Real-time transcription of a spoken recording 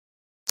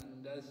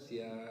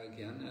Tasya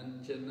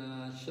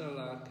Gyananjana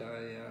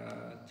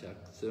Shalakaya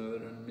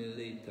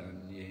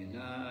Chaksuranmilitan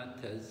Yena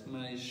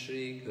Tasmai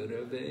Shri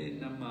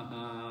Gurave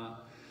Namaha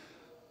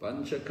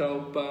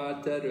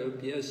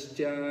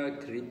Panchakalpatarubhyascha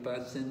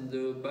Kripa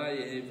Sindhu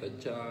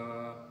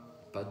Bhayevacha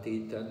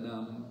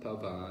Patitanam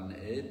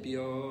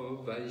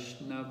Pavanebhyo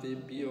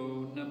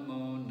Vaishnavibhyo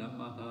Namo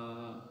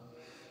Namaha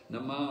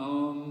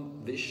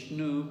Namo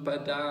Vishnu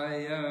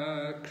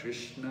Padaya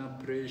Krishna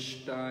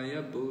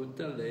Prishtaya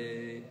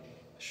Bhutale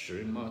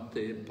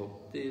Srimate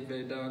Bhakti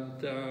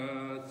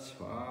Vedanta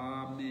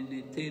Swami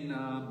Niti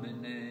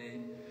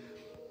Namine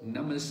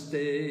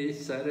Namaste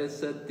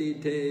Sarasati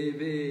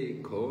Devi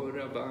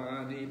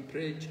Kauravani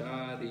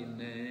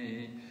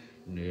Precharine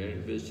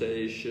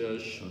Nirvisesha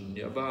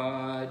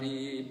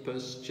Shunyavadi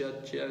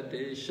Paschatya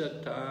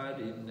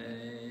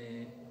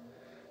Deshatarine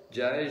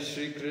Jai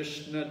Shri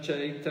Krishna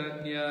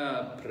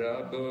Chaitanya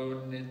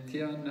Prabhu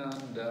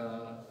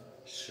Nityananda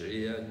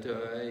Shri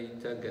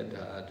Advaita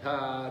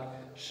Gadadhar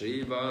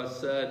Shri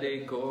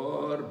Vasadi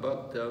Gaur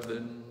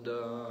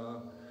Bhaktavinda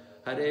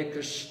Hare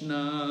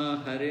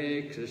Krishna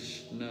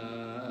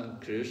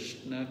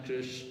Krishna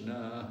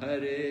Krishna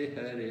Hare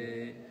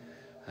Hare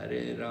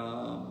Hare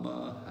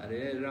Rama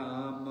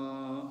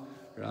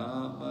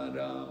Rama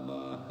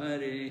Rama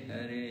Hare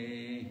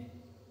Hare.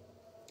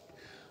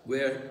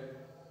 We're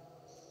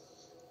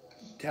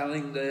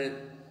telling the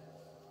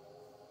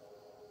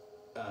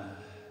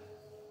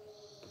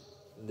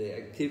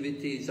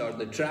activities or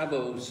the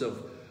travels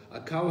of a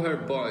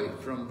cowherd boy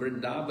from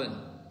Vrindavan,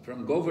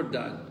 from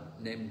Govardhan,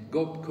 named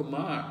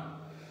Gopakumar,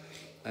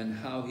 and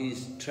how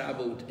he's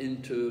traveled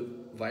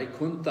into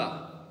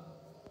Vaikuntha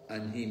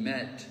and he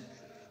met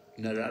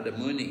Narada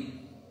Muni.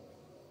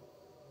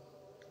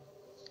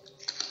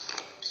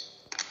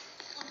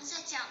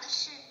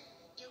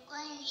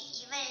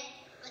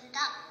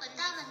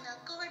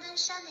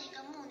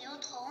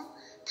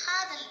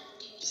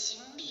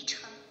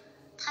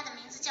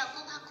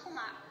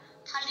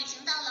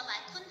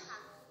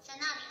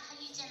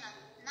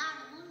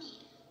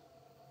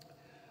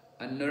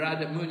 And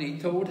Narada Muni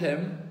told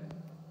him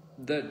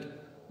that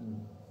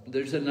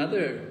there's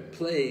another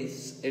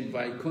place in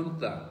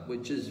Vaikuntha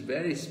which is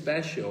very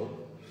special,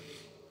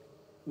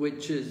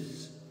 which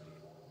is,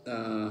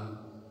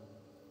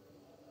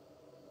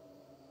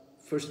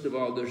 first of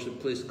all, there's a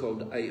place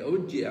called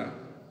Ayodhya,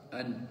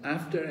 and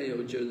after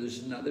Ayodhya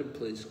there's another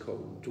place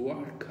called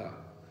Dwarka.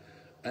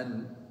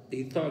 And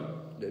he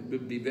thought it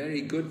would be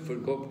very good for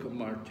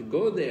Gopakumar to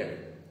go there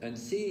and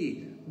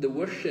see the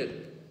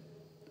worship,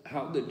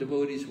 how the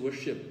devotees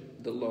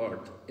worship the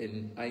Lord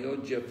in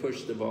Ayodhya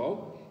first of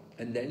all,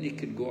 and then he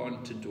could go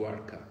on to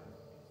Dwarka.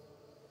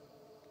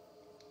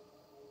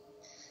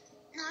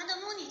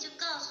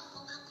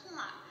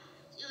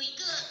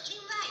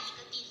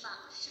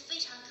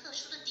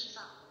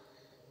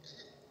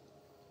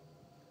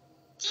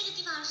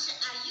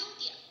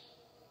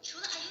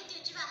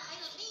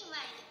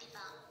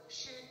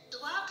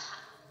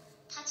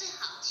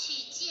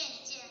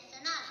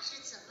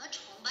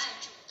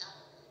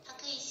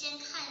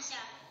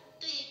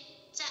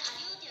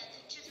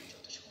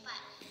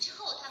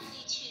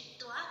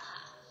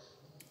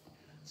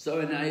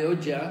 So in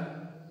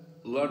Ayodhya,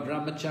 Lord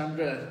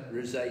Ramachandra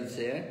resides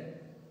there,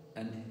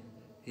 and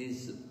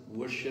he's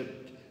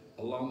worshipped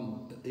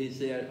he's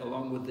there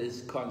along with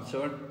his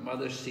consort,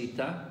 Mother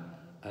Sita,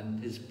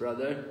 and his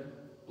brother,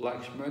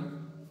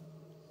 Lakshman.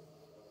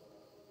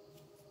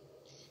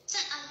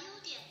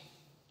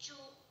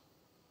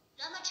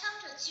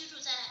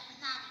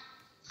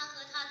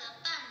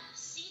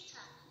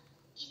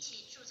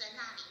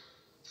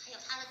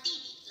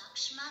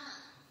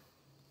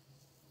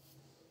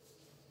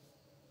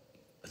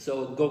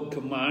 So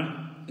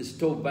Gopakumar is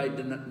told by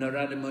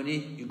Narada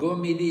Muni, you go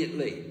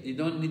immediately, you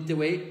don't need to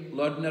wait.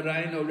 Lord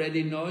Narayan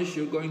already knows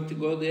you're going to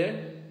go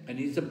there, and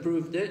he's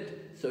approved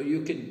it, so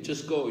you can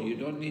just go. You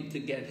don't need to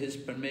get his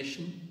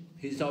permission.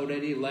 He's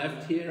already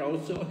left here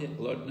also.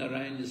 Lord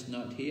Narayan is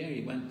not here.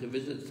 He went to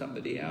visit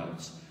somebody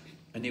else,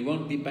 and he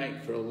won't be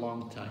back for a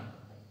long time.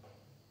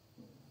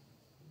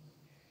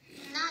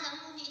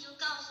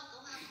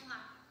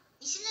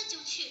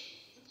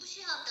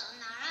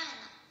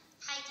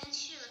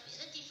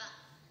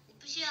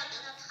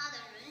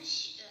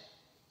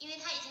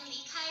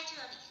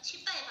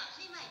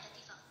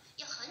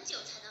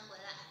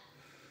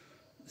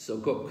 So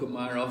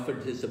Gopakumar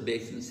offered his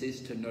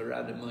obeisances to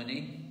Narada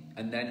Muni,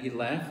 and then he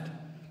left,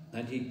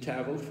 and he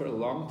travelled for a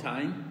long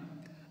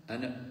time,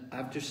 and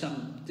after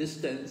some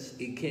distance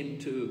he came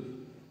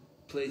to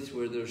a place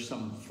where there's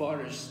some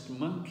forest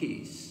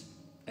monkeys,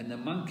 and the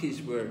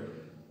monkeys were,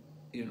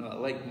 you know,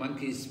 like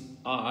monkeys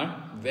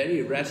are,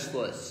 very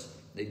restless.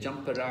 They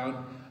jump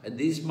around, and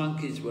these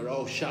monkeys were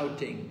all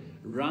shouting,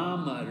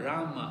 Rama,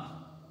 Rama.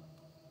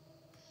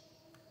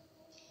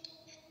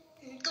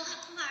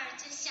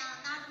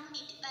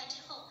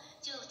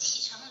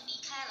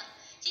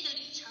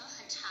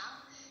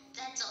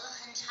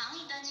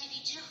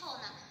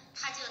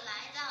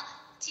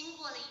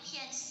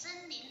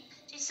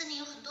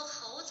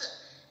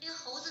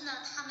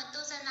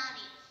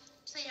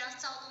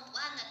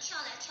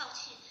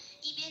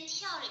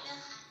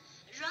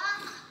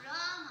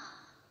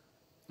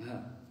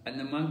 And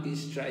the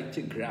monkeys tried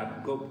to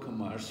grab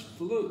Gopakumar's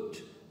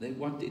flute. They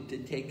wanted to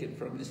take it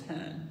from his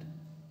hand.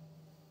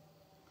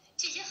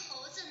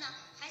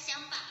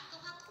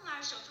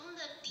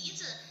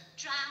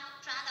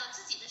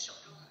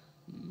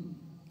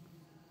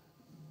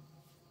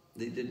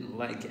 They didn't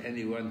like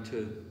anyone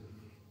to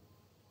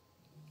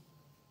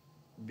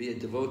be a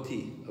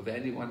devotee of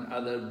anyone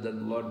other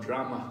than Lord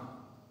Rama.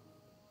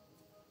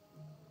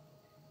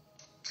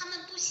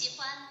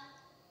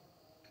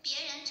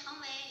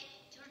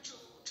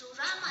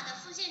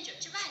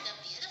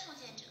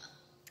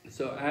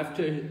 So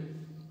after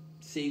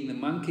seeing the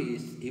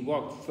monkeys, he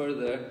walked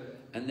further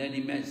and then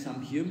he met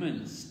some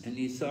humans and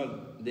he saw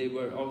they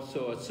were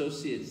also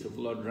associates of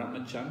Lord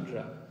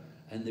Ramachandra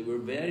and they were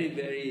very,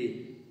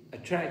 very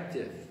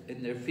attractive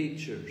in their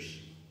features.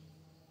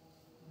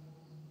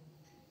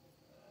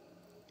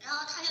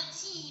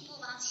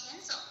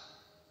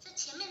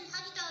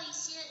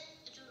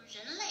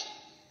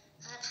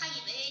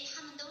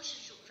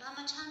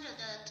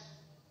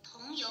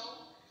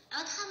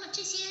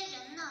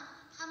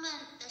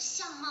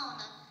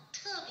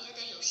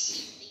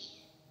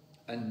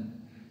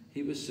 And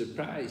he was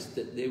surprised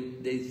that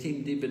they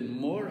seemed even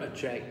more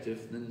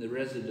attractive than the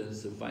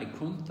residents of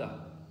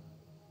Vaikuntha.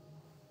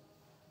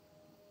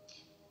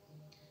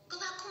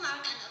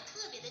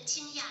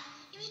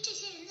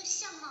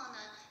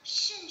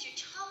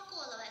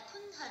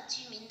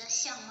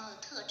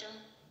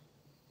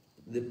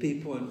 The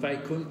people in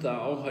Vaikuntha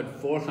all had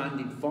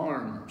four-handed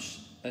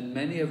forms, and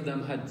many of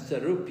them had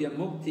Sarupya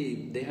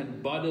Mukti. They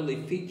had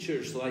bodily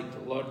features like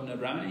Lord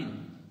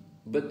Narayan.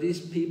 But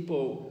these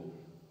people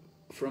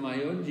from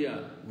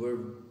Ayodhya were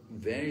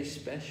very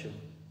special.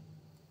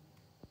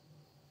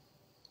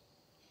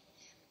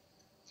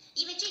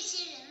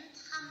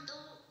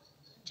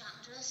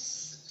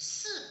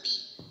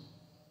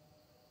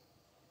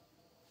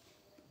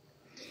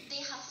 They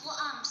have 4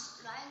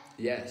 arms, right?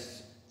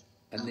 Yes.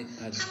 And they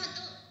had...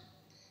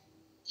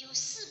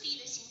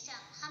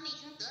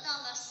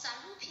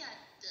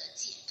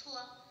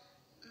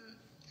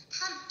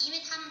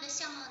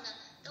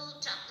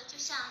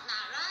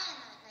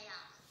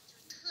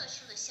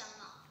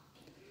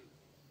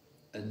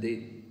 And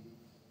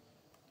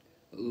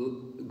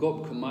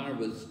Gopakumar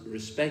was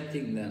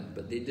respecting them,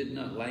 but they did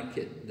not like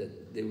it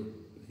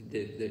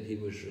that he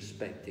was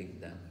respecting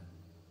them.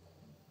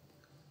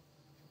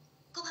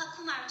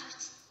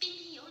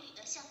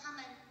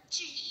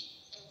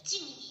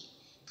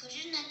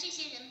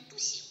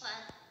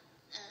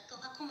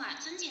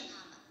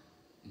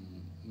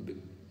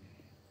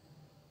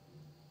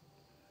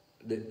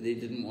 They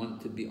didn't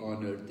want to be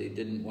honored. They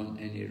didn't want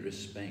any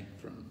respect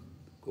from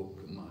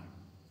Gopakumar.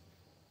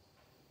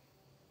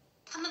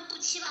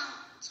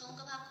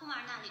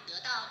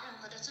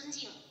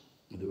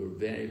 They were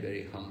very,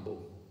 very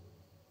humble.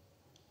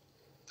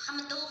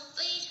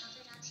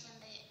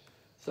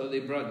 So they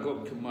brought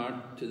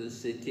Gopakumar to the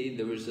city.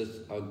 There was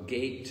a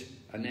gate,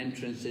 an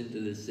entrance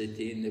into the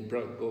city, and they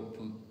brought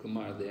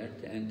Gopakumar there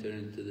to enter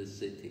into the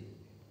city.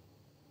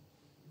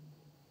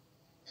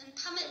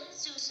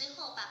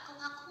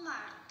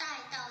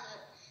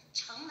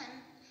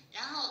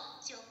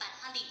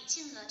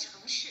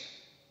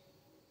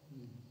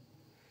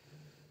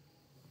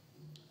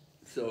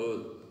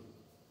 So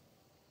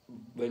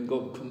when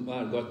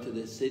Gopakumar got to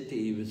the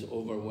city, he was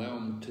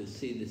overwhelmed to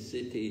see the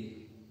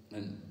city,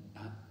 and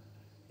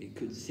he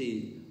could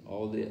see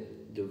all the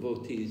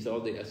devotees, all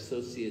the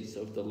associates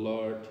of the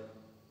Lord.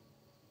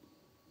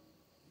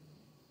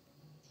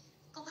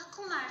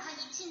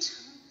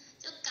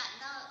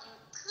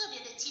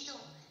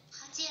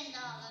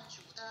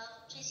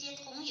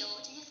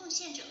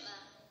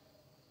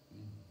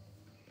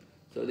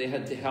 So they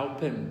had to help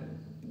him.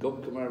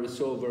 Gopakumar was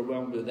so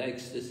overwhelmed with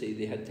ecstasy,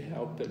 they had to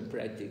help him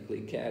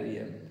practically carry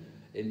him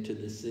into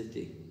the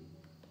city.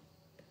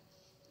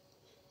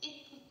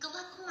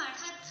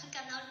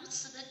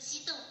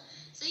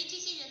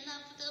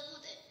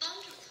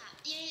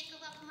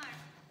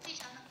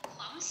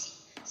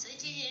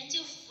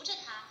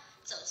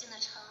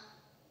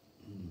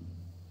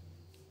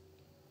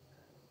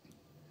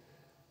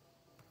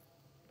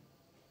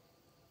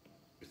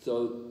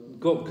 So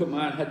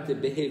Gopakumar had to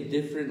behave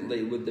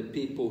differently with the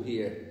people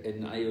here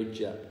in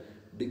Ayodhya,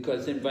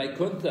 because in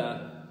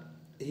Vaikuntha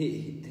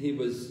he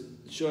was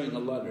showing a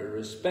lot of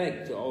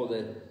respect to all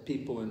the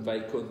people in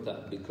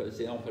Vaikuntha because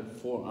they all had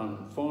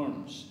 4-armed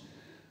forms.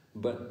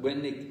 But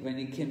when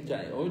he came to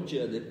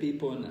Ayodhya, the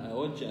people in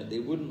Ayodhya, they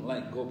wouldn't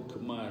let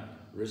Gopakumar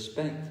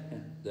respect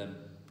them.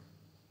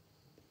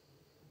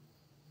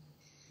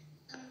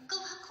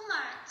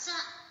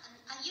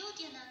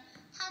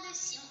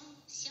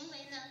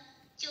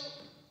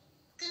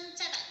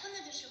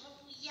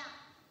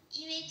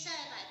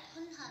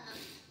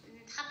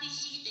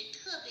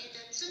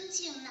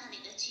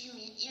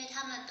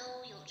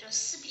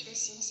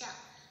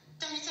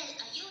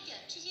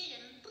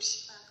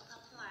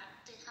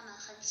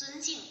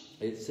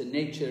 It's the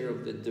nature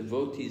of the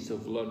devotees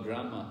of Lord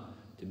Rama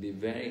to be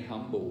very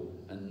humble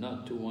and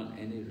not to want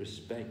any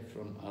respect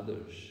from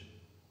others.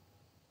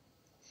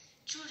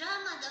 主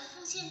Rama 的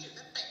奉献者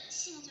的本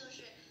性就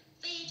是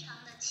非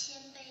常的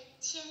谦卑、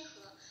谦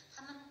和，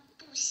他们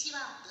不希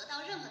望得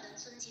到任何的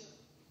尊敬。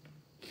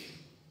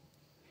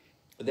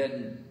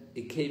Then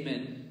he came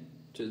in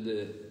to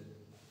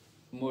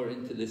more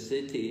into the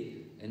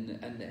city, and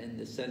in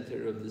the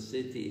center of the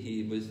city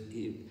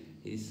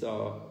he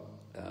saw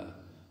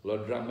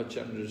Lord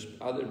Ramachandra's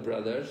other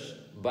brothers,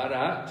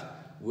 Bharat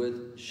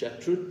with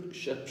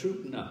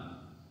Shatrughna.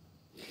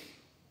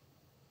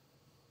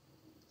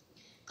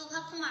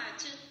 Gopakumar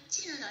就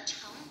进了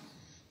城，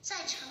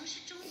在城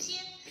市中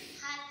间，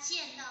他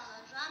见到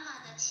了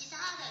Rama 的其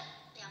他的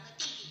两个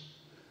弟弟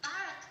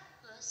Bharat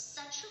和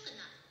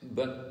Shatrughna。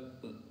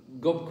 But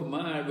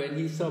Gopakumar, when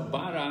he saw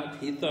Bharat,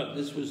 he thought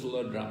this was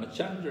Lord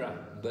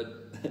Ramachandra,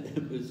 but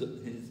it was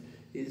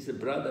his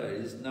brother,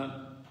 is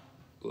not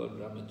Lord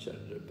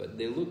Ramachandra, but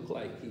they look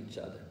like each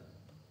other.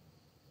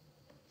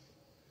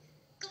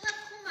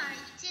 Gopakumar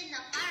一见到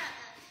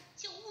Bharat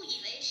就误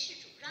以为是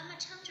主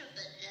Ramachandra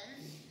本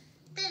人，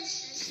但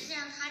是实际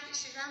上他只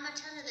是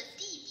Ramachandra 的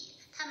弟弟，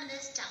他们的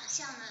长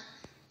相呢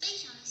非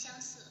常的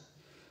相似。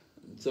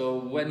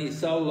 So when he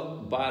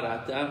saw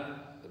Bharata,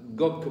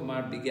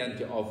 Gopakumar began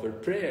to offer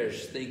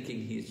prayers,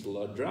 thinking he's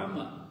Lord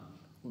Rama.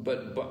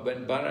 But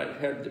when Bharat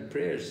heard the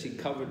prayers, he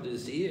covered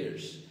his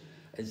ears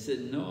and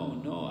said, "No,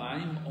 no,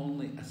 I'm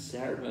only a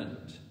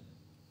servant."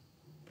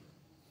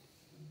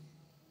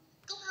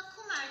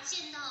 Gopakumar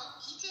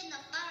一见到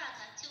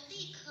Bharat 就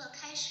立刻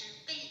开始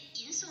被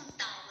吟诵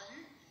祷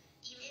文，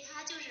以为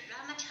他就是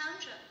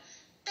Ramachandra，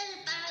 但是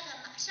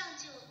Bharat 马上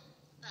就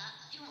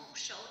用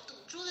手堵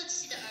住了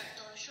自己的耳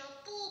朵，说：“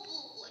不，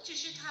我只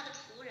是他的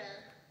仆人。”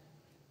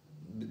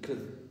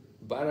 Because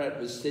Bharat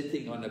was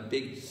sitting on a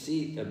big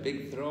seat, a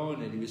big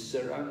throne, and he was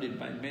surrounded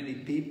by many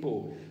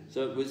people.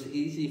 So it was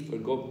easy for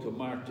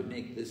Gopakumar to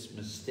make this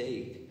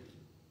mistake.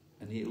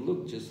 And he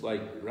looked just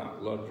like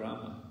Lord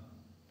Rama.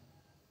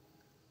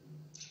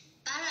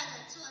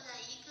 Bharat 坐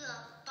在一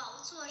个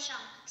宝座上，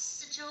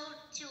四周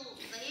就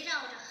围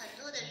绕着很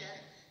多的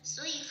人，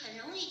所以很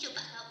容易就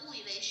把他误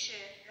以为是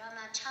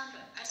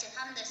Ramachandra， 而且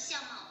他们的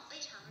相貌非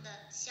常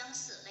的相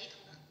似雷同。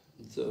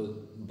 So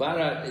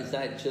Bharat is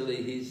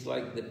actually, he's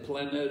like the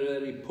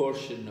plenary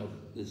portion of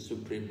the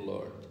Supreme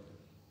Lord.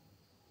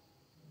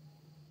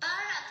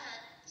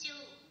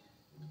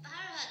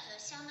 Bharat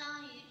相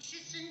当于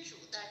至尊主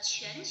的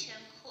全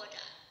扩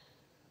展。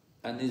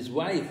 And his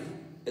wife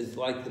is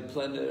like the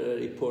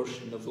plenary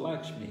portion of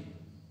Lakshmi.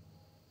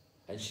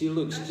 And she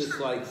looks just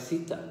like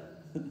Sita.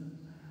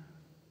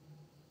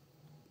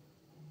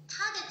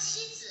 他的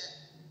妻子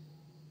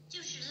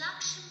就是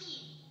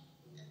Lakshmi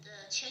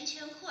的全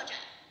扩展。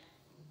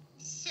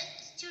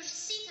 就是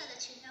Sita 的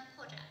全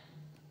扩展。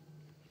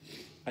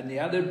 And the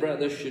other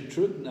brother,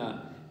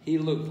 Shatrughna, he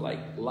looked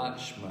like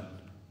Lakshman,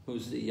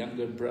 who's the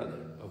younger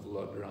brother of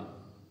Lord Ram.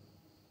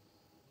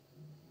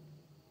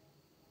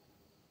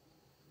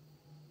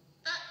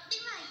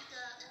 另外一个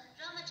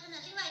Ramachandra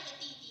另外一个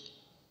弟弟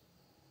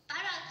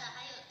Bharat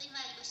还有另外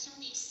一个兄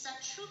弟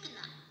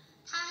Shatrughna，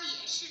 他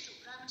也是主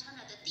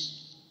Ramachandra 的弟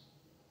弟。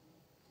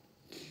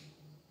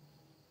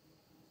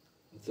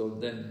 So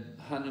then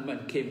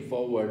Hanuman came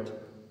forward,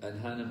 and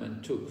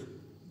Hanuman took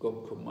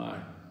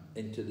Gopakumar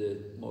into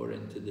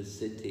the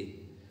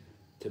city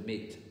to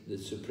meet the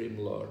Supreme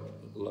Lord,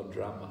 Lord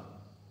Rama.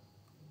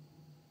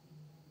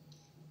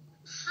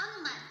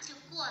 Hanuman 就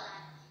过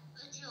来，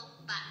就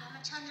把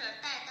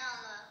Ramachandra 带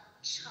到了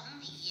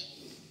城里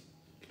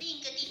另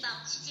一个地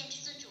方去见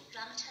至尊主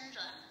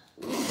Ramachandra。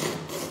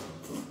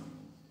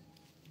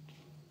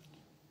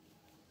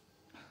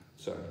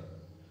 Sorry.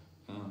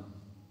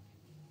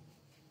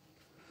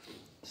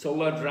 So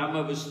Lord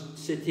Rama was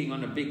sitting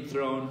on a big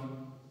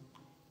throne,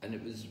 and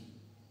it was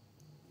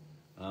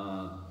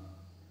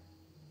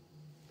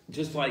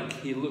just like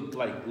he looked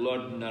like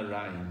Lord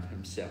Narayan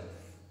himself.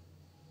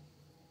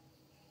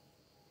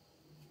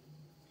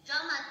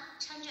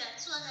 Ramachandra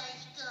坐在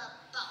一个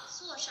宝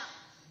座上，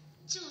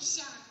就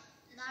像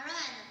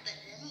Narayan 本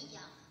人一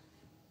样。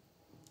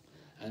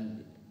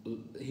 And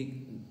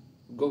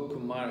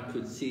Gopakumar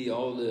could see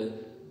all the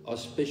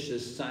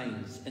auspicious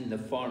signs in the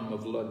form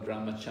of Lord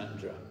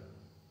Ramachandra.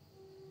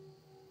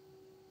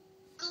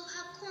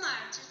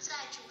 Gopakumar 就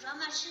在主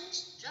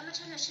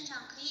Ramachandra 身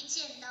上可以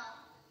见到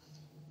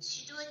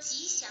许多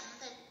吉祥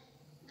的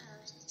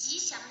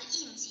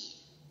印记。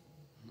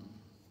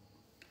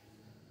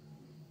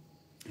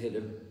 He had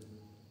a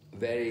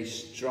very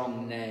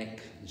strong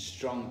neck and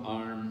strong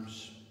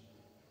arms.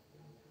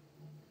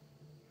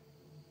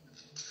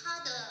 他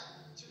的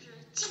就是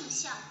颈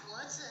项脖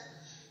子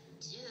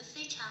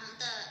非常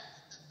的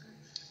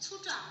粗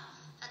壮，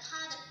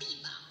他的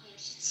臂膀也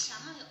是强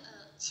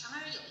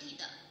而有力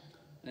的。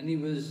 And he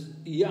was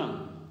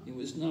young, he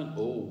was not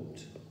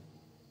old.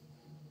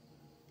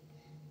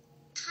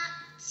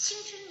 他青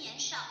春年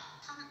少，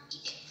他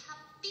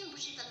并不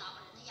是一个老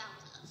人的样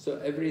子。 So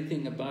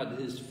everything about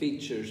his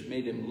features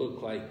made him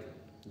look like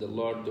the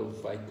Lord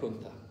of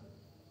Vaikuntha.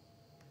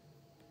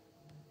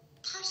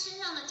 他身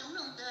上的种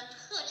种的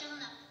特征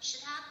呢，使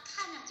他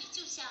看上去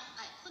就像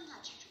昆塔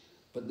之主。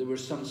But there were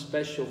some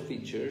special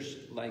features,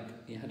 like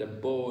he had a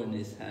bow in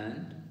his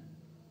hand.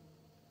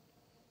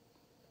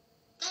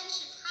 但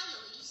是他有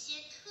一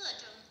些特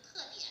征、特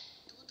点、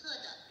独特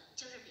的，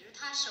就是比如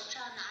他手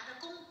上拿着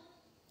弓。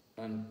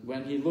And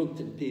when he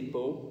looked at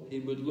people, he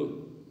would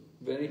look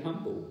very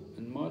humble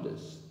and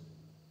modest.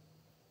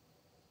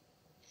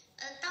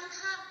 当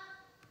他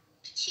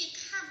去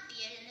看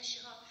别人的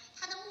时候，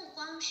他的目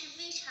光是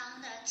非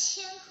常的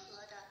谦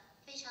和的，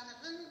非常的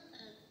温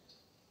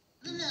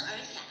文尔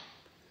雅。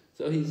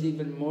So he's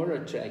even more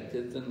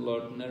attractive than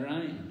Lord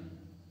Narayan.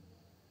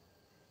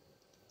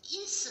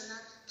 因此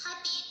呢，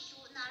他比主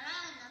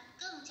Narayan呢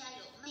更加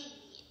有魅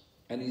力。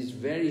And he's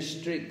very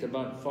strict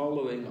about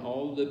following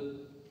all the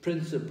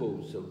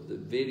principles of the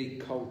Vedic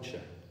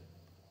culture.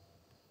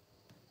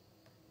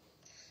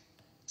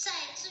 在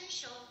遵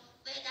守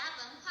伟达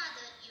文化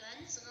的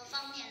原则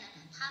方面呢，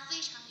他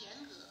非常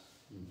严格。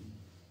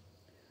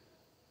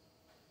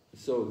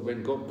So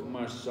when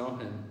Gopakumar saw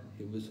him,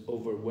 he was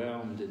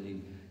overwhelmed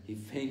and he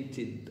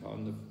fainted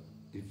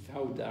he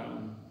fell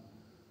down.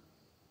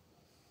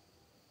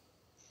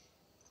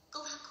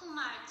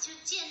 Gopakumar 就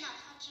见到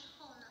他之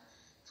后呢，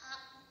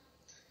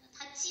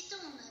他激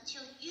动的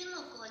就晕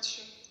了过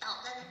去，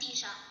倒在了地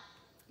上。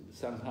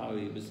Somehow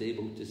he was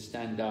able to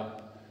stand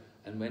up,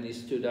 and when he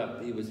stood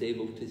up, he was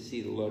able to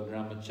see Lord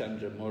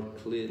Ramachandra more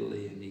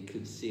clearly, and he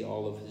could see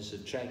all of his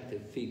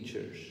attractive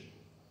features.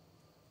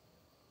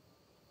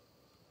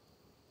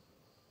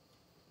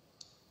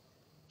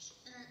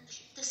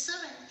 The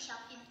servant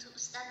helped him to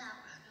stand up,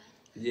 right?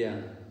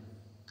 Yeah.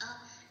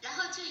 然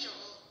后就有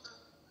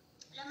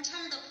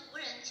Ramachandra的仆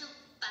人就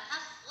把他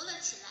扶了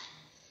起来，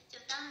就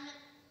当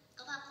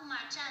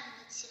Gopakumar站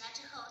了起来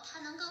之后，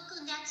他能够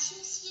更加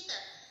清晰的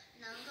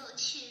能够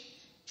去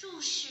注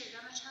视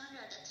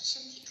Ramachandra的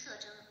身体特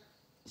征。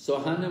So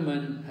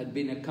Hanuman had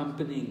been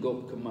accompanying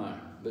Gopakumar,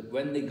 but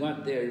when they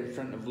got there in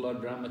front of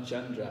Lord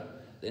Ramachandra,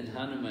 then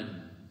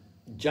Hanuman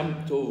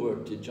jumped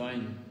over to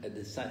sit at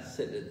the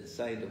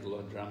side of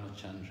Lord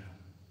Ramachandra.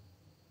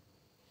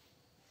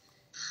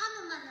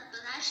 Hanuman 呢，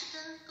本来是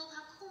跟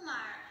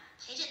Gopakumar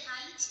陪着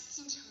他一起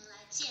进城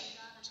来见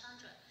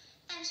Ramachandra，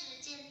但是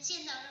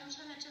见到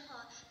Ramachandra之后，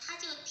他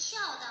就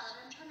跳到了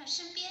Ramachandra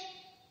身边。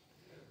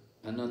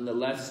And on the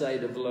left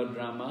side of Lord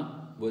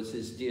Rama was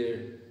his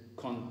dear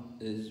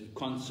his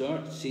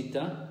consort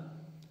Sita,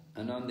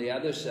 and on the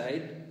other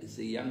side is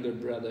the younger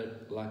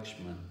brother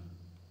Lakshman.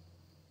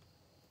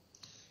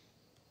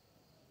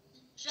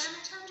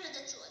 Ramachandra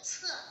的左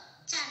侧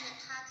站着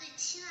他最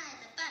亲爱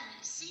的伴侣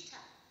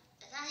Sita，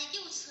 在他的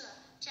右侧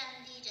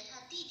站立着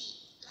他弟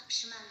弟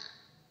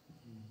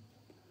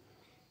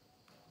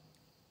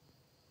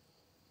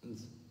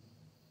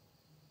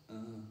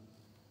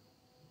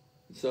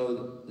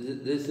Lakshmana。So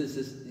this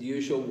is the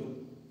usual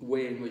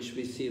way in which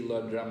we see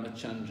Lord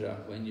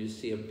Ramachandra. When you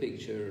see a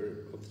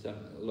picture of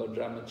Lord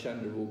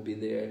Ramachandra will be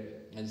there,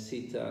 and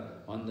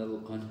Sita on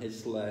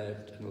his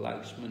left, and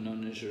Lakshman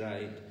on his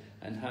right,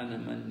 and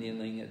Hanuman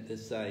kneeling at the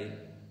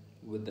side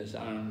with his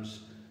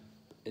arms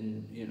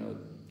in,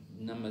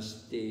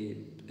 namaste,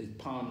 his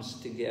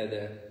palms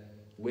together,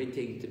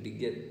 waiting to be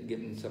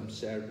given some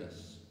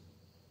service.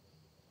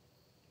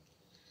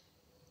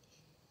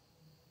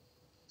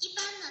 一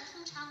般呢，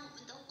通常我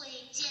们都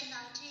会见到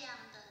这样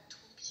的图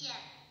片，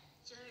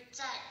就是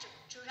在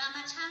主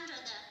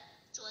Ramachandra 的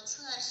左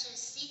侧是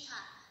Sita，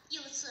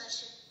 右侧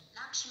是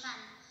Lakshman，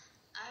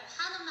 而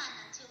Hanuman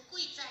呢就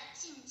跪在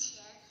镜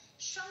前，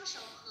双手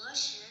合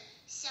十，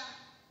向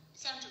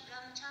主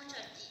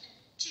Ramachandra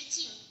致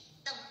敬，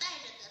等待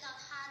着得到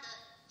他的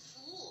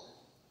服务。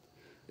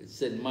It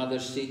said Mother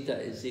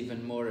Sita is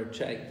even more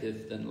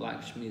attractive than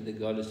Lakshmi, the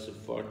goddess of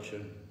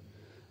fortune,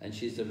 and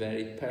she's a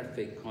very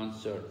perfect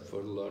consort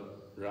for Lord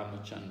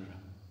Ramachandra.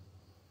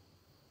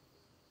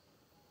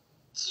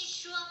 据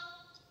说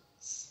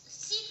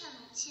Sita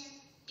母亲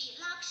比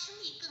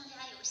Lakshmi 更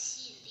加有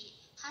吸引力，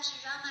她是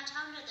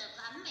Ramachandra 的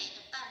完美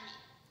的伴侣。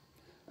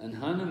And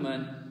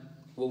Hanuman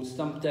will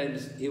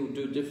he'll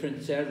do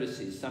different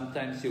services.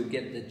 Sometimes he'll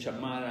get the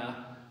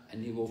chamara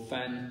and he will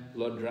fan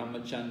Lord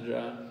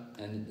Ramachandra,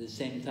 and at the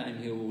same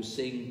time he will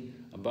sing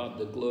about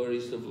the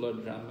glories of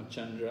Lord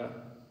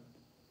Ramachandra.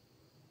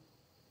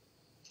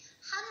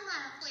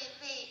 Hanuman 会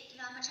为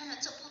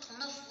Ramachandra 做不同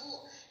的服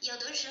务，有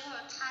的时候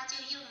他就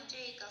用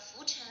这个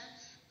拂尘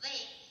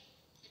为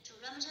主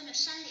Ramachandra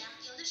扇凉，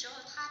有的时候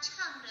他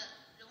唱着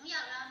荣耀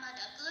Rama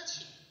的歌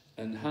曲。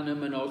And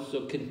Hanuman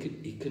also can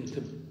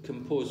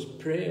compose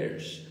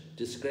prayers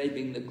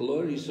describing the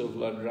glories of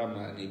Lord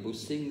Rama, and he will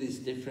sing these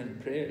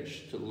different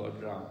prayers to Lord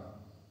Rama.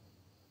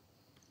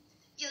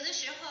 有的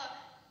时候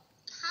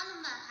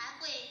Hanuman 还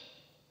会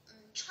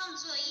创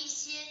作一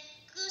些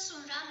歌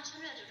颂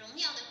Ramachandra 的荣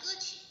耀的歌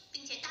曲，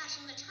并且大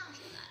声地唱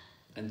出来。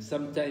And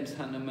sometimes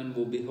Hanuman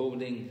will be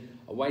holding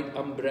a white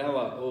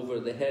umbrella over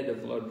the head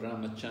of Lord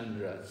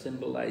Ramachandra,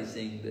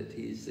 symbolizing that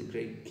he is the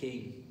great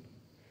king.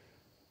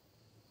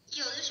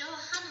 有的时候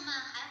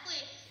Hanuman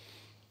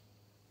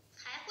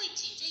还会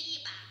举着一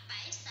把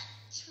白伞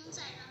撑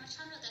在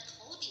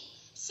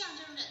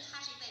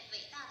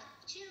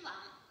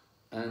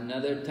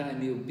Another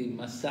time he'll be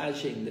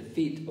massaging the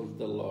feet of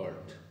the Lord.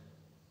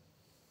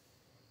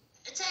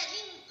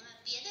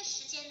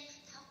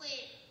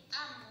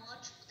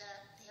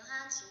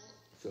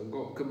 So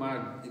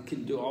Gopakumar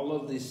can do all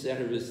of these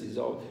services.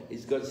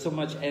 He's got so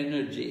much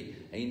energy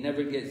and he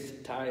never gets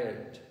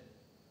tired.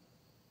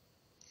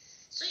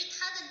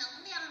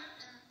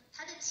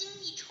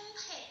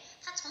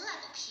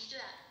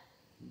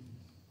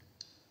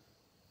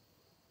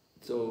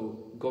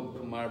 So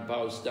Gopakumar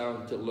bows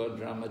down to Lord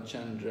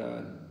Ramachandra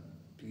and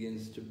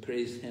begins to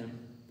praise him.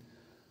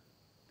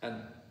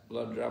 And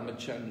Lord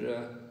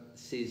Ramachandra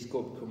sees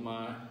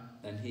Gopakumar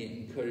and he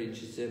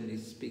encourages him, he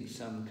speaks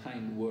some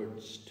kind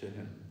words to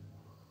him.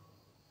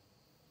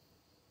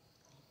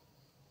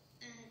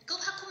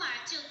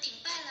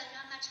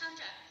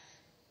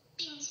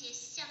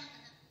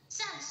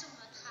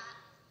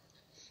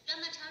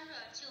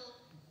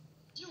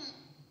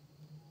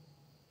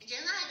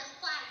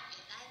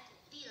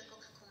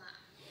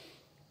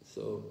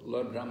 So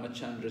Lord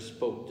Ramachandra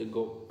spoke to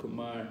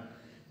Gopakumar.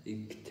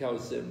 He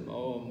tells him,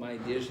 "Oh, my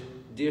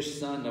dear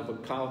son of a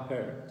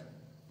cowherd,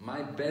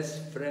 my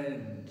best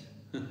friend."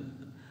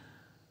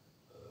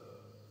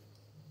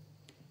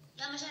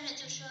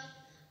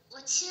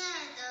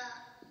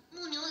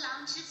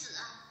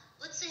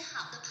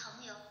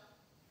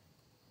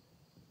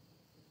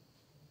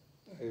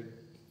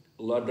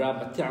 Lord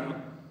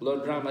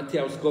Rama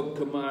tells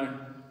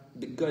Gopakumar,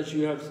 "Because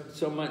you have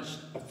so much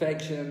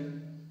affection,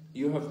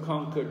 you have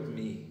conquered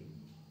me.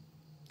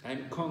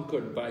 I'm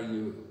conquered by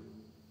you."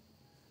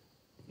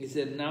 He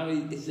said,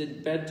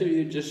 "Better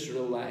you just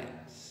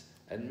relax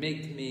and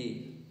make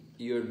me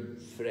your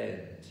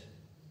friend."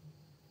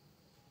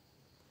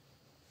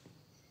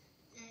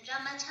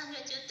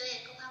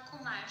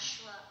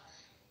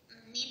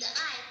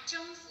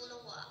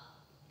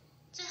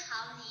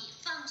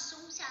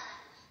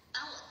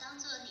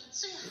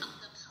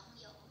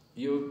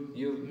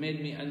 You've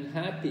made me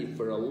unhappy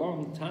for a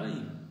long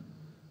time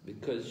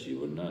because you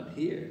were not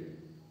here.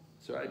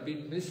 So I've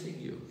been missing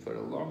you for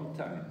a long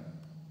time.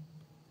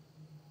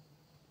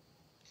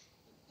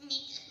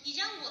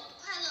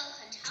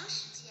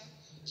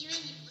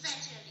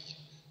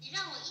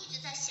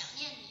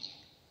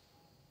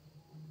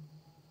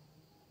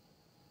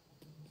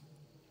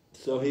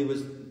 So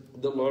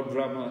the Lord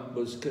Rama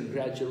was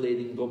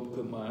congratulating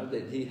Gopakumar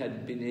that he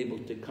had been able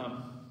to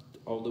come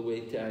all the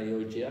way to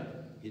Ayodhya.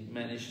 He'd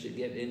managed to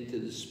get into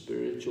the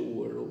spiritual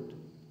world.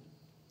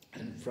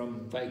 And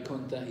from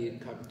Vaikuntha he had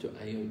come to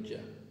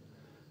Ayodhya.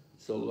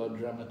 So Lord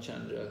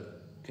Ramachandra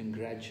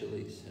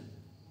congratulates him.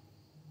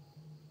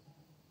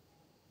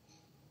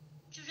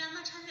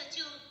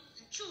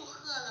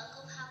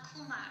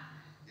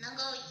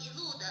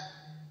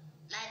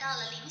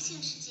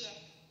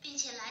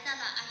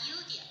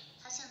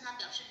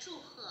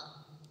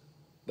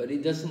 But he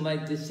doesn't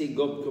like to see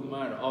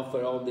Gopakumar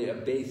offer all the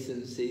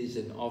obeisances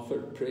and offer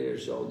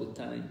prayers all the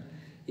time.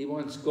 He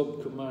wants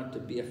Gopakumar to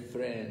be a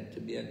friend, to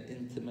be an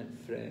intimate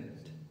friend.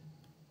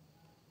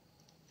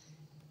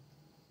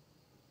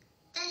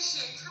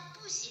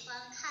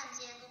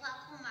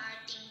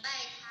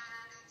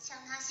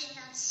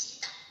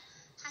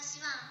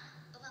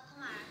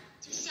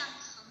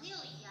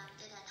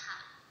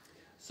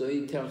 So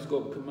he tells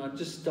Gopakumar,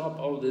 just stop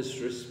all this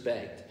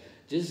respect.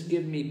 Just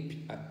give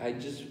me, I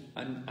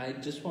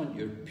just want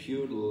your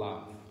pure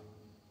love.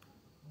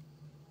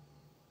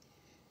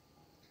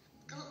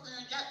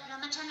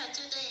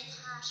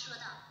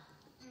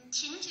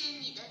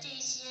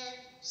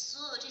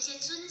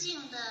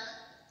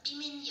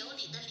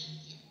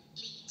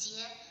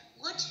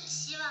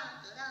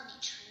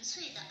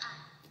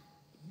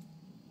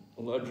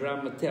 Lord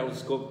Rama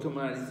tells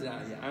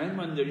Gopakumar, I'm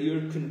under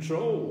your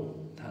control.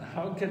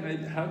 How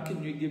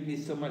can you give me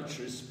so much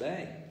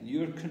respect?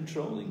 You're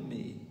controlling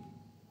me.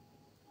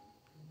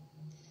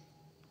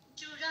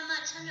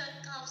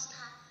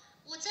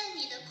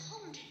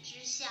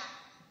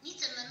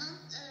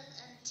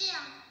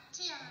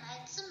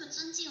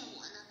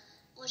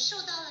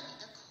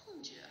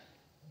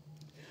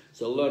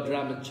 So Lord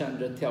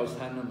Ramachandra tells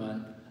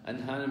Hanuman,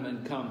 and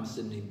Hanuman comes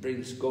and he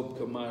brings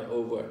Gopakumar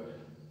over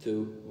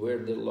to where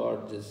the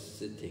Lord is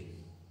sitting.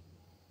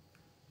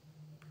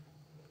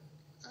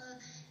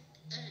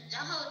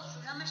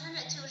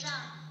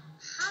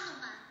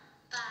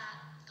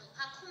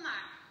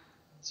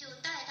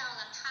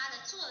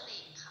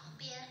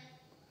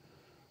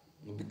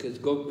 Because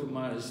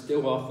Gopakumar is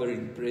still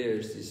offering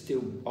prayers, he's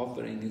still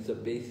offering his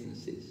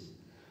obeisances.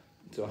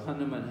 So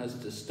Hanuman has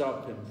to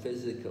stop him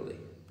physically.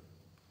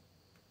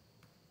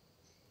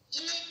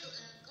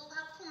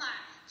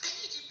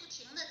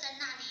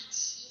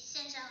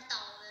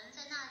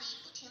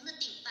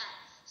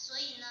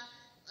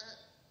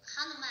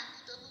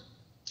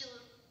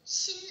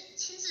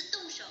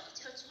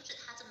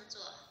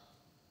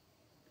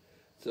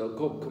 So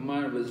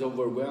Gopakumar was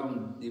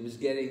overwhelmed. He was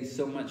getting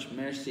so much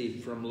mercy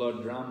from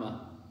Lord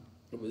Rama.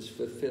 It was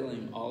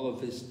fulfilling all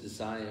of his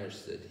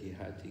desires that he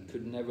had. He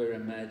could never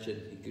imagine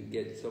he could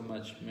get so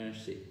much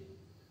mercy.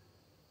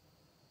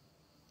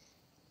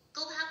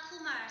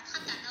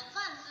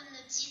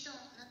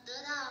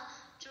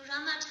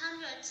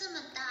 这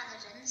么大的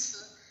仁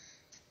慈，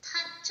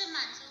这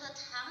满足了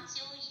长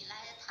久以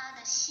来的他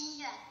的心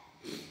愿。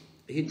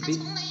他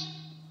从没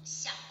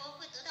想过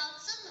会得到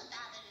这么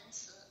大的仁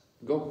慈。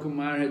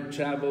Gopakumar had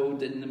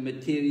travelled in the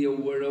material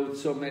world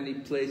so many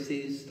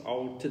places,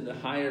 all to the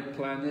higher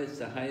planets,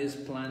 the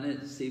highest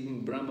planets,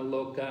 even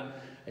Brahmaloka,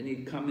 and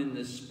he'd come in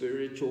the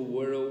spiritual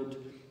world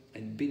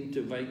and been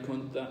to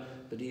Vaikuntha,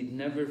 but he'd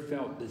never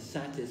felt the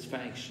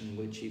satisfaction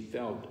which he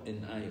felt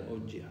in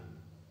Ayodhya.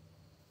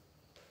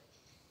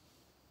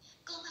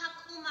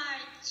 Gopakumar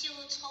就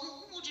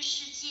从物质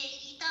世界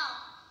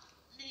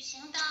旅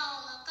行到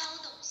了高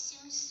等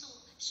星宿，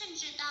甚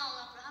至到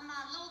了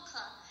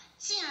Brahmaloka，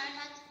 进而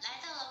他来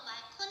到了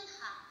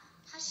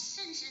Vaikuntha，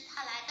甚至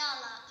他来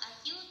到了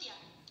Ayodhya，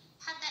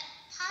 他在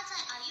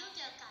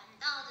Ayodhya 感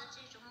到的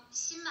这种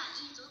心满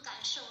意足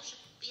感受是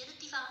别的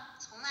地方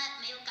从来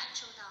没有感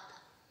受到的。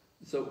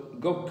So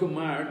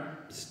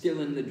Gopakumar,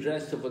 still in the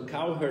dress of a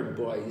cowherd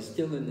boy,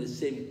 still in the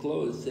same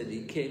clothes that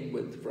he came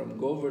with from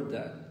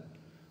Govardhan.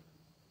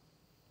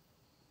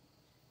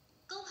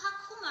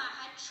 Gopakumar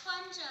还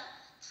穿着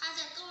他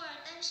在勾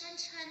尔丹山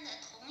穿的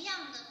同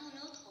样的木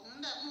牛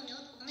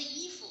童的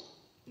衣服。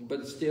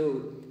But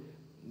still,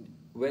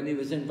 when he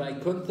was in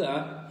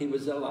Vaikuntha, he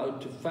was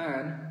allowed to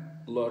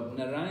fan Lord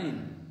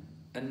Narayan.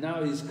 And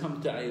now he's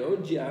come to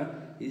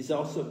Ayodhya, he's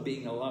also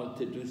being allowed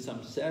to do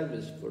some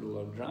service for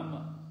Lord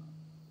Rama.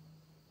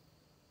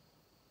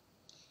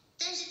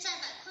 但是在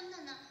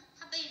Vaikuntha呢，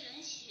他被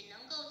允许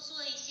能够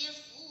做一些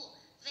服务，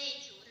为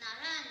主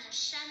Narayan的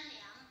山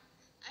梁；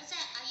而在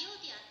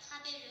Ayodhya， 他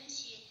被允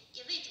许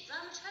也为主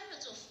Ramachandra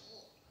做服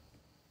务。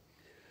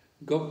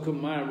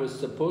Gopakumar was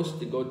supposed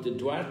to go to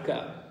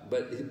Dwarka,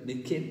 but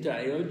he came to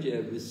Ayodhya.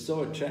 It was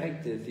so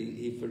attractive,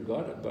 he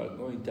forgot about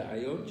going to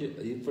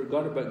Ayodhya. He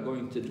forgot about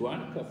going to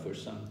Dwarka for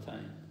some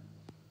time.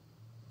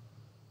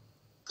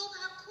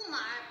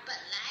 Gopakumar 本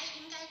来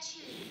应该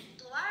去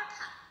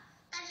Dwarka，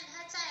 但是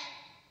他在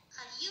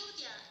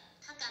Ayodhya，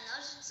 他感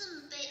到是这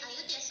么被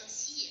Ayodhya 所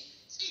吸引，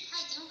所以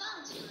他已经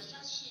忘记了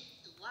要去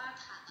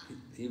Dwarka 了。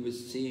He was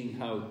seeing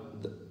how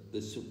the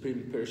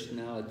Supreme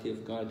Personality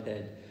of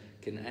Godhead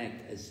can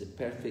act as the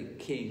perfect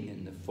king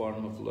in the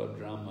form of Lord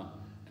Rama,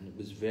 and it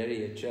was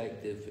very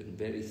attractive and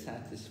very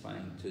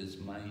satisfying to his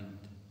mind.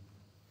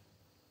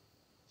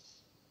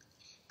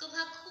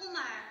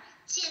 Gopakumar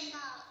见到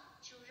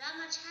主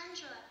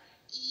Ramachandra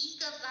以一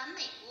个完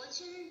美国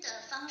君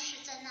的方式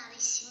在那里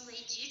行为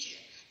举止，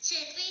这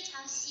非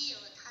常吸引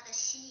了他的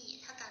心意，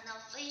他感到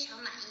非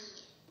常满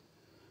意。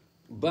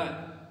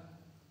But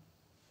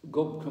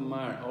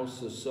Gopakumar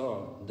also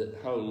saw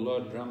that how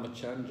Lord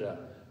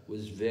Ramachandra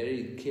was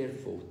very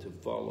careful to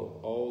follow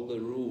all the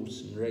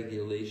rules and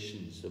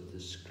regulations of the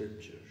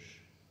scriptures.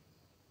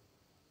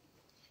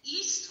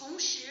 与此同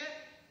时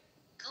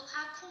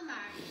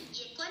Gopakumar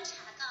也观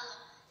察到了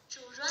主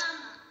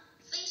Rama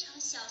非常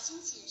小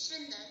心谨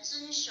慎地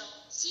遵守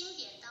经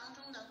典当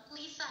中的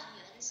规范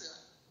原则。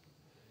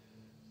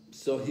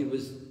So he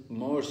was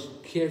more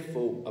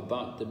careful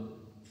about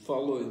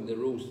following the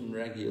rules and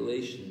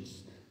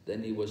regulations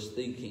than he was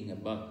thinking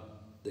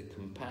about the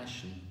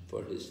compassion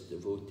for his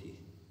devotee.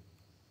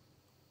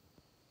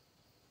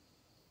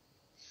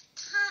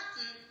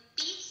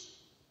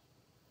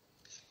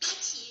 比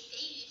起给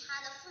予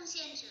他的奉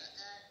献者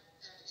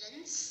的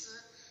仁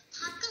慈，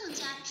他更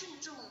加注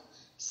重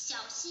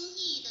小心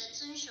翼翼地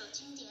遵守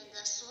经典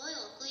的所有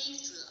规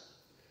则。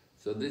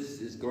So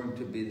this is going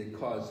to be the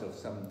cause of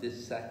some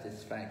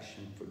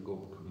dissatisfaction for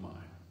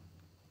Gopakumar.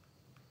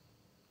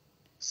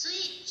 所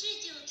以这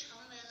就成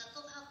为了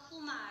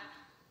Gopakumar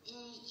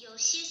有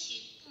些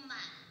许不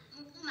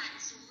满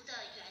足的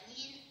原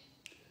因。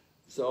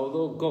So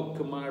although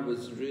Gopakumar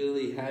was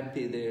really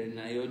happy there in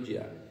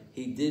Ayodhya,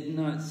 he did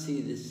not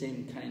see the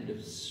same kind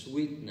of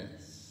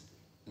sweetness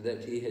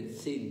that he had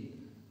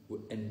seen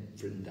in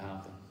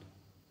Vrindavan.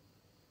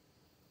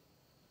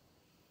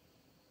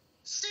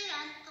 虽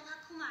然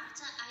Gopakumar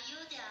在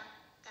Ayodhya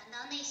感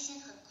到内心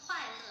很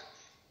快乐，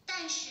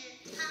但是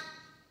他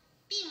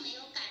并没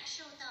有感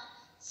受到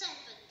在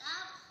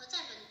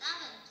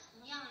Vrindavan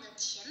同样的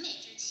甜美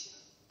之情。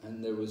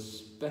And there was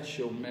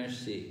special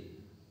mercy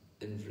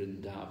in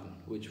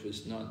Vrindavan, which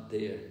was not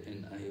there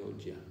in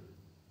Ayodhya.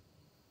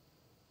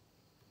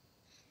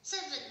 在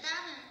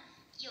Vrindavan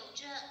有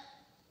着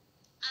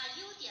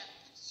Ayodhya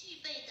不具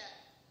备的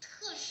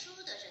特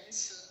殊的仁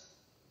慈。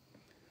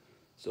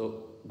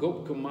So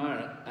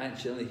Gopakumar,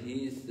 actually,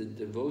 he is the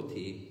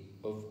devotee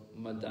of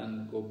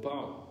Madan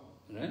Gopal,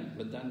 right?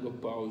 Madan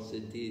Gopal is the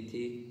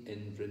deity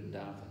in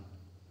Vrindavan.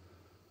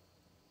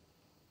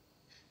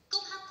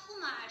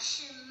 Gopakumar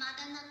是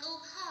Madana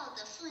Gopal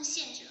的奉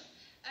献者，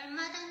而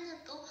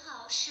Madana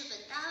Gopal 是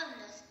Vrindavan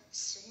的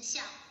神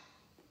像。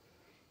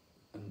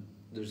And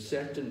there's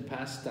certain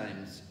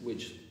pastimes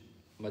which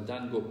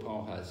Madan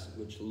Gopal has,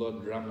 which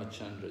Lord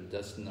Ramachandra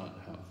does not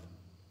have.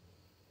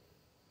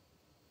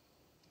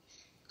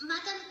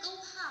 Madana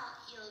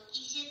Gopal 有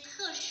一些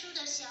特殊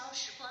的小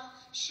时光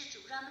是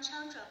主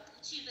Ramachandra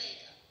不具备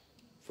的。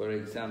For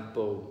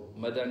example,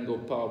 Madan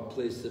Gopal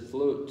plays the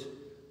flute,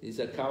 He's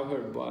a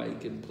cowherd boy, he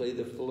can play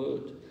the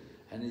flute,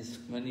 and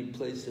when he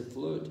plays the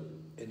flute,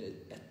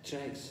 it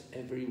attracts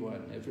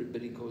everyone,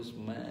 everybody goes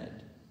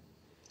mad.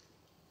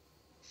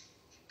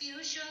 比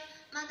如说，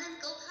马丹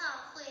狗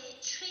炮会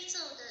吹奏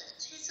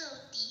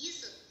笛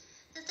子，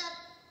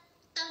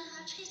当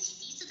他吹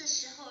起笛子的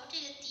时候，这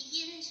个笛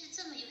音是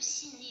这么有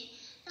吸引力，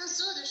让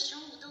所有的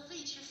生物都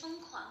为之疯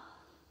狂。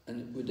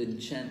And it would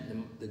enchant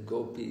the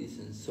gopis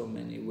in so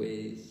many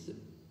ways.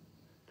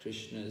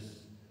 Krishna's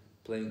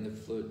playing the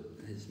flute,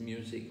 his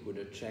music would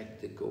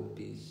attract the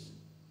gopis.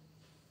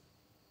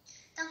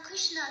 当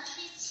Krishna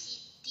吹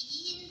起笛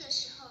音的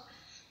时候，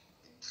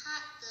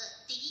他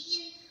的笛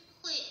音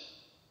会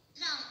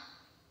让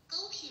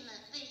狗皮们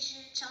为之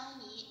着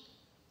迷。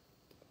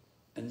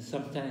And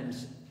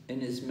sometimes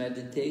in his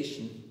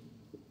meditation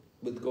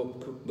with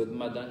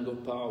Madan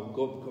Gopal,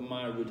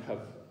 Gopakumar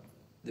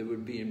there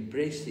would be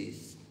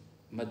embraces.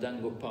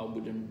 Madan Gopal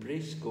would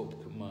embrace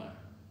Gopakumar.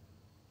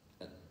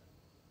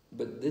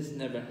 But this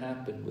never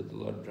happened with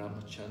Lord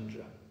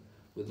Ramachandra.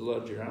 With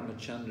Lord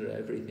Ramachandra,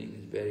 everything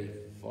is very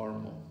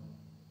formal.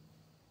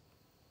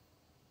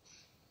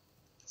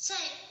 在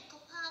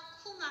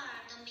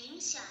Gopakumar 的冥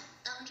想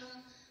当中，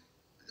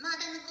马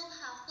丹的狗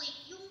帕会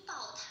拥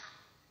抱他，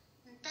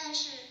但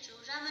是主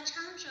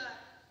Ramachandra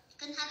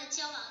跟他的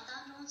交往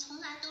当中，从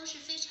来都是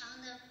非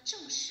常的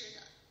正式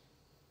的。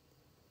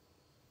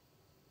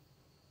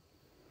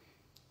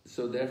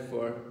So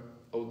therefore,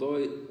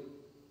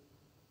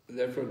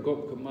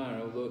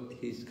 Gopakumar, although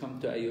he's come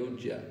to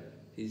Ayodhya,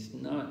 he's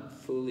not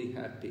fully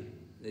happy.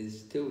 There's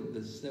still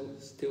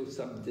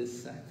some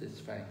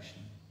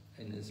dissatisfaction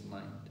in his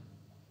mind.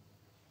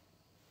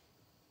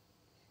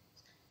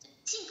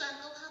 尽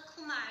管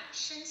Gopakumar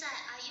身在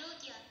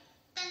Ayodhya，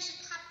 但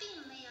是他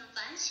并没有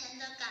完全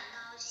的感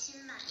到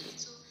心满意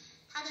足，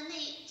他的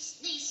内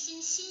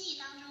心心意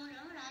当中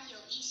仍然有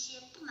一些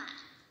不满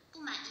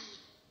意。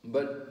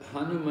But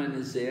Hanuman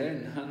is there,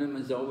 and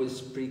Hanuman is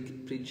always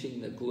preaching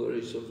the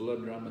glories of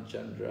Lord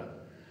Ramachandra.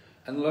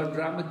 And Lord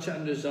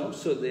Ramachandra is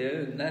also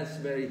there, and that's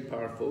very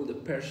powerful, the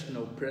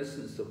personal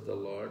presence of the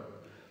Lord.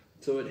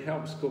 So it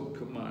helps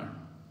Gopakumar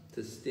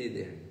to stay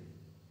there,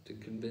 to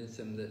convince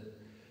him that,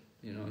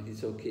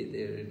 he's okay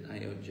there in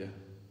Ayodhya.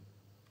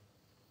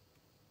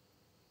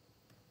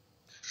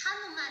 哈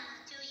努曼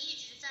呢，就一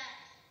直在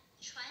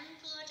传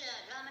播着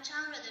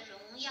Ramachandra 的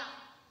荣耀，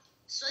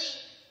所以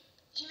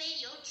因为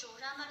有主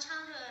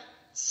Ramachandra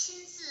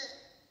亲自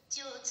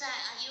就在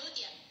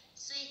Ayodhya，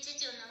 所以这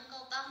就能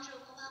够帮助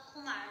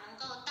Gopakumar 能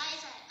够待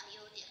在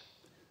Ayodhya。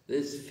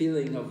 This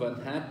feeling of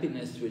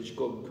unhappiness which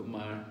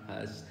Gopakumar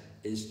has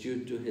is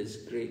due to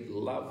his great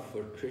love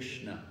for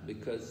Krishna,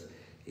 because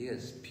he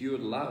has pure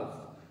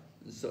love,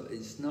 so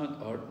it's not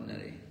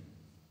ordinary.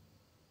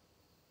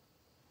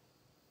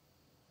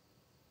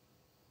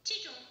 这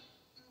种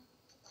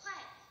不快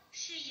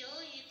是由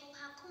于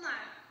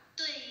Gopakumar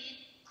对于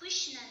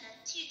Krishna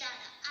的巨大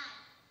的爱，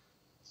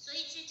所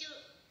以这就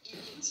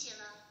引起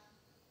了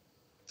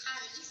他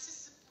的一丝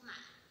丝不满。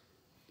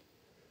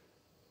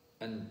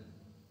 And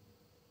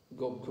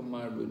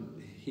Gopakumar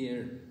would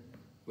hear,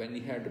 when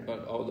he heard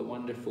about all the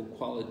wonderful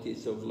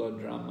qualities of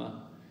Lord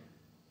Rama,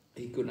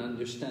 he could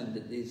understand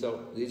that these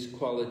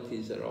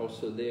qualities are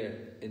also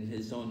there in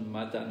his own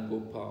Madan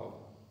Gopal.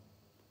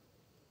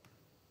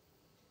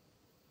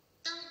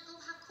 当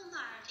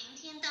Gopakumar 聆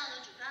听到了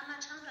主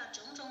Ramachandra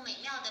种种美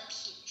妙的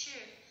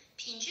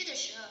品质的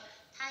时候，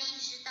他意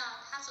识到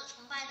他所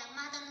崇拜的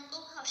Madan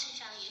Gopal 身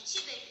上也具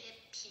备这些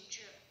品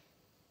质。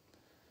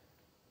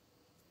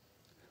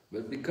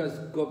 But because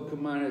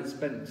Gopakumar had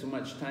spent so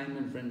much time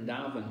in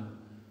Vrindavan,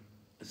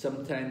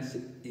 sometimes,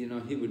 he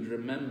would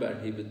remember,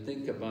 he would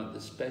think about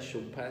the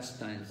special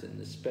pastimes and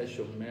the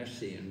special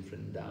mercy in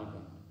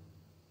Vrindavan.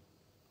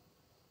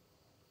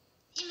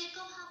 因为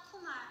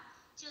Gopakumar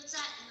就在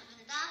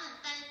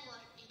Vrindavan 待过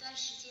一段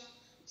时间，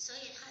所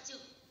以他就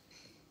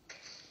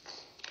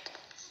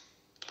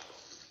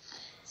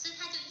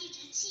一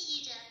直记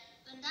忆着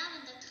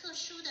Vrindavan 的特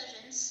殊的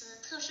仁慈、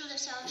特殊的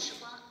消时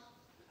光。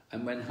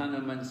 And when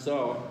Hanuman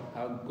saw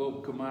how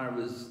Gopakumar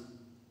was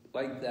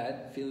like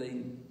that,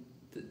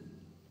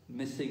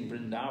 missing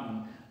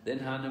Vrindavan, then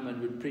Hanuman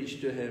would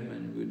preach to him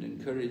and would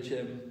encourage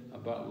him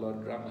about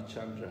Lord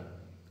Ramachandra.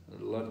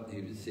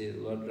 He would say,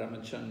 Lord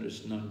Ramachandra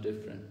is no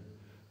different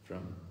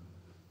from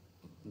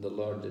the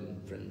Lord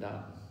in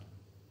Vrindavan.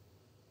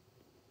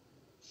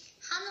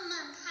 哈努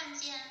曼看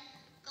见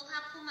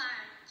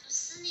Gopakumar 就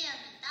思念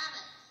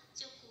Vrindavan，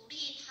 就鼓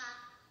励他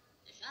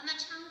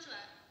Ramachandra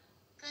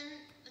跟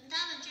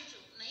Vrindavan 之主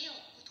没有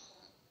不同。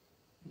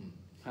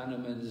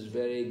 Hanuman is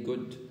very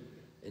good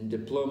in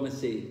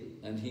diplomacy,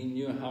 and he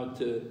knew how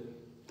to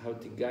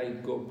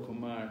guide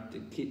Gopakumar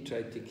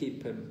try to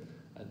keep him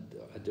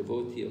a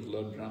devotee of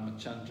Lord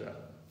Ramachandra.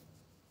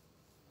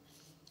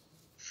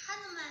 哈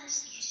努曼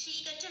也是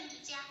一个政治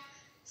家，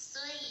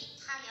所以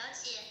他了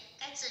解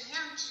该怎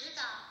样指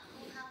导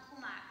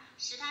Gopakumar，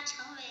 使他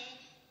成为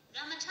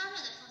Ramachandra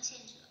的奉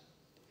献者。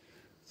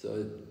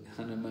 So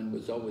Hanuman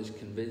was always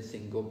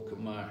convincing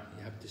Gopakumar,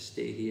 you have to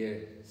stay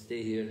here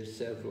and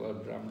serve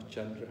Lord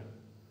Ramachandra.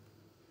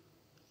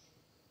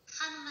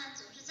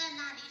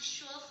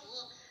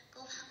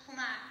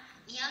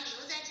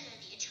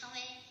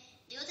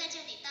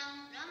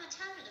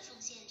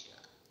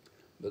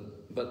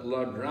 But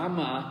Lord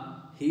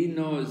Rama, he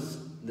knows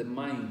the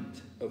mind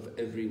of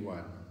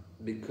everyone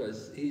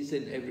because he's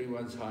in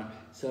everyone's heart.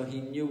 So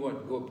he knew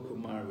what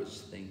Gopakumar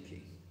was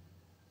thinking.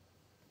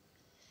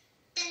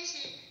 但是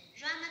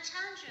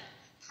Ramachandra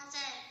他在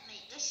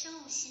每个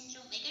生物心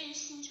中，每个人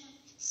心中，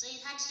所以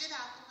他知道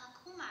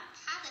Gopakumar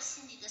他的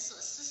心里的所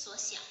思所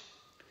想。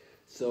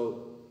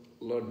So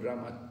Lord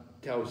Rama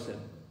tells him,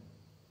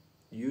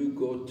 "You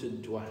go to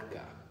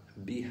Dwarka,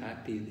 be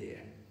happy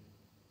there."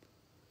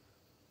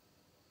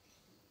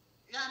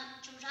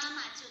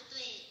 Rama 就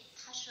对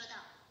他说道：“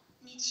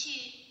你去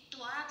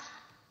Dwarka，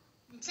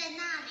 你在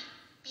那里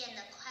变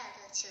得快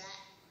乐起来。”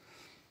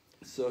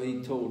 So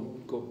he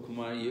told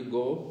Gopakumar, "You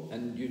go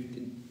and you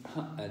can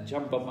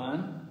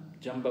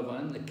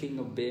Jambavan, the king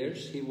of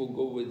bears, he will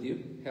go with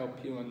you,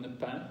 help you on the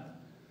path."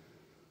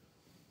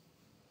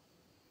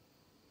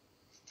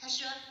 他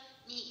说：“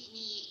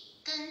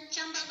你跟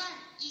Jambavan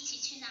一起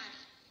去那里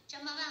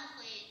 ，Jambavan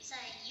会在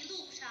一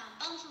路上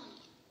帮助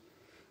你。”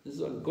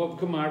 So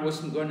Gopakumar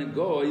wasn't going to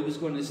go, he was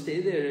going to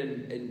stay there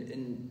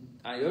in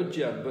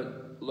Ayodhya,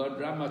 but Lord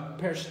Rama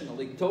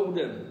personally told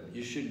him,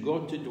 "You should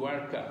go to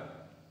Dwarka."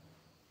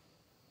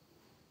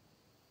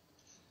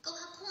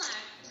 Gopakumar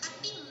他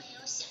并没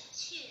有想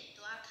去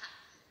Dwarka，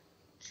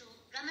 主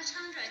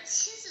Ramachandra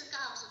亲自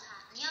告诉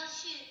他，你要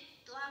去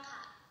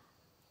Dwarka。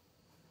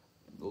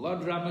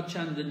 Lord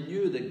Ramachandra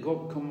knew that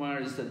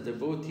Gopakumar is a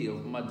devotee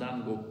of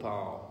Madan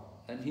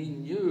Gopal, and he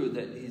knew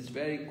that he's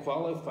very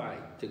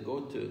qualified to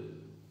go to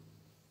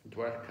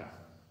Dwarka.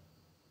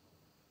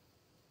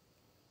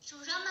 主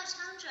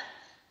Ramachandra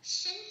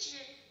深知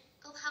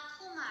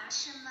Gopakumar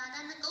是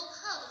Madan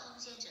Gopal 的奉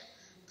献者，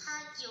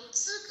他有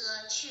资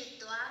格去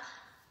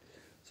Dwarka。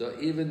 So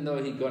even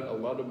though he got a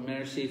lot of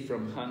mercy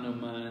from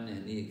Hanuman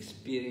and he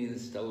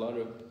experienced a lot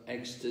of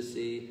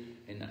ecstasy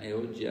in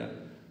Ayodhya,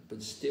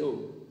 but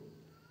still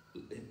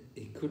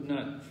he could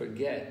not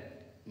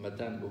forget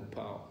Madan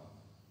Gopal.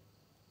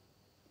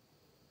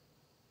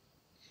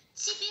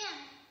 即便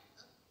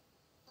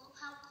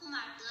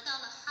Gopakumar 得到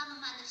了哈努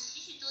曼的许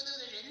许多多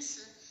的仁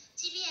慈，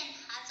即便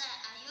他在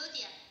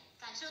Ayodhya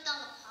感受到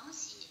了狂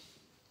喜，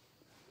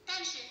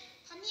但是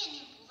他念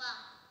念不忘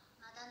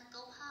Madan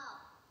Gopal。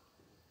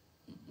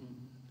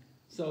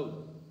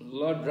 So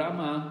Lord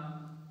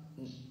Rama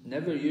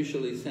never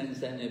usually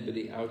sends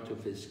anybody out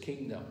of his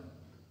kingdom,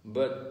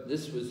 but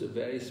this was a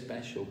very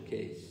special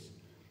case,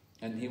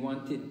 and he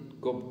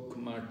wanted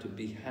Gopakumar to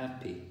be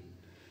happy.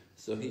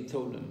 So he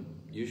told him,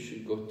 "You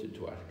should go to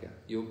Dwarka,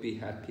 you'll be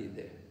happy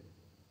there."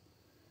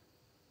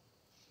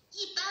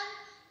 一般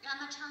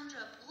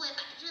Ramachandra 不会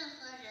把任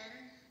何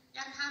人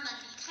让他们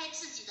离开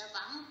自己的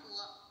王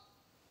国，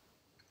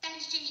但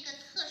是这一个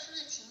特殊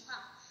的情况，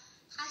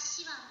他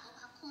希望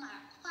Gopakumar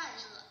快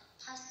乐，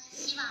他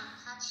希望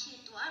他去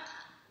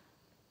Dwarka。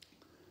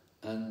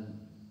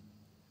 And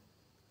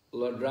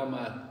Lord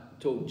Rama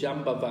told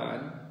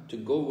Jambavan to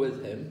go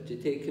with him, to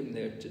take him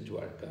there to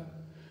Dwarka.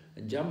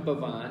 And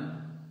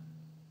Jambavan,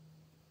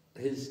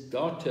 his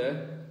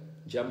daughter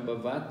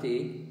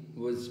Jambavati,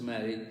 was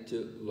married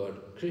to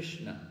Lord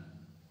Krishna.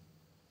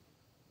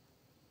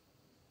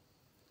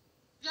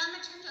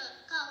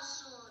 Ramachandra 告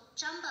诉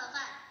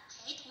Jambavan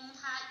陪同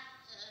他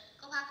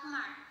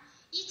Gopakumar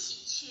一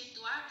起去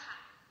Dwarka。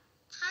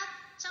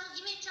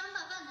 因为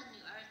Jambavan 的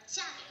女儿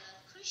嫁给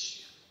了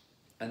Krishna。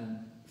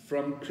 And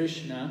from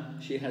Krishna,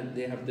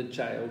 they have the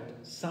child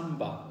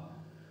Samba.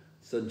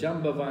 So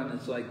Jambavan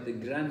is like the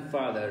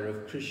grandfather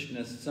of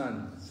Krishna's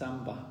son,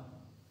 Samba.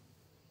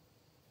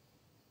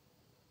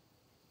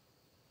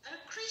 而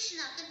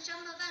Krishna 跟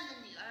Jambavan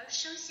的女儿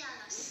生下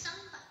了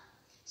Samba，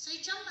 所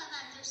以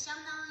Jambavan 就相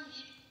当于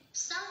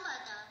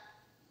Samba 的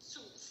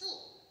祖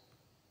父。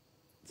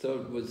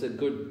 So it was a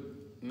good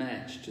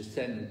match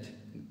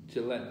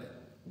to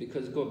let,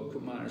 because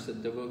Gopakumar is a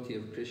devotee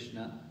of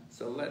Krishna,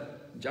 so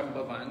let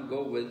Jambavan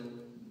go with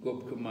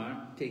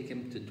Gopakumar, take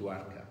him to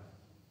Dwarka.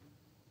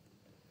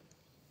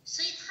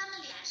 所以他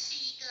们俩是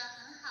一个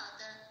很好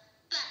的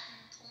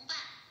同伴，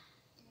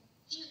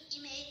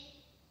因为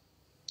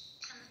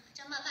他们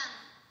Jambavan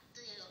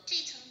有这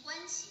层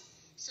关系，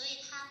所以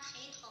他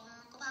陪同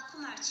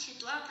Gopakumar 去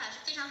Dwarka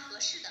是非常合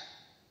适的。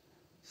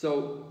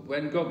 So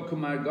when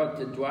Gopakumar got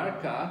to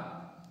Dwarka,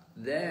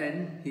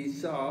 then he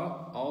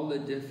saw all the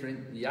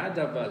different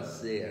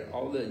Yadavas there,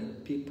 all the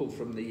people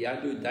from the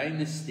Yadu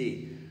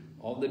dynasty,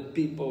 all the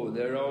people,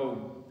 they're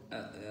all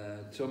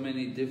so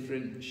many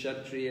different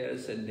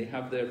Kshatriyas, and they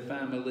have their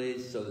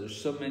families, so there's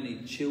so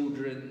many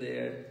children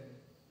there.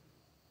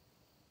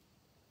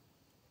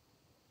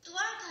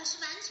 Dwarka 是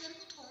完全不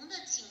同的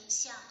景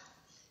象，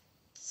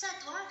在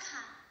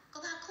Dwarka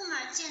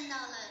Gopakumar 见到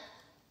了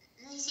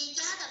那些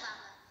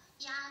Yadava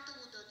亚度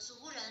的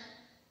族人，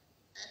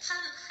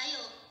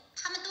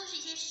他们都是一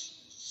些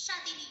刹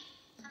帝利，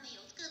他们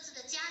有各自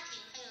的家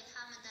庭，还有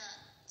他们的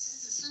子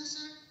子孙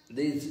孙。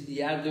 These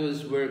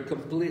Yadus were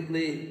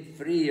completely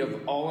free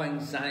of all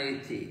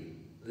anxiety.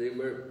 They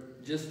were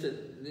just,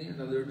 they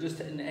were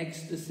just in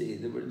ecstasy.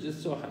 They were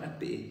just so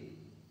happy.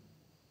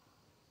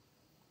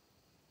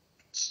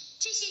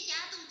 这些亚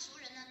亚度族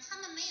人呢，他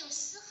们没有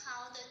丝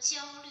毫的焦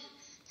虑，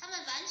他们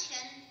完全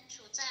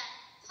处在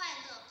快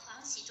乐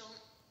狂喜中。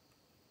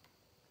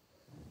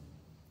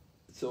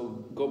So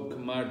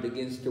Gopakumar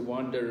begins to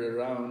wander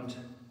around,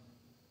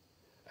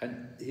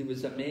 and he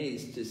was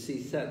amazed to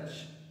see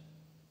such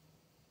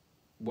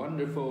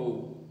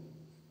wonderful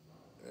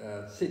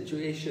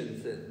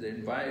situations, the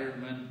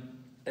environment,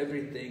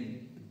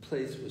 everything, the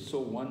place was so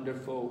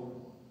wonderful.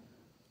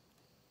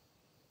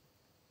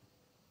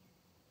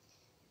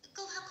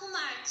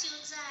 Gopakumar 就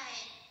在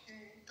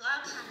多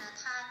尔卡呢，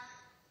他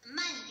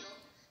漫游，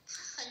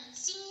他很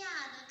惊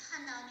讶的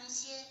看到那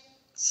些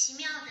奇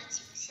妙的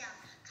景象，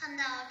看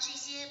到这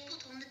些不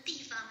同的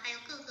地方，还有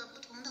各个不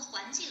同的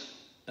环境。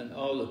And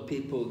all the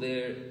people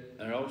there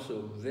are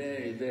also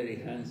very, very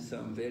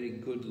handsome, very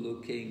good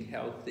looking,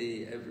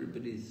 healthy.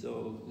 Everybody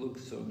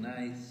looks so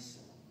nice.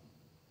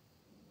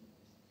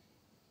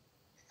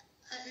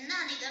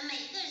 那里的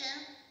每个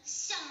人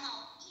相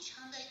貌异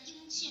常的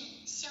英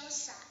俊潇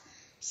洒，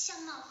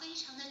相貌非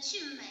常的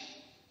俊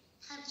美，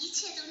他一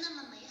切都那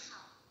么美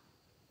好。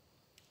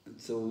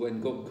So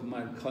when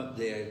Gopakumar got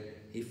there,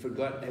 he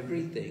forgot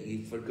everything.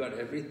 He forgot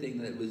everything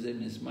that was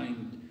in his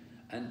mind,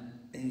 and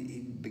he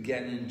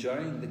began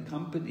enjoying the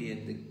company,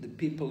 and the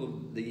people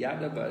of the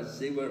Yadavas,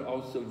 they were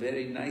also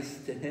very nice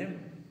to him,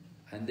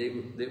 and they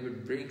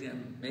would bring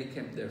him, make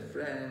him their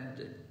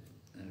friend,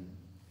 and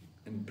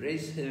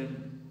embrace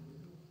him.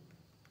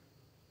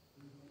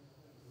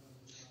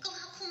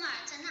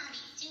 Gopakumar 在那里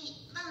已经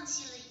忘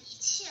记了一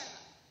切了，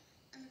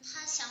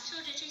他享受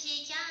着这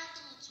些亚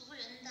度族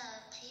人的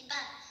陪伴，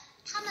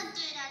他们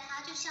对待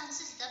他就像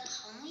自己的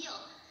朋友，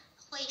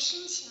会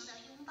深情的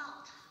拥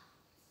抱他。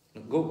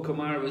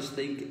Gopakumar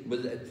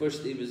at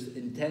first his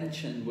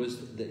intention was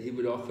that he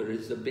would offer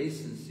his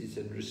obeisances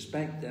and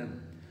respect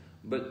them.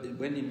 But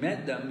when he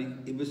met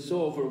them, he was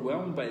so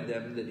overwhelmed by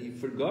them that he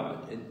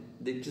forgot, and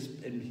the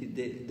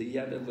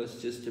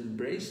Yadavas just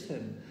embraced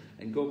him,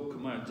 and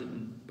Gopakumar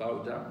didn't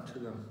bow down to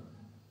them.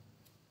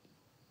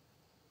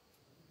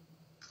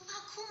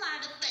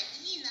 Gopakumar 的本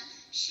意呢，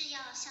是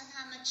要向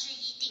他们致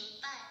以顶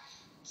拜，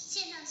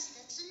献上自己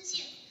的尊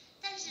敬，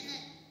但是呢，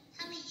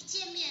他们一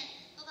见面。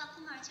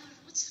Gopakumar 就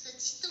如此的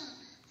激动，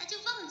他就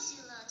忘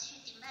记了去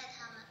顶拜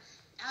他们，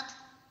然后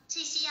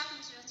这些亚度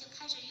族人就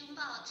开始拥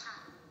抱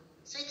他，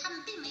所以他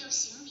们并没有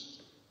行礼。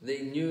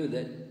They knew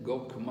that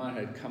Gopakumar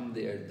had come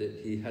there,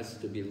 that he has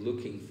to be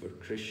looking for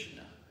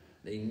Krishna.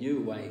 They knew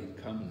why he'd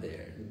come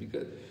there,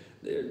 because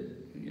they're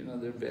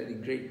very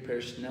great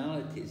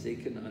personalities. They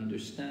can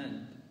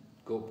understand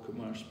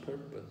Gopakumar's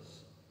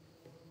purpose.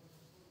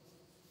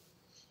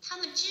 他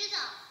们知道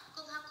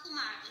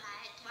Gopakumar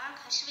来多尔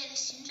卡是为了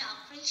寻找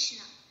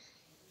Krishna。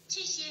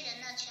这些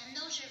人呢，全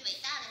都是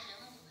伟大的人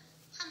物，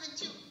他们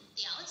就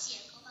了解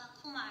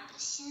Gopakumar 的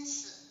心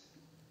思。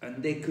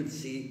And they could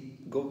see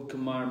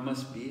Gopakumar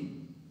must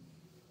be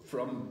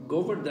from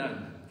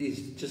Govardhan.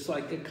 He's just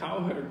like a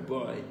cowherd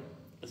boy.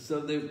 So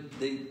they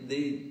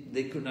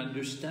could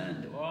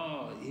understand.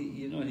 Oh,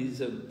 he's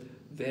a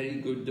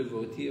very good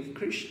devotee of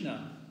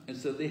Krishna, and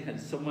so they had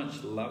so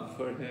much love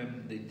for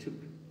him. They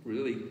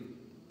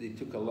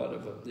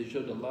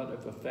showed a lot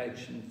of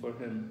affection for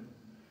him.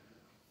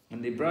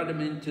 And they brought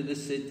him into the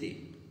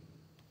city.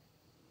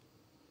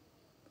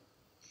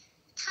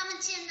 他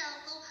们见到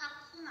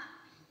Gopakumar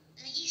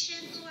一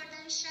身鹿儿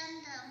丹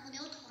山的母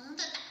牛童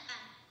的打扮，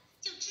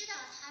就知道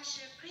他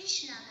是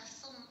Krishna 的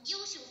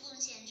优秀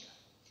奉献者，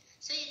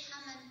所以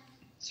他们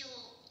就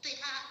对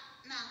他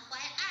满怀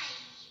爱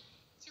意，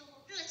就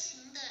热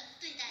情地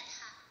对待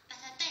他，把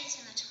他带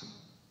进了城。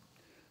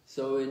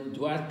So in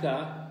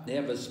Dwarka, they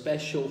have a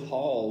special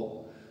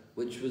hall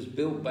which was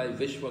built by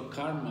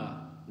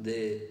Vishwakarma,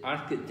 the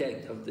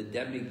architect of the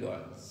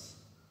demigods.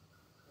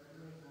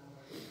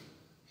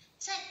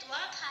 在多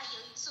尔卡有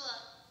一座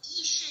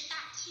议事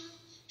大厅，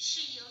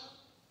是由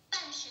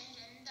半神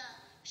人的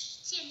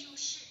建筑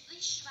师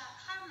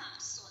Vishwakarma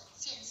所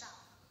建造。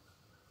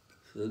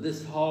So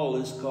this hall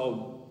is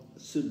called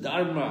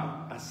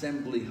Sudharma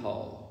Assembly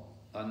Hall,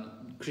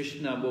 and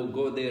Krishna will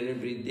go there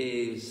every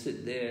day,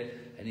 sit there,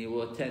 and he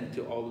will attend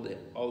to all the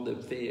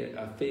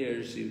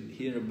affairs. You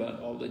hear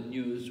about all the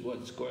news,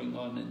 what's going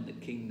on in the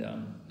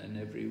kingdom and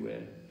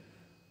everywhere.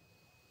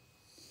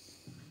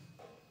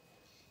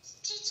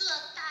 这座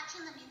大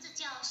厅的名字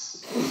叫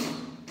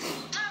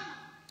Sudharma.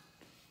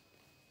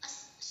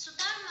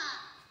 Sudharma.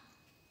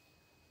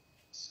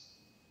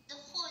 The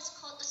hall is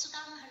called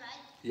Sudharma,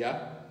 right?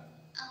 Yeah.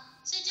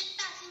 所以这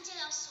大厅就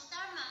叫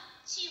Sudharma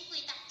聚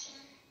会大厅。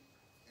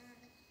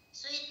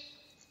所以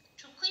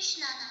主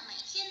Krishna 呢，每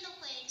天都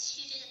会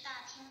去这个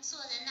大厅，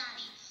坐在那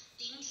里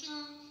聆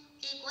听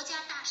给国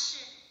家大事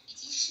以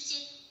及世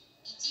界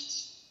以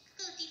及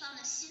各地方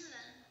的新闻。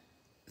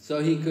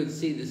So he could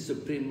see the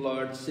Supreme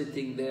Lord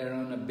sitting there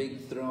on a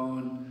big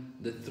throne.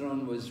 The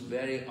throne was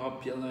very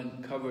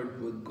opulent,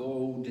 covered with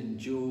gold and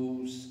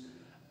jewels.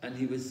 And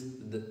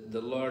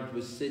the Lord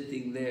was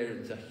sitting there.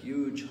 It's a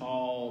huge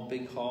hall,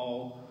 big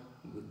hall,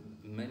 with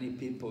many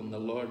people. And the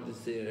Lord is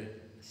there,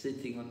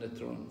 sitting on the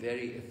throne,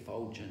 very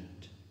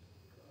effulgent.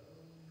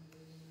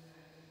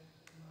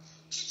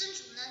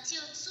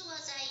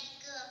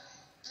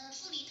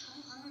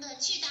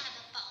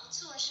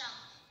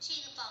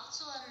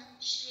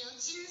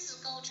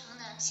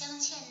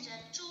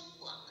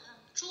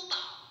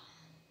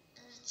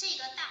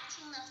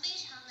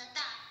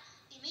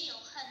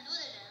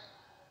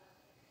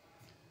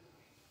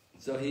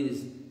 So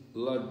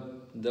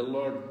the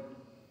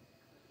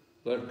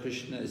Lord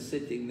Krishna is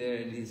sitting there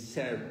and he's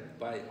served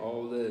by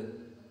all the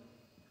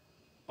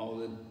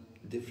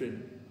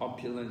different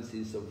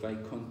opulences of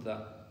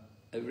Vaikuntha.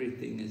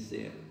 Everything is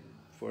there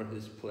for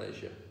his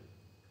pleasure.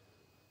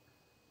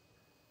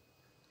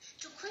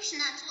 主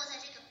Krishna 坐在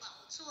这个宝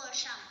座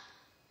上，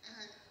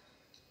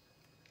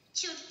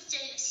就这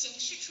显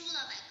示出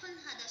了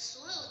Vaikuntha的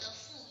所有的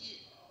富裕。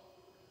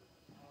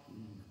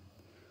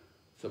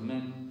So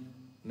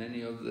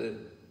many of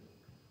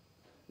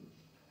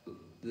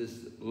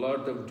this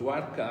Lord of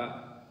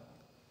Dwarka,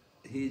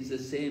 he's the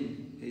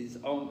same. He's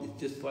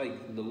just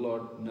like the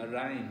Lord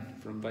Narayan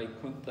from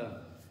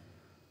Vaikuntha.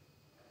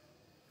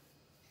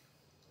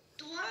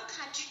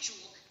 Dwarka 之主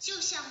就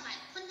像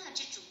Vaikuntha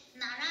之主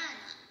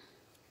Narayana。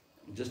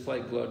 Just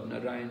like Lord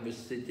Narayan was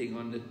sitting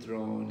on the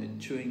throne and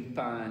chewing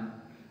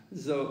pan,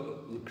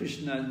 so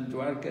Krishna in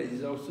Dwarka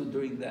is also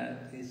doing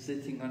that. He's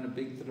sitting on a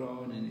big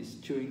throne and he's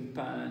chewing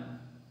pan.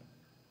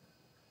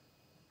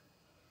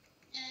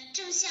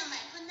 正像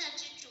Vaikuntha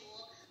之主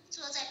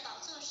坐在宝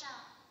座上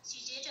咀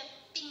嚼着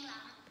槟榔，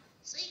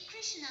所以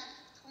Krishna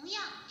同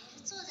样也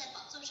是坐在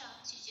宝座上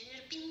咀嚼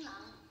着槟榔。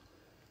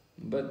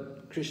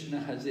 But Krishna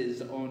has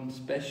his own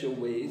special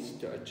ways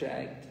to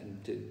attract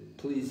and to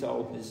please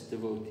all his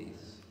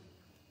devotees.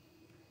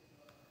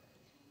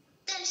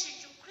 但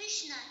是主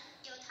Krishna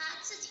有他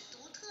自己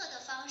独特的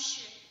方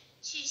式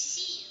去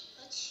吸引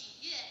和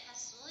取悦他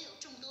所有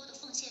众多的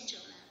奉献者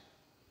们。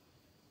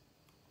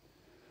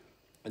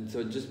 And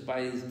so just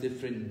by his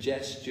different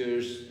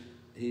gestures,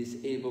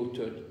 he's able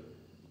to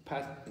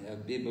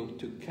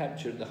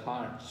capture the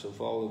hearts of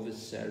all of his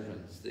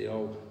servants. They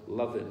all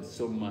love him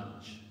so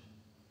much.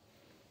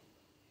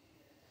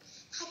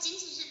 他仅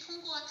仅是通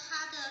过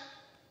他的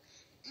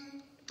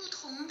不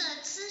同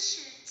的姿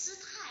势姿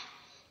态，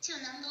就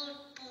能够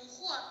捕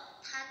获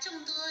他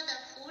众多的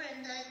仆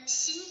人的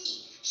心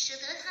意，使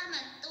得他们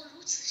都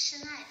如此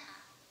深爱他。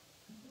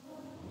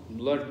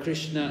 Lord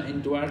Krishna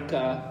in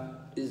Dwarka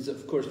is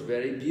of course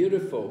very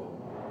beautiful,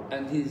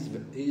 and he's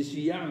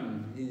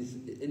young. He's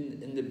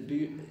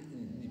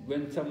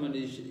when someone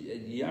is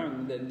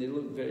young, then they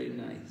look very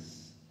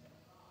nice.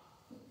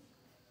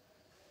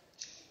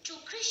 主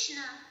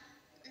Krishna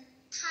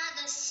他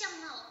的相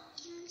貌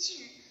英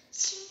俊、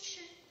青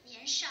春、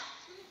年少、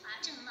风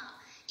华正茂，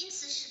因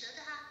此使得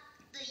他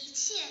的一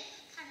切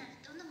看着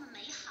都那么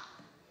美好。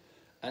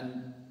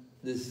 And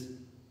this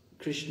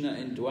Krishna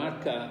in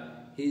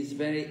Dwarka, he's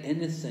very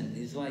innocent.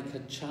 He's like a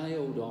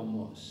child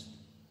almost.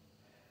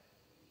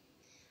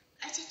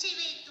 而且这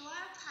位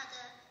Dwarka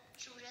的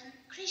主人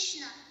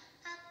Krishna，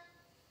 他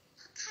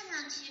看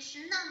上去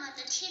是那么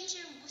的天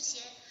真无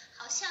邪，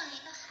好像一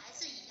个孩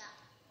子一样。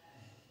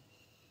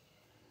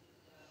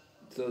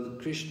 So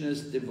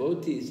Krishna's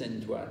devotees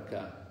in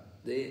Dwarka,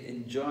 they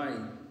enjoy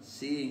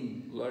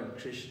seeing Lord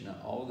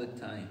Krishna all the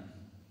time.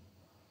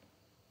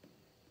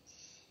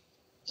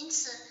 因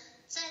此，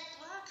在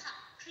Dwarka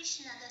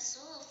Krishna 的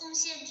所有奉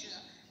献者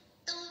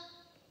都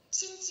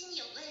津津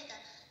有味的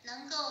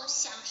能够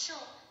享受，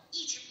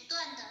一直不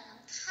断的能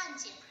看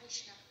见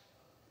Krishna。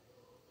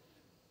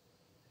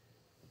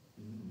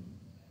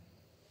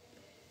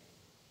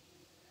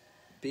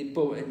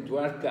 People in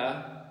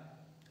Dwarka,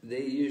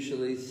 they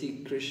usually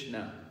see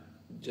Krishna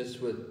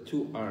just with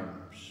 2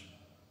 arms.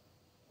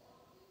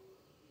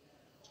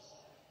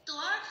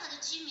 Dwarka 的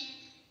居民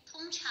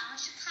通常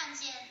是看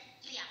见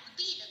两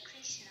臂的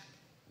Krishna。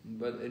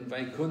 But in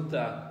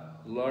Vaikuntha,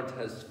 Lord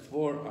has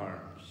 4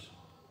 arms.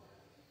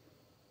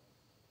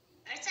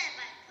 而在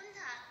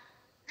Vaikuntha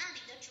那里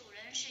的主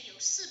人是有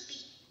4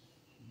臂。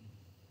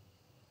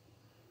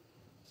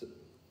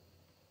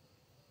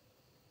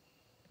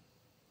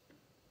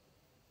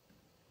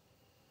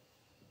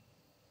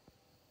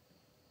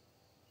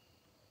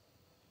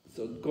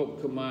 So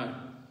Gopakumar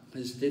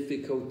has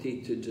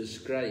difficulty to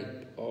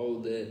describe all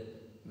the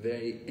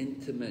very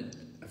intimate,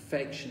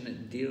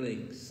 affectionate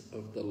dealings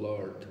of the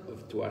Lord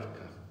of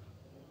Dwarka.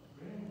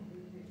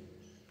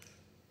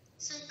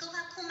 所以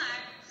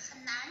Gopakumar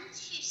很难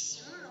去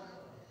形容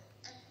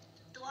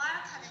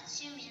Dwarka 的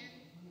居民，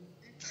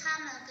他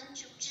们跟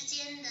主之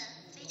间的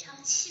非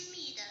常亲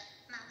密的、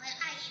满怀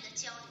爱意的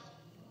交流。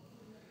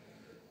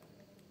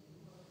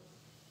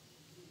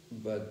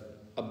 But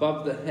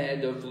above the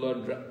head of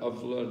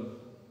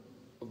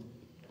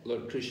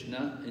Lord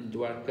Krishna in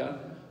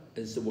Dwarka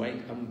is the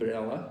white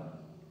umbrella,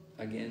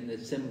 again the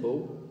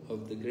symbol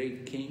of the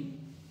great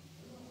king,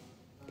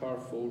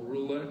 powerful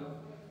ruler.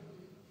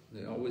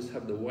 They always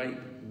have the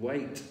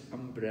white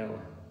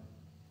umbrella.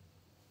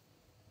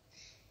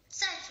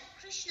 在主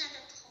Krishna 的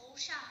头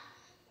上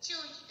就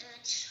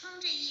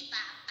撑着一把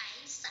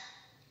白伞，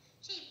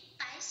这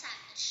白伞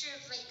是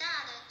伟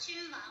大的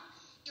君王、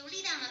有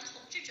力量的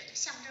统治者的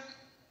象征。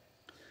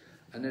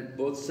 And at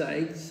both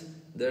sides,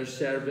 there are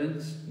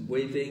servants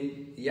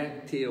waving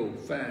yak-tail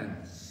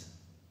fans.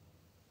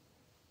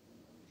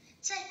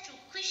 在主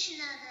Krishna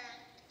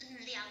的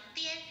两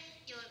边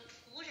有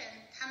仆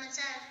人，他们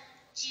在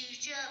举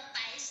着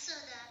白色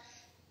的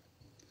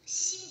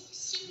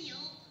犀牛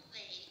尾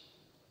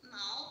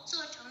毛做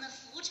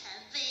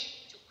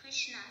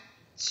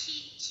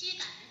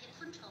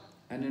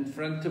And in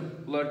front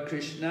of Lord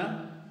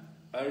Krishna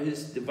are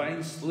his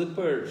divine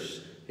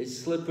slippers.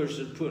 His slippers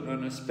are put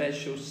on a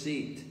special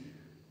seat,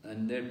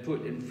 and they're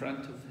put in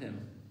front of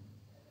him.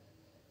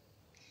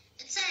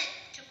 在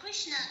这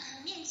Krishna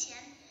面前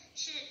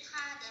是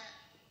他的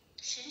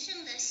神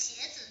圣的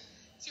鞋子，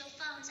就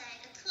放在一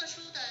个特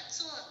殊的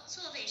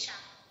座位上。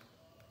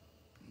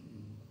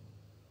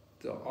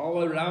So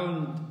all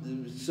around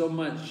there was so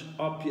much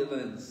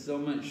opulence, so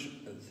much.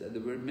 There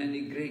were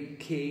many great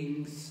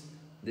kings.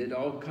 They'd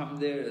all come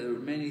there. There were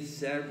many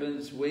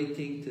servants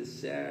waiting to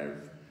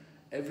serve.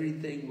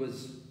 Everything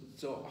was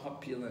so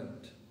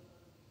opulent.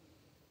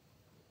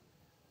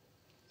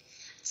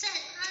 在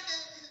他的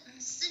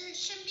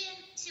身边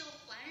就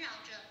环绕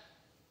着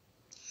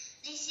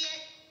那些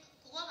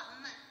国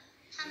王们，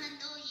他们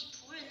都以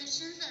仆人的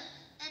身份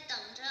来等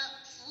着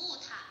服务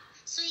他，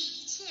所以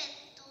一切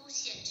都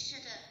显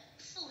示着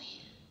富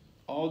裕。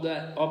All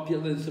that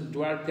opulence of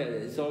Dwarka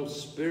is all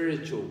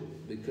spiritual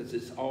because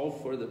it's all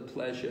for the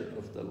pleasure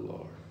of the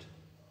Lord.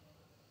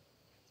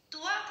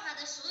 多尔卡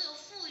的所有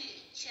富裕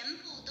全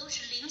部都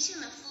是灵性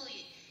的富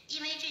裕，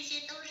因为这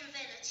些都是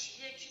为了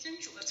取悦至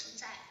尊主而存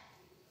在。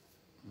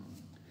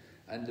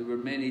And there were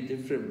many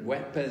different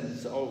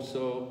weapons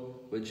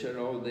also, which are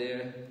all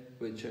there,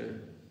 which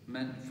are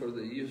meant for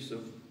the use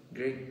of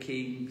great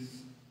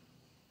kings.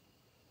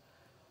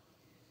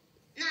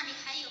 那里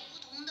还有不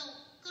同的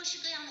各式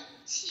各样的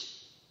武器，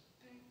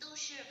都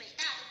是伟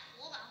大的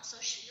国王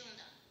所使用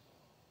的。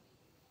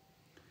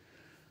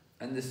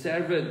And the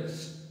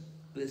servants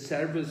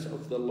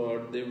of the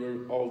Lord, they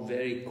were all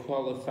very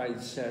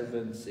qualified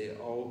servants. They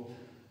all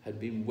had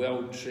been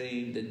well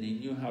trained and they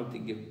knew how to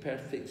give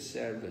perfect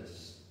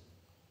service.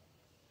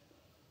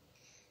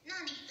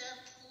 那里的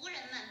仆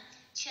人们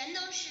全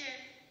都是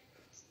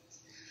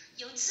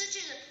有资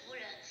质的仆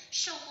人，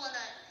受过了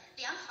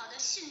良好的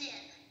训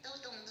练，都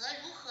懂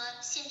得如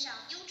何献上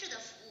优质的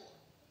服务。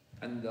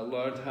And the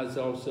Lord has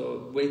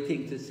also,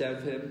 waiting to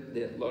serve him,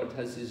 the Lord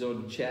has his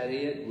own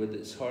chariot with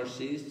its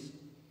horses.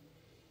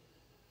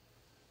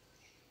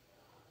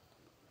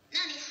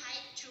 那里还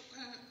至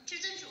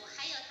尊主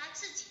还有他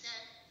自己的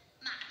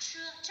马车、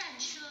战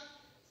车，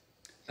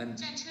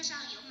战车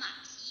上有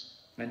马蹄。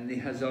And he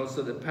has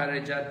also the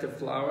parijata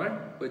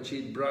flower, which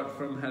he'd brought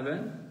from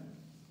heaven.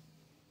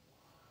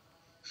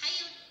 还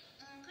有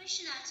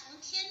Krishna 从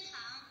天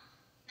堂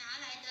拿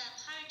来的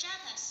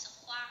Parijatas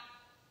花。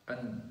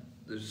And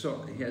he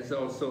has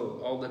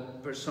also all the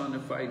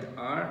personified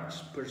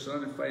arts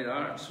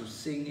of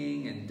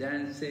singing and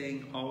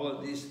dancing, all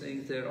of these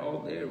things, they're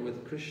all there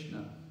with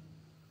Krishna.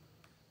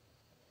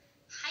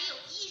 还有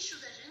艺术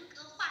的人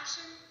格化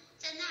身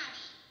在那里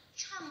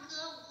唱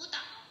歌舞蹈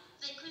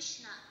为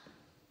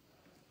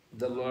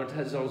Krishna。The Lord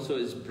has also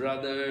his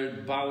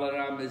brother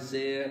Balaram is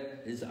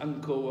there, his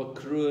uncle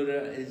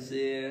Akrura is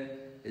there,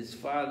 his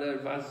father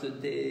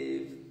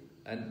Vasudev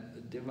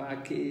and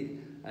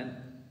Devaki, and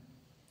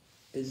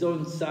his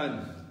own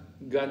son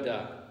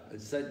Gada.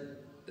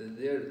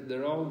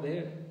 They're all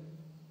there.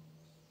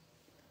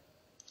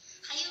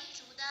 还有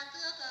主的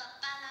哥哥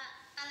巴拉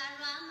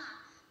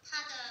Rama，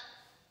 他的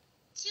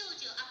舅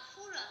舅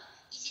Akura，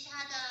 以及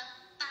他的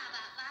爸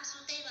爸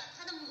Vasudeva，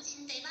 他的母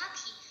亲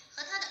Devaki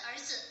和他的儿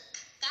子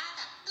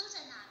Gada 都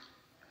在那里。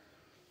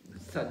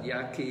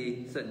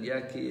Satyaki is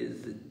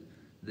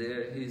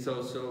there. He's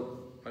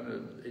also one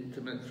of the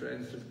intimate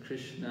friends of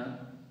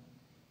Krishna.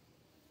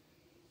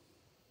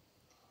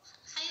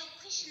 还有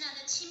Krishna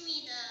的亲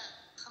密的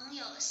朋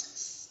友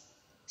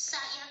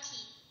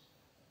Satyaki。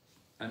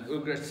 And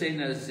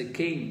Ugrasena is the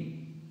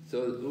king.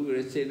 So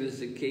Ugrasena is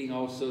the king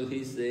also,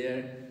 he's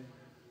there.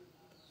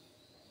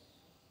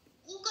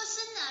 乌戈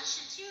森呢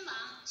是君王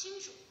君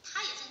主，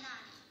他也在那里。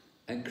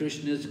And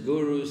Krishna's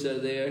gurus are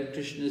there.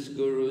 Krishna's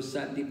guru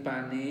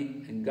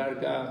Sandipani and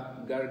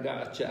Garga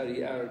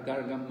Acharya or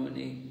Garga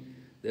Muni.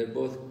 They're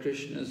both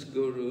Krishna's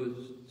gurus,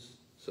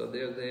 so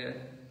they're there.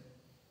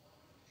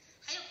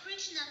 还有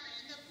Krishna 本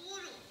人的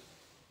Guru，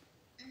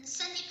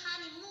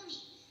 Sandipani Muni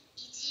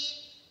以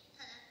及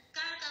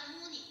Garga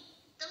Muni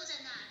都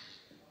在那里。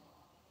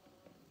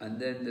And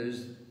then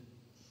there's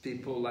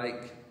people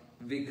like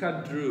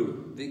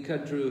Vikadru,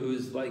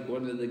 who's like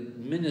one of the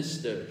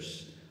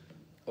ministers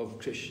of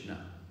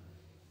Krishna,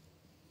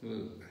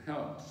 who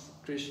helps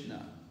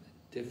Krishna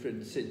in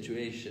different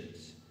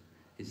situations.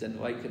 He's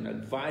like an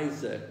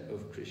advisor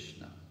of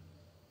Krishna.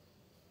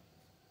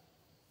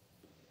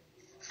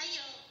 还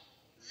有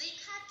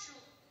Vikadru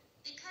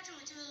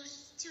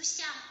就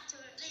像就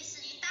是类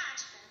似于大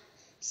臣，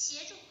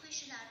协助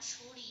Krishna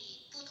处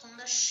理不同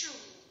的事务。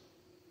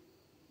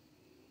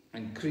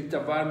And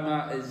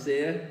Kritavarma is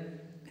there.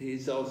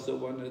 He's also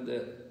one of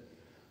the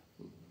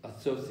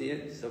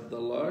associates of the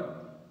Lord.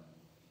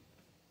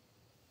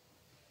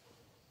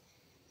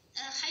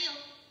 还有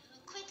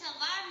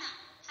Kritavarma，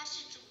 他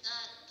是主的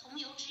同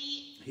游之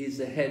一。 He's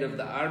the head of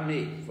the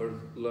army for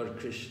Lord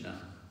Krishna.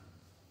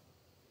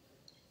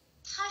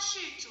 他是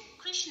主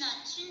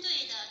Krishna 军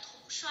队的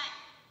统帅。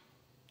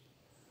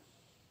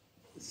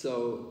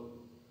 So,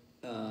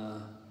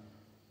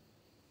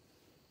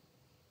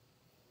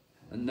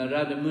 And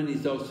Narada Muni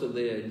is also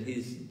there, and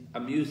he's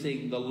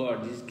amusing the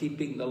Lord. He's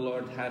keeping the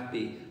Lord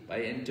happy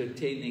by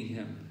entertaining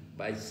him,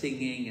 by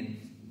singing and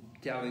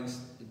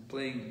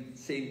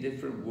saying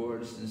different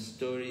words and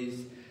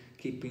stories,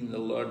 keeping the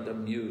Lord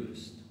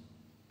amused.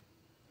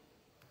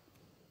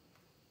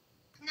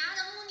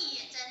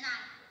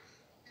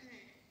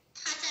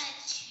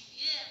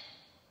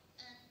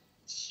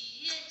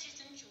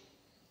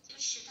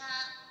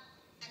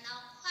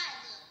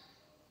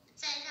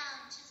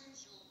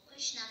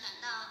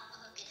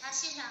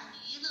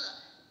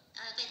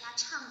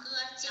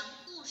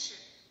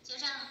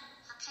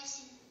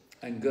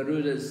 And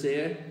Garuda is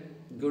there.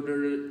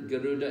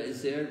 Garuda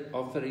is there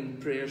offering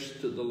prayers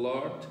to the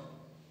Lord.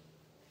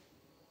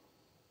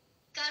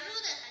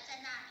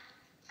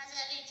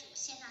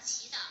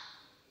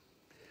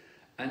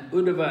 And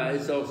Uddhava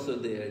is also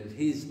there.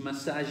 He's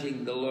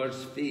massaging the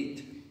Lord's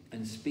feet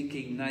and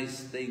speaking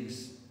nice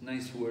things,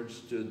 nice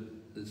words to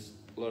this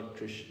Lord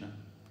Krishna.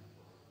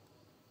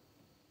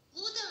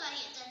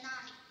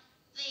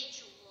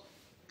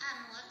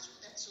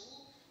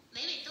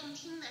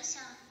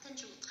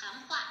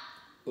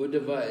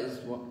 Uddhava is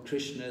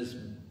Krishna's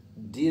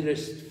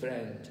dearest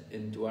friend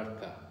in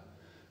Dwarka,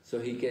 so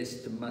he gets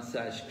to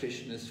massage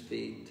Krishna's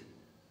feet.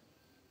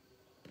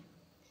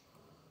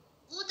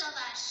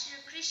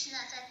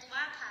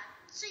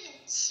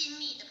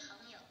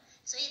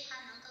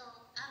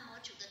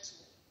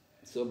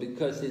 So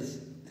because he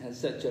has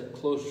such a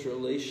close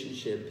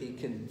relationship, he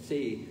can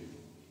say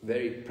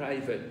very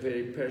private,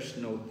 very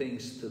personal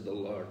things to the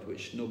Lord,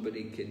 which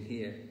nobody can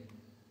hear.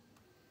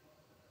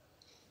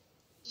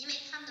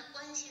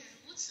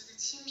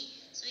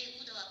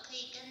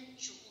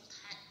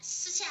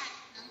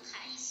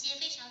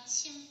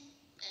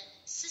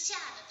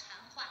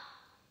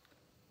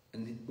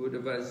 And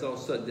Uddhava is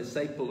also a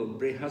disciple of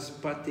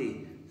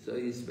Brihaspati, so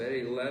he's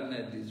very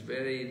learned, he's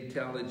very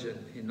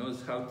intelligent, he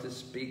knows how to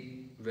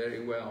speak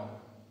very well.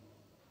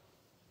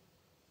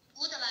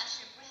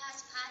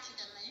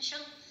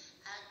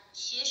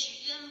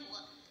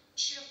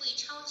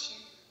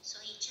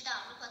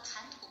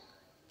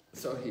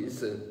 So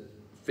he's a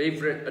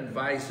favorite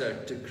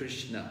advisor to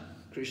Krishna.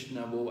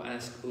 Krishna will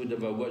ask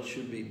Uddhava, what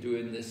should we do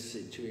in this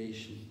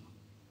situation?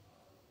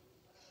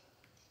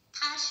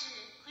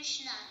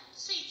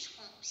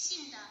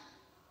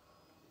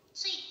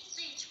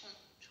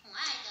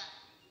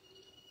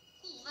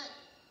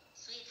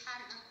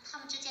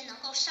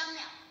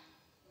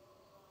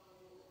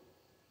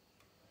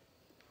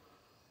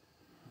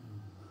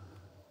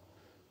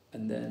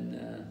 And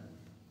then,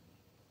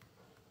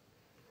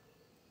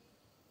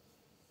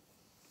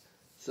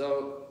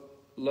 so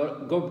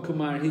Lord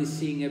Gopakumar, he's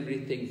seeing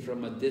everything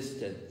from a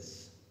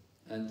distance,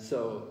 and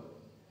so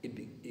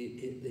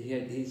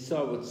he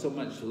saw with so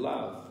much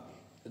love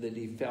that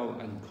he fell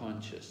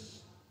unconscious.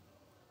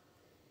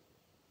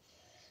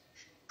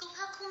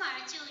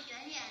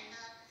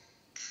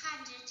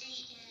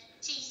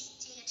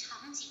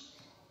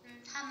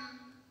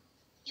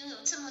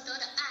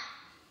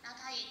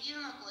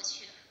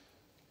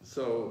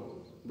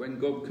 So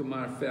when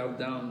Gopakumar fell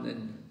down,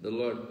 then the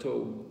Lord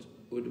told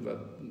Uddhava,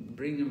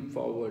 bring him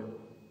forward,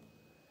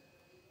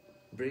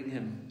 bring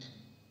him.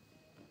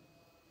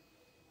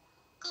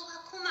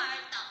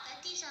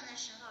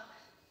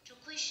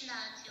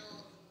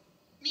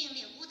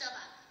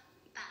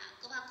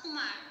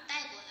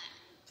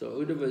 So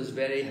Uddhava is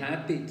very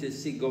happy to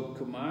see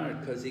Gopakumar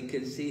because he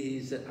can see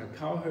he's a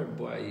cowherd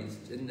boy.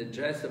 He's in the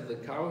dress of the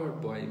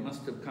cowherd boy. He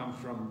must have come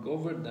from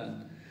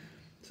Govardhan.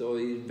 So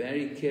he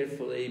very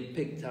carefully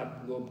picked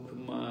up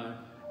Gopakumar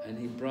and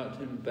he brought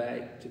him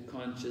back to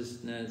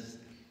consciousness,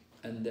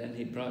 and then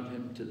he brought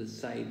him to the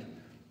side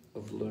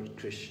of Lord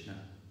Krishna.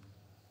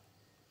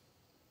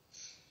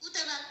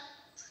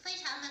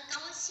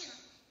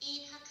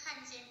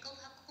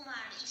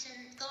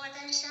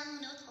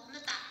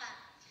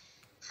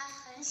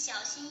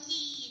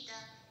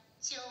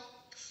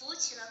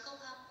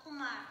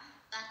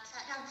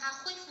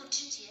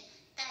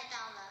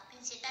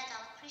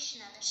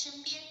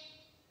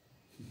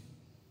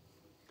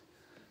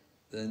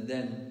 And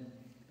then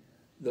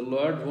the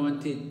Lord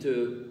wanted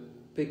to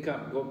pick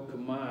up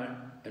Gopakumar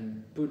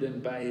and put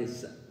him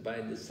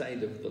by the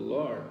side of the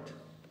Lord.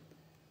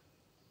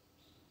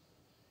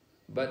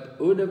 But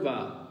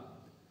Uddhava,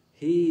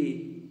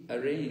 he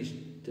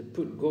arranged to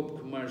put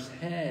Gopakumar's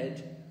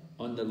head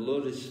on the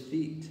lotus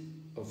feet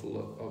of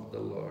the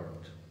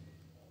Lord.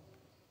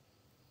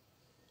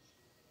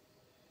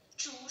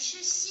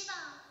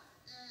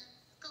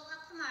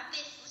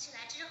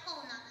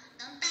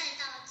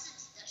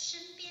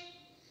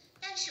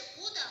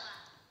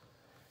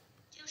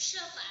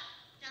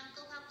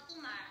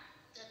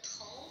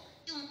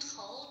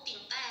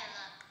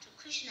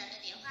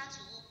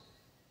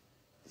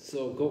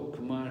 So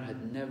Gopakumar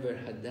had never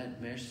had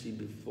that mercy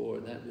before.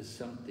 That was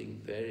something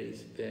very,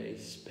 very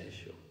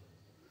special.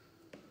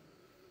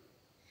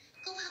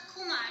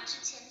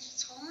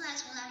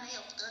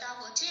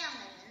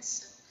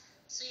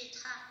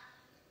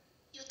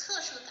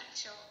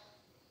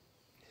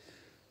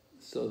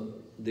 So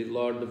the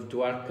Lord of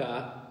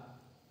Dwarka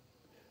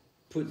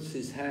puts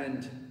his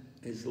hand,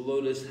 his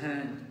lotus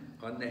hand,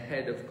 on the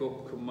head of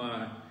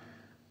Gopakumar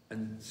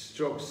and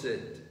strokes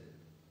it.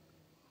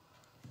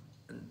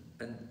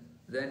 And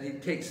then he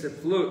takes the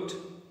flute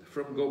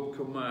from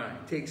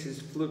Gopakumar, he takes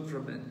his flute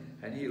from it,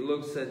 and he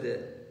looks at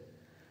it.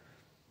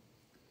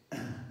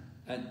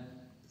 And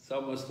it's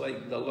almost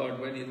like the Lord,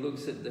 when he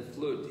looks at the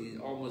flute, he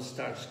almost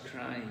starts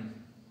crying.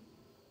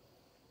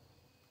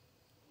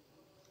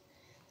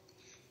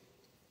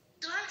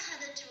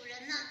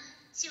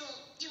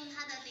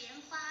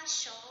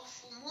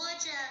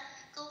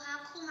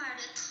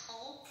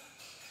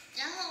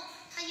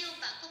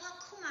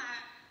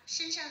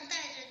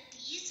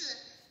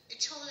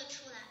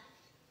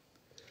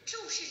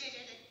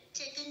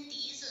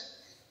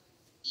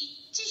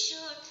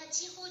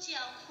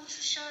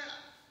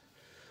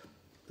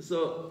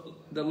 So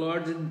the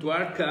Lord in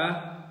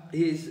Dwarka,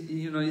 he's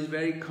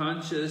very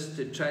conscious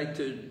to try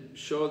to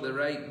show the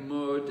right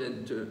mood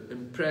and to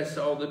impress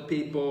all the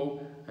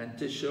people and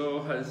to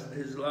show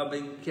his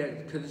loving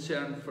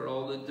concern for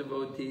all the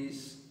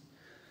devotees.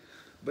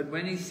 But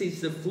when he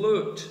sees the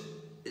flute,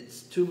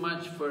 it's too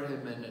much for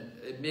him, and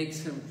it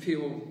makes him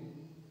feel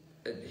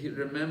that he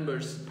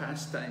remembers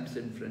pastimes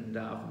in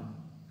Vrindavan,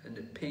 and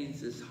it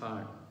pains his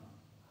heart.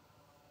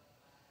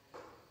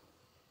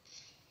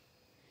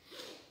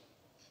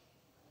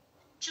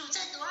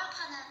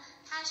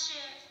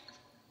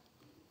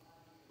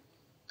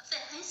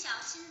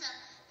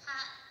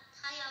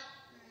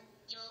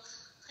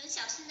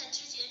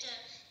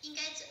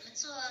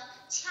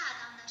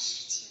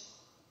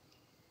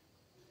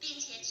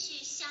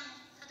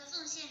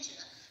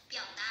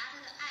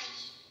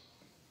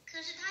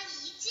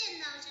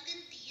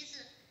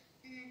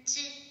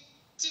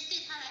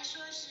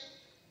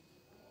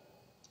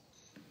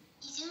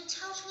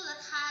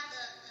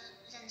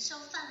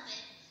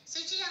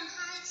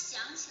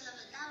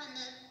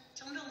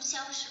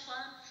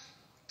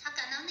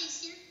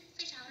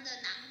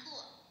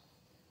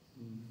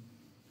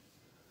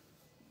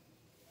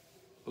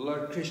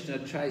 Lord Krishna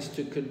tries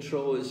to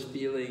control his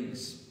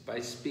feelings by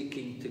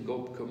speaking to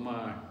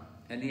Gopakumar,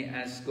 and he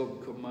asks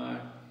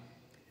Gopakumar,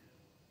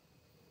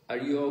 "Are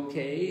you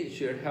okay? Is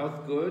your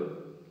health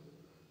good?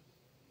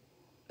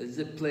 Is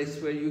the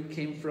place where you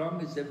came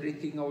from, is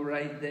everything all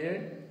right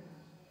there?"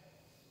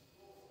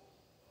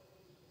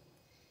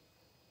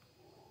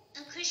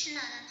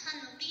 Krishna 他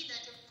努力的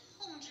就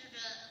控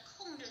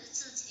制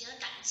自己的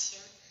感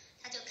情，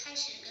他就开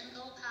始跟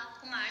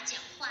Gopakumar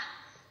讲话，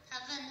他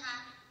问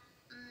他。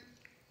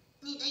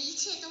你的一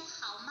切都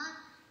好吗？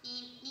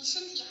你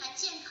身体还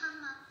健康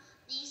吗？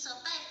你所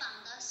拜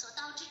访的所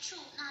到之处，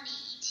那里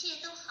一切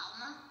都好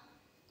吗？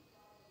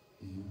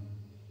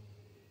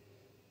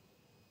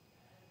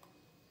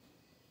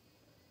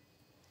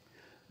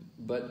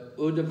 But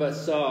Uddhava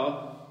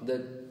saw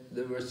that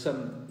there were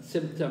some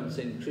symptoms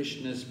in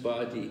Krishna's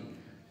body.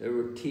 There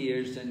were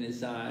tears in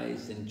his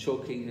eyes and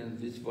choking in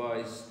his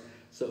voice.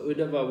 So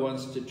Uddhava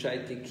wants to try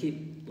to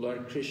keep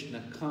Lord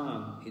Krishna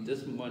calm. He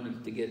doesn't want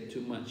him to get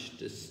too much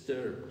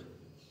disturbed.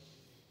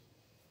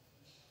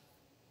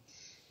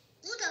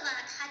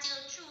 Uddhava 他就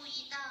注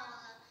意到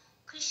了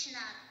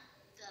Krishna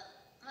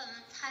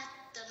他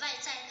的外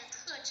在的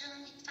特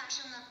征发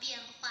生了变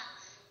化，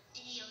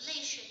有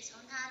泪水从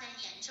他的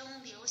眼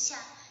中流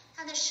下，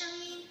他的声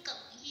音哽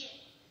咽。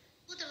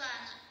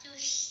Uddhava 呢就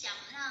想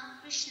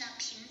让 Krishna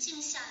平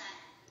静下来，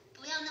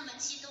不要那么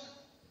激动。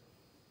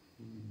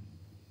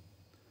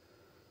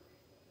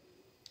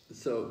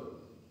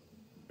So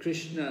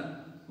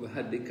Krishna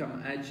had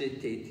become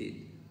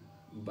agitated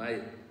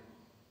by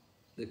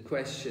the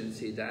questions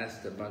he'd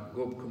asked about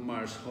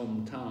Gopakumar's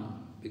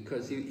hometown,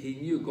 because he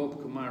knew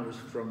Gopakumar was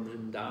from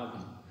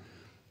Vrindavan.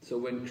 So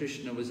when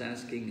Krishna was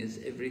asking, "Is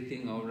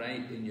everything all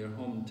right in your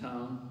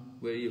hometown,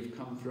 where you've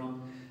come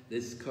from?"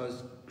 this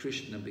caused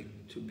Krishna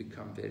to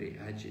become very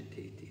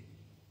agitated.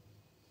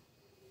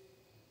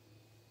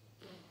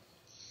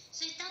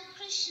 所以当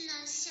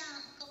Krishna 向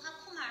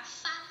Gopakumar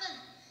发问，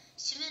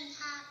询问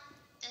他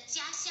的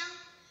家乡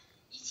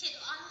一切都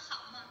安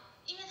好吗？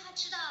因为他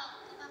知道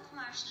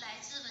Gopakumar 是来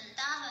自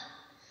Vrindavan，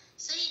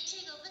 所以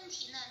这个问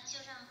题呢，就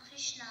让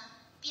Krishna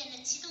变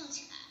得激动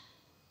起来。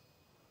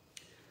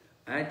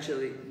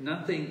Actually,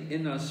 nothing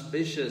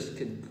inauspicious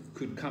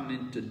could come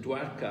into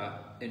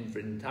Dwarka in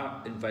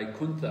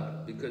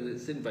Vaikuntha, because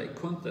it's in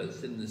Vaikuntha,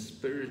 it's in the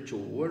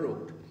spiritual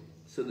world.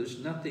 So there's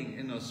nothing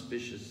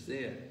inauspicious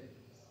there.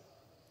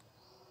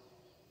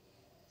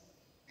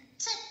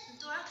 在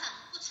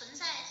Dwarka 不存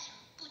在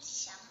不吉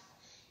祥，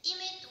因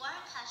为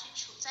Dwarka 是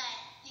处在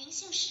灵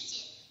性世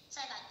界，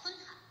在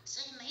Vaikuntha，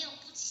 所以没有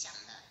不吉祥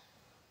的。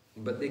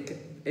But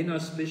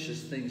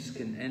inauspicious things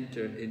can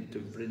enter into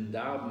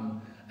Vrindavan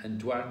and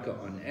Dwarka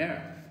on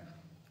earth.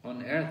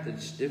 On earth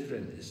it's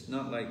different, it's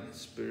not like the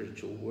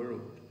spiritual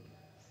world.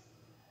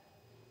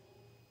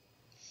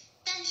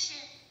 但是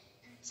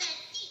在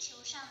地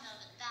球上的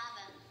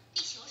Vrindavan，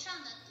 地球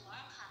上的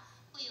Dwarka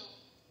会有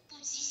不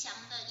吉祥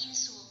的因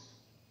素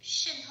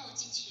渗透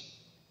进去，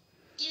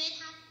因为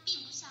它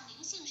并不像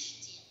灵性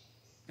世界。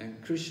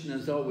And Krishna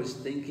is always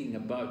thinking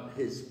about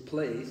his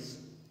place,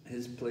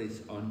 his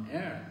place on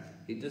earth.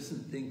 He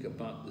doesn't think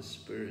about the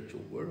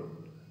spiritual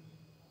world.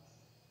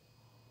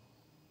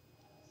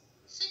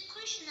 所以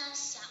Krishna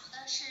想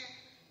的是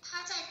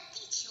他在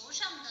地球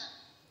上的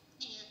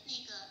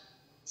那个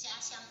家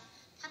乡，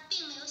他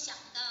并没有想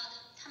到的，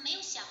他没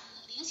有想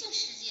灵性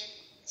世界的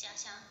家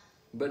乡。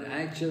But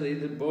actually,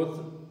 the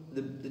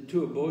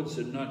two abodes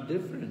are not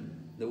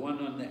different. The one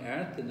on the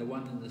earth and the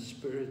one in the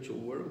spiritual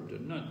world are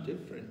not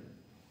different.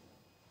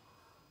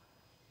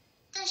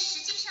 但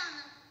实际上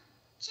呢，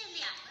这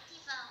两个地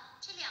方，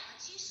这两个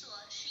居所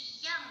是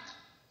一样的，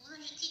无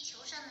论是地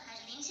球上的还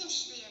是灵性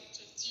世界的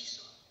这个居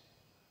所。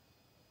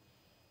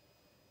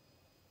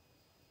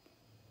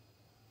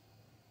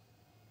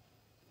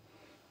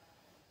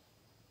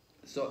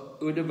So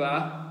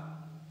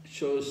Uddhava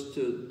shows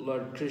to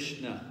Lord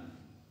Krishna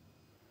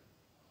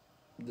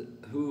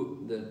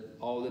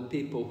all the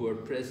people who are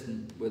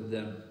present with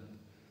them.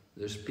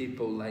 There's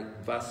people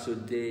like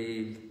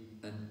Vasudeva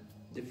and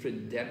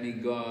different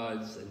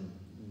demigods and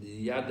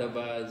the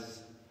Yadavas,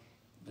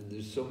 and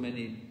there's so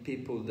many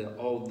people that are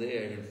all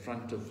there in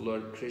front of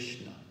Lord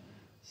Krishna.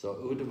 So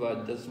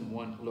Uddhava doesn't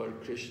want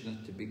Lord Krishna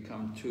to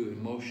become too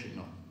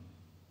emotional.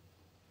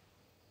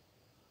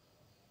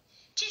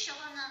 这时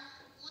候呢，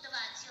乌德瓦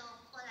就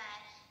过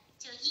来，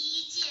就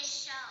一一介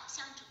绍，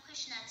向主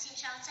Krishna 介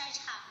绍在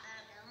场的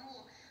人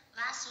物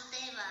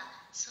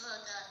Vasudeva， 所有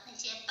的那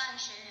些半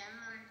神人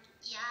们、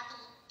亚度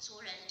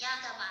族人、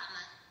亚达瓦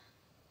们。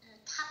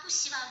他不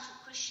希望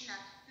主 Krishna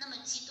那么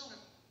激动。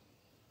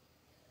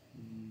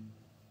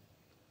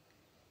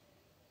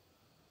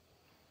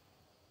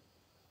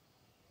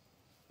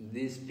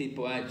These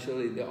people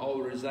actually, they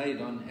all reside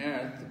on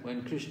earth.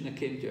 When Krishna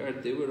came to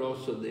earth, they were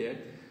also there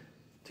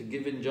to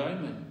give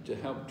enjoyment, to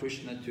help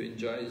Krishna to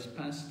enjoy his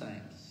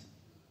pastimes.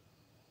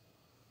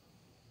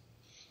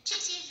 这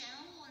些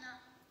人物呢，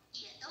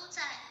也都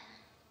在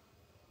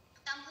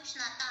当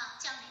Krishna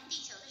降临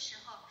地球的时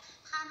候，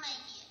他们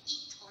也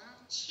一同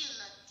去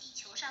了地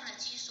球上的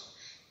居所，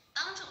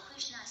帮助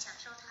Krishna 享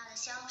受他的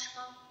享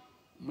受。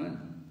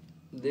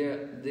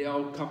They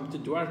all come to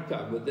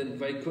Dwarka within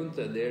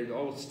Vaikuntha. They're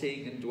all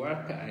staying in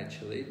Dwarka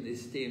actually. They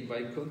stay in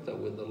Vaikuntha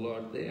with the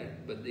Lord there,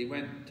 but they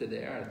went to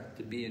the earth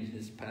to be in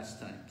his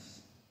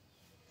pastimes.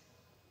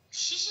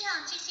 实际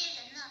上，这些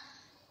人呢，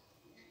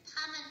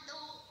他们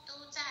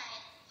都在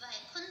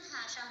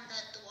Vaikuntha 上的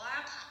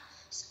Dwarka，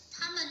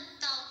 他们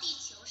到地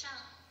球上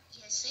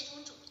也随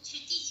同主去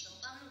地球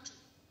帮助主。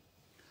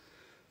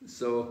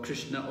So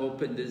Krishna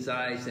opened his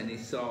eyes and he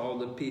saw all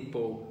the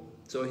people.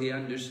 So he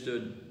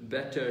understood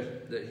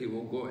better that he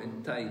will go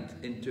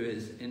into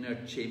his inner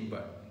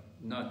chamber,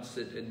 not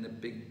sit in the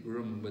big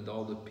room with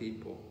all the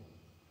people.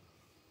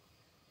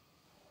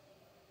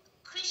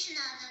 Krishna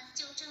呢，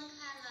就睁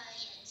开了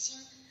眼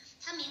睛，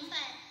他明白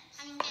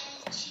他应该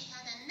去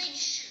他的内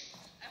室，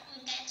而不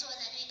应该坐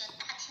在这个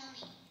大厅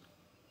里。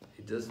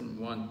He doesn't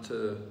want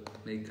to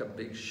make a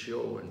big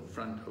show in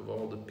front of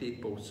all the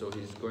people, so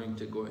he's going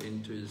to go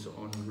into his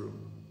own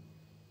room.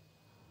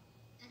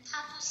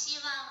 他不希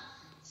望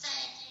在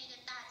这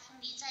个大厅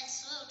里，在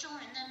所有众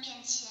人的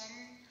面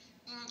前，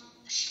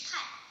失态，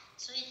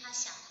所以他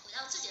想回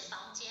到自己的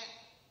房间。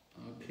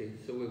Okay,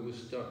 so we will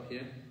stop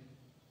here.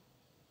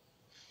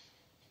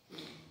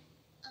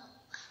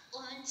 我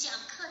们讲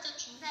课就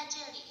停在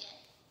这里。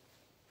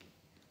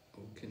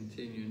We'll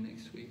continue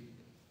next week.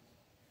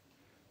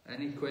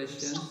 Any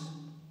questions?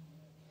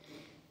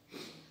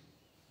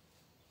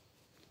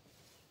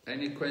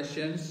 Any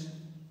questions?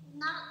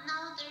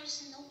 Now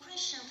there's no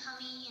question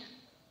coming in.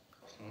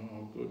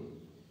 Oh, good.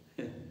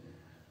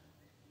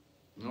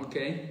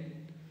 Okay.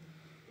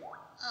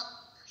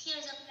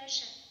 Here's a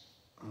question.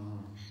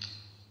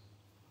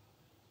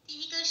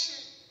 第一个是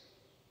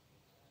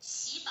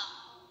喜宝，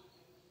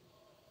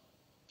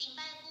顶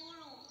拜咕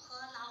噜和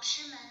老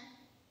师们，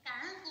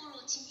感恩咕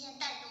噜今天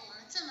带给我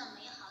们这么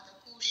美好的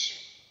故事。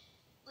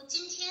我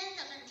今天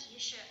的问题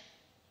是，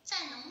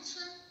在农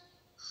村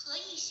和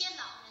一些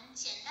老人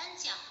简单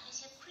讲那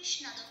些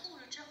Krishna 的故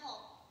事之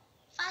后，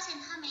发现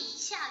他们一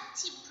下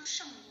记不住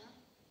圣名，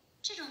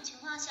这种情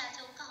况下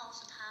就告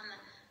诉他们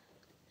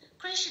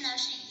 ，Krishna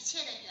是一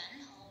切的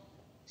源头，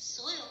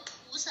所有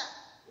菩萨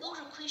都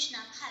是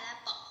Krishna 派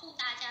来保护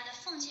大家的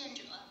奉献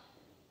者。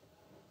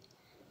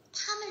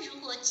他们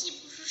如果记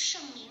不住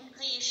圣名，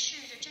可以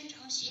试着真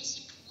诚学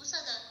习菩萨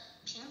的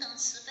平等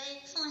慈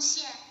悲、奉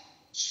献、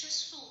吃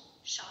素、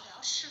少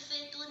聊是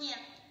非、多念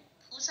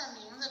菩萨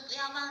名字，不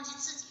要忘记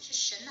自己是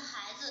神的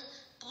孩子，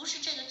不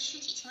是这个躯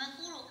体。请问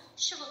咕噜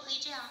是否可以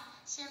这样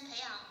先培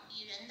养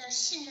与人的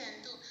信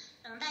任度，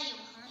等待永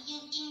恒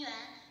因缘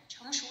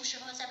成熟时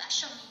候再把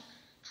圣名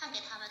判给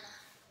他们呢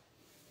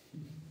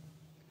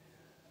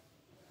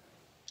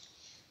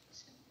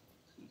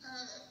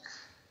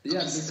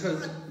？Yeah,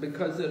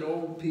 because they're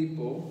old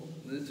people,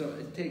 so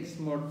it takes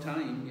more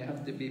time. You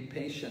have to be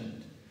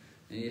patient,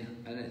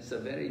 and it's a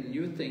very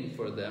new thing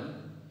for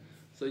them.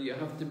 So you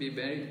have to be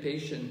very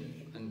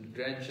patient and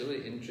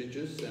gradually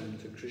introduce them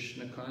to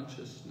Krishna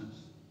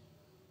consciousness.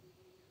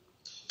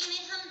 因为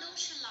他们都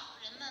是老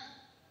人们，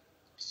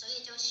所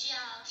以就需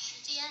要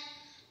时间。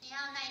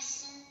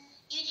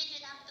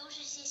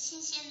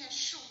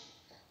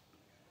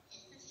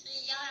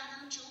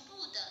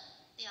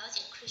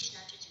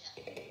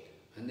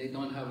they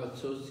don't have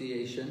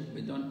association.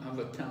 We don't have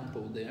a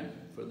temple there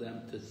for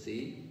them to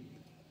see.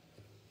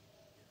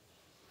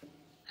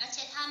 而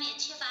且他们也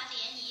缺乏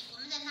联谊，我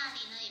们在那里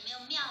呢也没有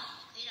庙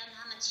宇可以让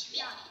他们去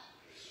庙里。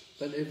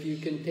But if you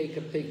can take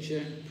a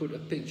picture, put a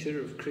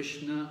picture of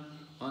Krishna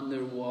on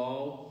their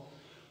wall,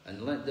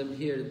 and let them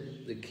hear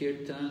the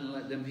kirtan,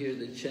 let them hear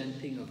the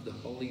chanting of the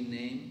holy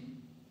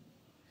name,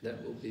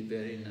 that will be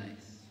very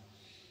nice.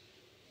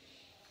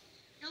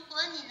 如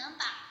果你能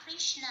把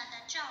Krishna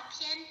的照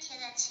片贴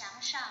在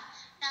墙上，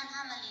让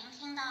他们聆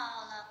听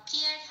到了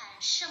kirtan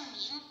圣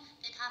名，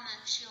对他们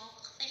是有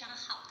非常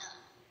好的。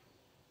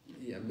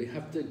Yeah, we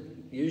have to.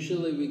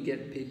 Usually, we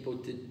get people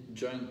to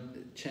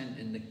chant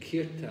in the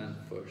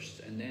kirtan first,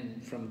 and then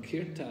from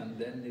kirtan,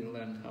 then they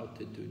learn how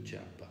to do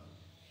japa.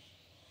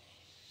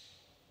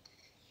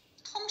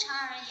 通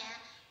常而言，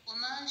我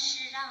们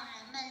是让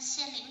人们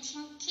先聆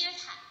听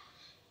kirtan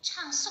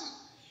唱诵，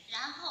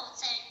然后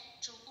再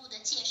逐步的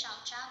介绍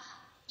japa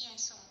念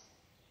诵。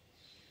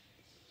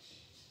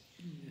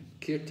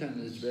Kirtan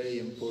is very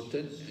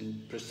important,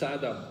 and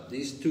prasadam,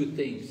 these two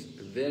things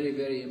are very,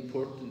 very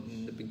important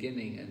in the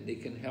beginning, and they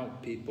can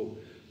help people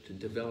to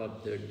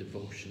develop their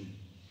devotion.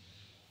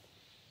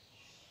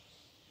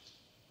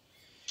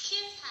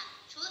 Kirtan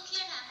除了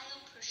kirtan 还有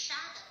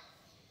prasadam，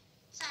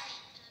 在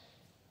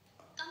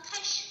刚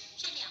开始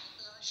这两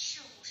个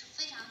事物是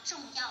非常重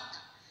要的，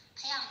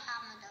培养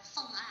他们的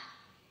奉爱。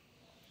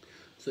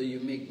So you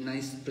make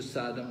nice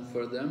prasadam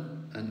for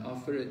them and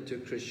offer it to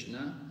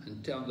Krishna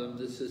and tell them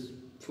this is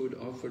food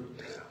offered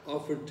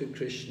to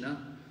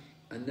Krishna,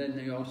 and then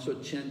they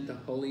also chant the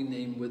holy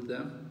name with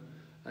them,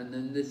 and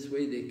then this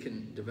way they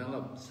can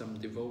develop some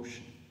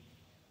devotion.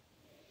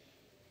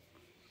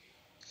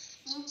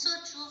 您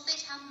做出非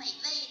常美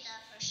味的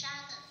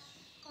prasadam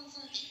供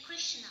奉给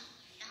Krishna，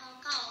 然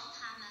后告诉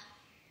他们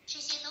这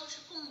些都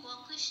是供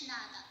过 Krishna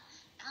的，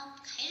然后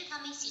陪着他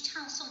们一起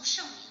唱诵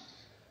圣名，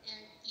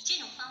以这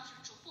种方式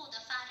逐步的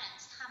发展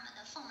他们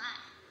的奉爱。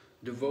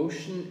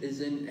Devotion is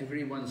in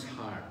everyone's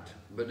heart,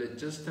 but it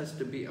just has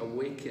to be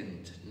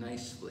awakened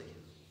nicely.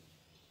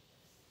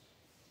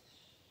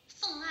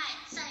 奉爱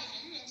在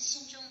人人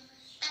心中，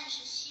但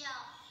是需要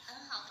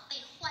很好的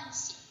被唤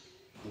醒。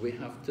We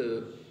have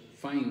to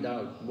find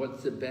out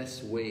what's the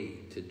best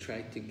way to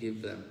try to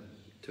give them,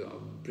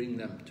 to bring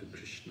them to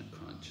Krishna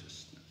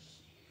consciousness.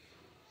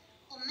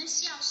 我们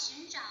需要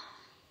寻找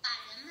把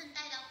人们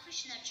带到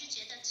Krishna 知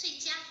觉的最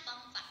佳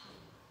方法。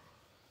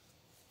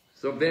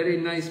So very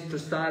nice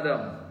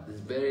prasadam is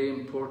very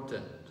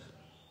important.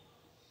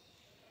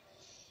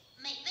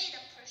 美味的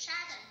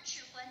prasadam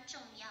至关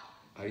重要。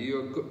Are you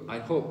a good, I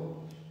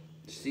hope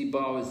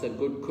Sibao is a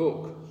good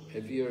cook.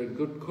 If you're a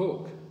good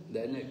cook,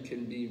 then it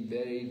can be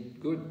very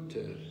good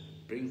to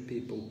bring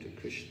people to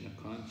Krishna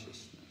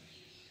consciousness.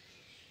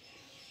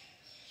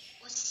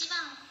 我希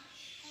望，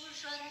不是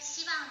说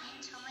希望您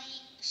成为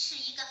是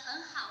一个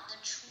很好的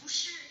厨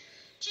师，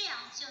这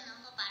样就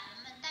能够把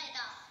人们带到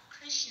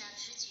Krishna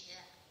知觉。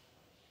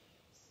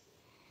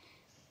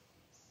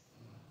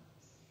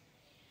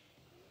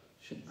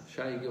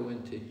下一个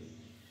问题。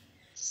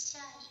下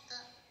一个，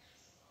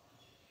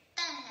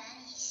淡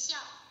然一笑。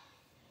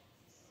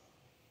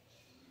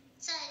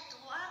在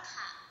多尔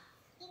卡，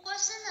乌瓜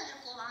森的是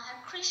国王还是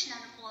Krishna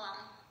是国王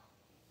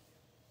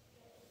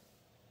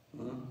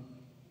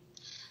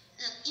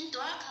？In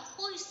Dwarka,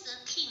 who is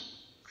the king?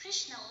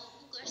 Krishna or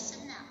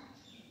Ugrasena?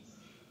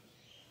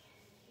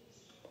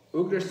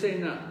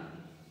 Ugrasena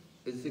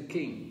is the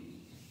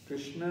king.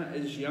 Krishna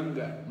is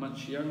younger,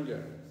 much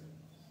younger.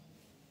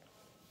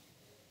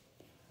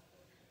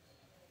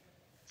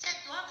 在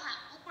多尔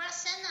卡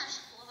Ugrasena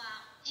是国王，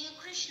因为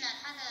Krishna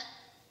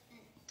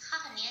他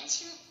很年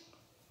轻。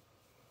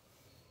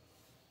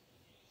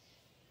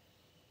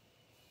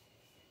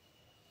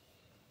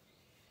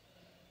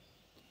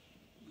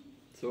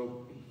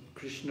So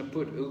Krishna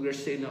put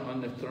Ugrasena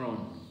on the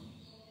throne,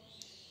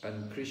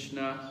 and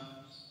Krishna,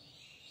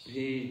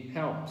 he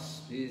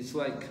helps. He's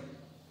like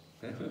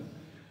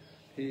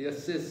he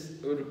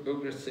assists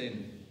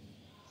Ugrasena.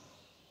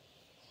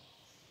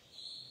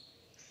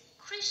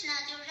 Krishna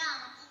就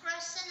让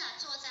Ugrasena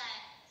坐在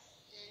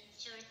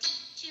就是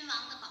君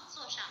王的宝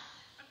座上，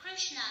而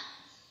Krishna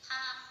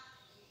他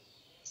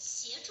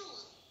协助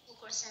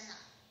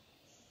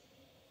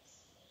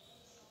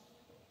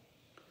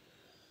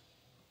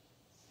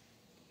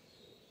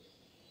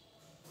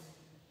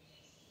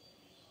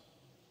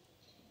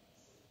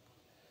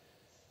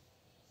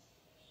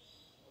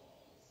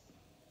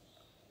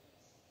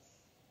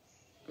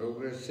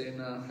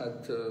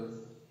had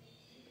to.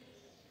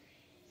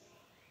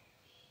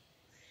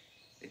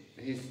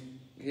 He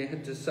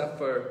had to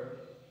suffer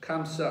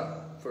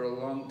Kamsa for a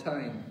long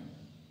time.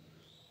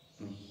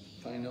 And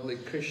finally,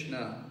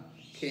 Krishna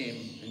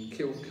came and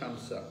killed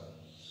Kamsa.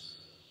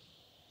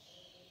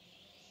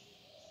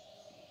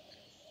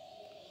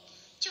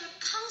 就是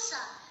Kamsa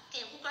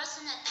给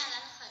Ugrasena 带来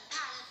了很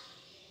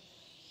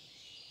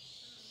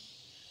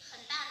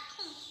大的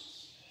痛苦。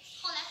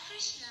后来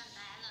Krishna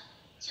来了，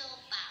就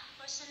把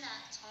Ugrasena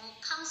从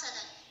Kamsa 的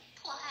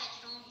迫害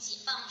之中解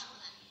放出来。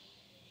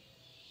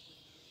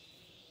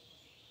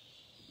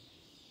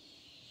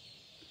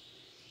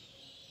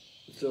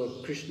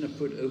So Krishna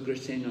put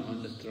Ugrasena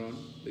on the throne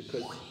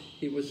because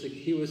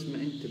he was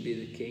meant to be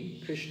the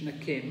king. Krishna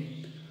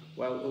came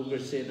while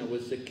Ugrasena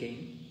was the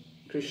king.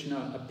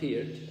 Krishna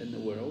appeared in the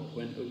world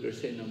when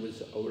Ugrasena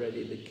was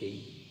already the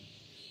king.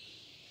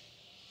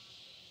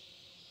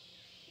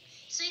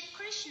 所以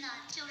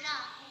Krishna 就让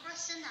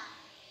Ugrasena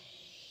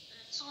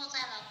坐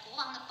在了国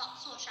王的宝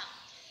座上。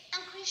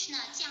当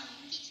Krishna 降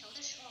临地球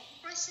的时候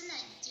 ，Ugrasena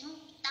已经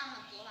当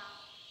了国王。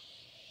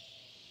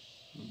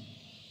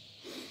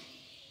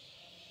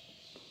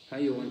还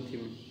有问题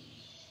吗？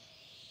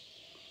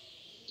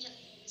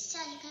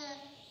下一个，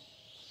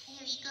还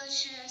有一个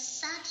是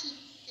Sati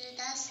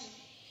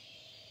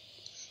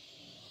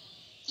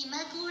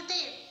Dasi。Dimai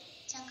Gurudev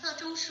讲课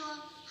中说，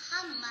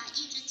哈努曼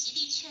一直极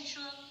力劝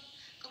说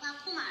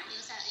Gopakumar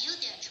留在优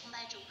点崇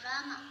拜主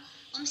Rama。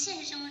我们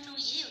现实生活中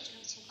也有这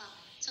种情况，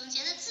总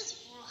觉得自己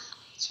咕噜好，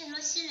劝说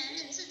新人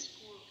认自己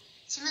咕噜。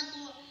请问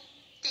咕噜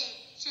对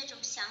这种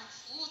想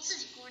服务自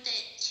己咕噜对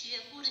取悦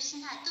咕噜的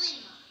心态对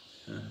吗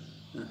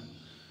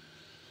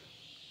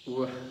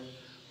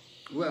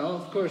？Well,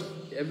 of course,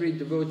 every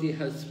devotee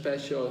has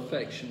special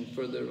affection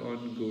for their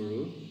own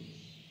guru.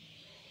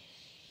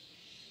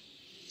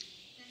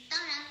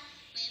 当然，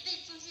每位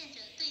奉献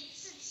者对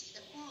自己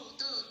的咕噜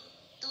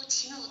都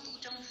情有独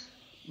钟。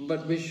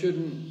But we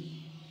shouldn't.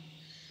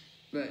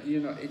 But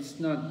it's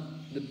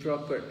not the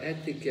proper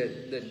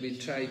etiquette that we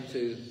try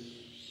to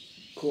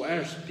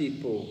coerce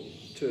people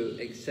to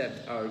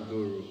accept our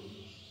guru.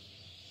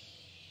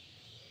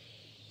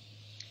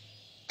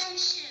 但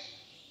是，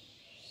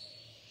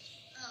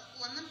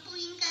我们不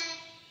应该，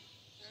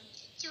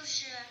就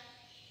是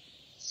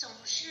总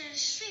是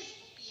说服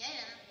别人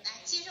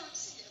来接受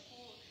自己的咕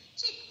噜，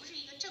这不是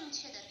一个正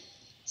确的礼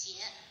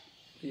节。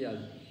Yeah,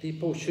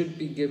 people should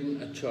be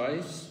given a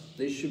choice.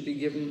 They should be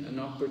given an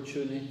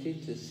opportunity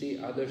to see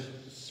other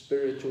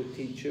spiritual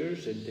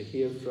teachers and to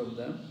hear from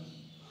them.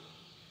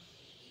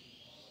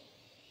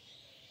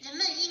 人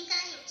们应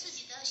该有自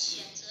己的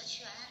选择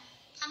权，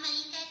他们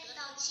应该得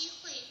到机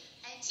会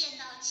来见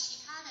到其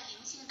他的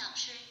灵性导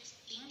师，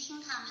聆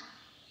听他们。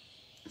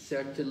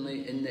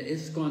Certainly in the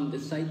ISKCON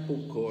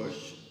disciple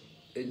course,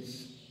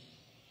 it's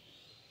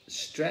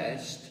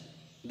stressed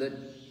that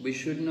we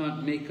should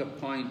not make a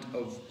point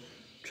of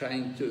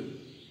trying to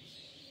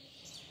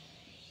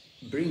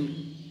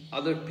bring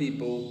other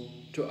people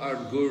to our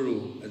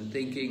guru and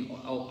thinking,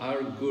 oh,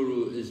 our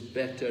guru is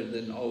better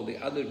than all the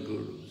other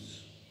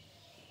gurus.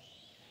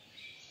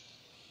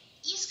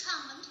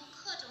 ISKCON 门徒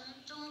课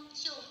程中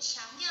就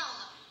强调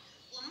了，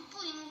我们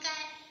不应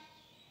该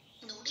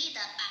努力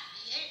的把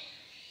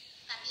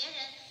别人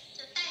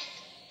就带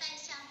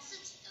向自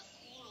己的咕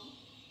噜，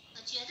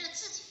觉得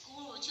自己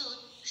咕噜就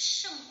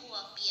胜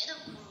过别的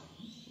咕噜。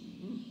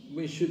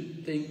We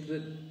should think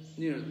that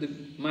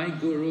my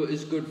guru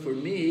is good for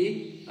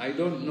me. I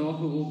don't know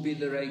who will be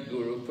the right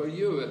guru for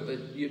you,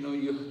 but you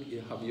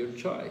have your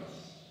choice.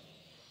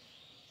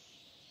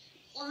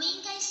 我们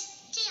应该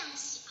这样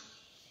想，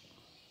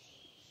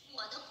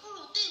我的咕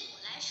噜对我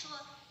来说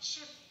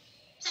是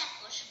再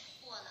合适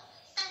不过了，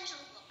但是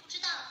我不知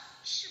道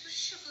适不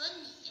适合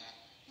你，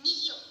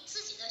你有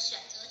自己的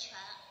选择权。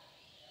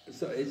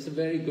So it's a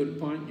very good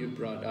point you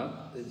brought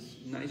up. It's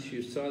nice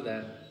you saw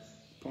that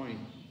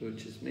point,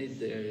 which is made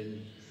there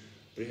in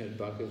Brihad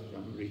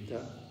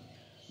Bhagavatamrita,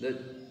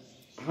 that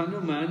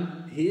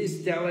Hanuman, he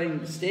is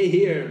telling, stay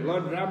here,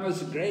 Lord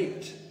Rama's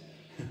great.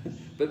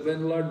 But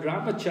when Lord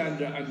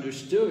Ramachandra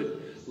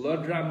understood,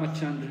 Lord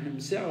Ramachandra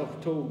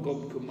himself told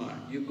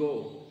Gopakumar, you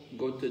go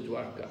to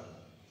Dwarka.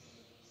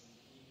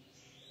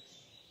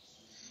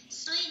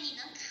 所以你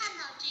能看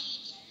到这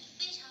一点是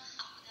非常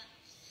好的。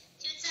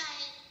就在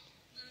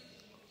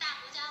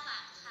大国家法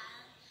坛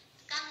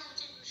甘露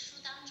这本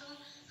书当中，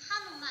哈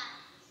努曼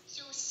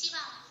就希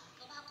望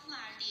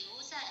Gopakumar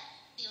留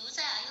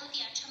在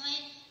Ayodhya成为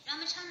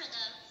Ramachandra 的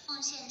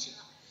奉献者。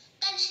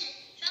但是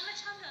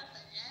Ramachandra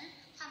本人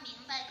他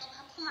明白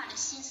Gopakumar 的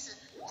心思，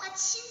他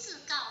亲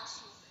自告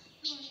诉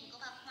命令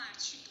Gopakumar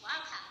去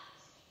Dwarka。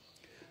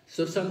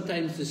So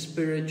sometimes the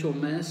spiritual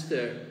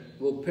master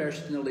will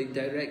personally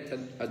direct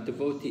a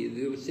devotee.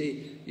 They will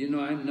say,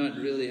 I'm not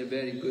really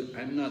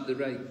I'm not the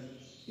right,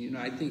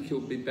 I think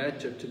you'll be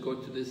better to go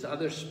to this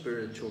other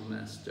spiritual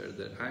master,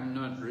 that I'm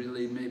not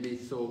really maybe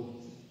so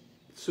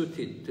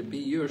suited to be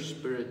your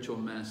spiritual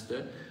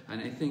master,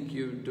 and I think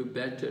you do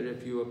better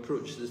if you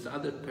approach this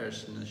other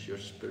person as your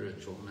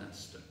spiritual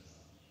master.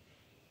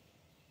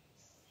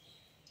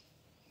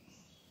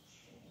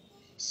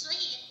 所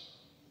以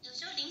有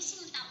时候灵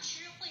性导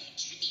师会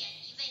指点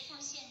一位奉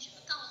献者，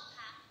告诉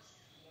他，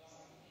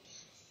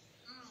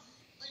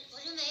我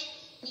认为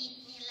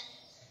你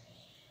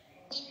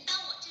到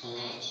我这里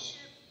来是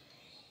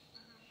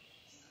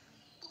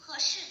不合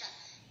适的，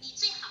你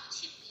最好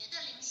去别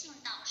的灵性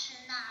导师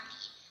那里，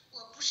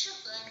我不适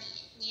合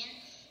你，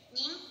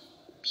您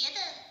别的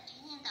灵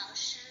性导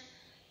师，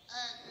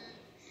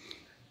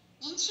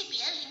您去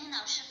别的灵性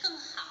导师更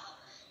好，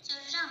就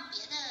是让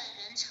别的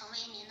人成为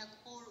您的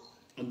咕噜。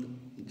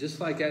Just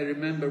like I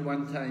remember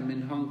one time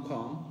in Hong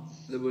Kong,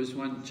 there was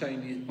one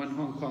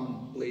Hong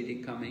Kong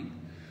lady coming,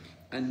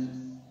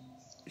 and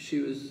she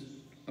was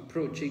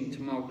approaching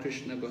Tamal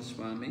Krishna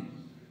Goswami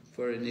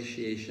for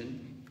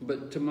initiation,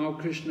 but Tamal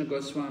Krishna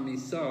Goswami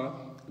saw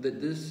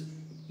that this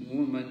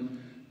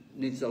woman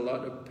needs a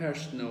lot of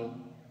personal,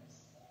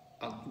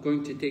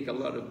 going to take a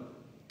lot of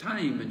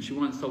time, and she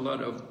wants a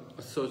lot of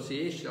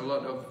association, a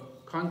lot of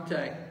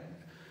contact.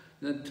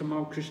 That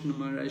Tamal Krishna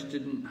Maharaj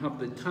didn't have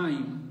the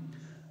time,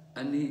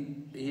 and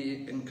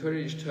he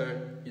encouraged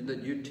her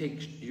that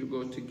you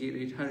go to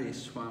Giridhari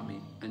Swami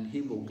and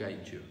he will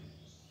guide you.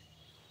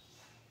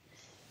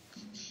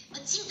 我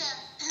记得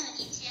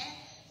以前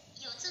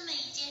有这么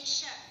一件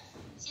事儿，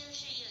就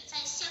是在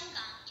香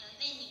港有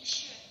一位女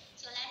士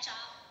就来找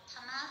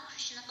Tamal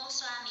Krishna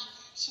Goswami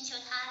寻求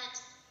他的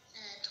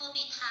托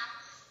庇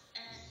他，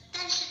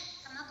但是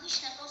Tamal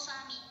Krishna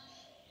Goswami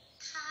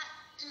他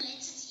认为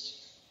自己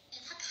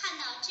他看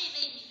到这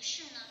位女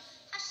士呢，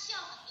她需要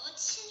很多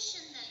亲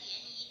身的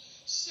联谊，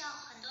需要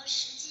很多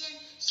时间，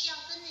需要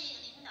跟那个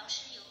灵导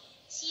师有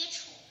接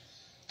触，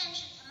但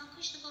是 Tamal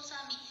Krishna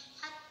Goswami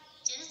他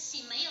觉得自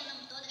己没有那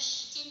么多的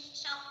时间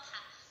照顾他，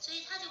所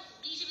以他就鼓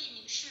励这位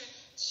女士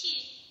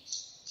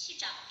去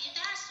找别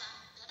达斯瓦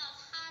米得到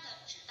他的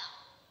指导。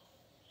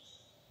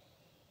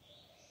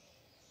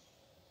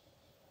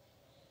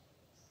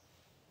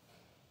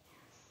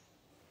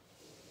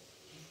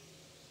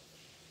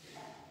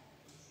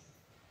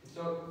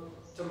So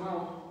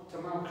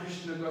Tamal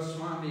Krishna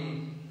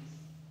Goswami,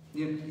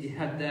 he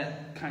had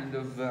that kind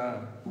of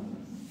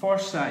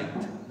foresight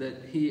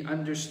that he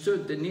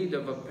understood the need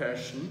of a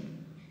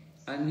person,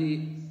 and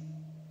he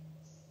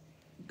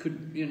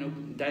could,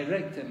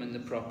 direct him in the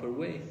proper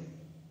way.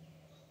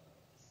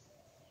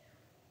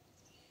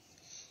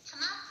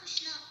 Tamal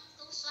Krishna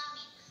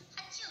Goswami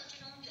他就有这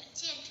种远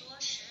见卓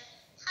识，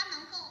他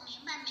能够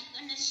明白每个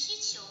人的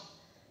需求，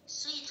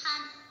所以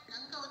他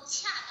能够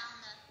恰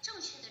当的、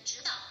正确的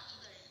指导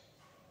一个人。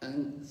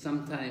And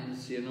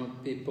sometimes,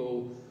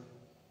 people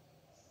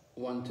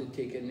want to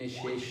take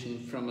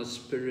initiation from a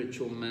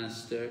spiritual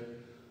master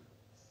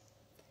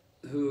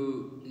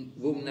who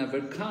will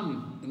never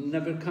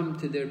come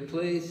to their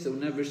place, they'll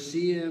never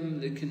see him,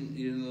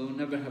 they'll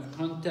never have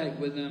contact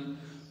with him,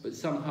 but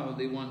somehow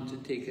they want to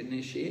take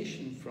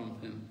initiation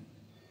from him.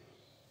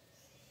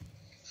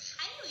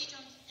 还有一种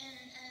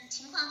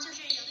情况就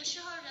是，有的时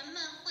候人们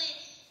会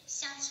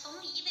想从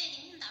一位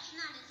灵性导师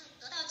那里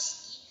得到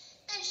启迪，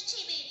但是这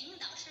位灵性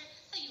导师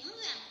他永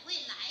远不会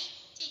来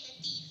这个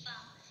地方，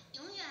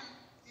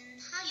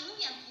他永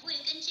远不会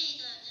跟这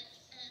个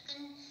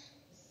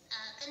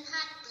跟他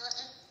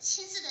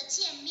亲自的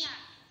见面，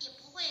也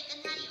不会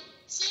跟他有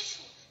接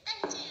触，但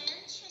是这个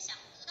人却想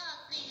得到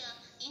那个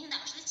灵性导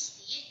师的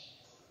启迪。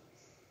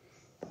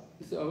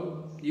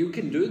So you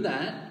can do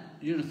that.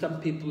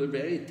 Some people are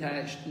very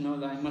attached. No,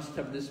 I must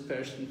have this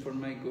person for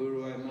my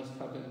guru. I must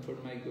have him for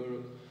my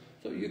guru.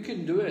 So you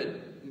can do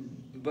it,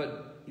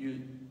 but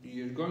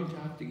you're going to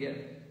have to get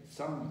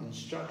some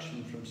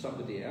instruction from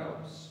somebody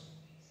else.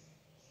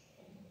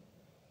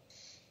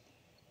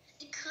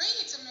 你可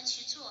以这么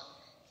去做，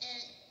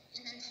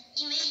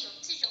因为有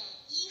这种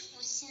依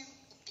附心，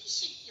我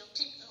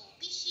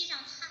必须让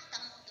他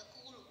当我的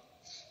guru，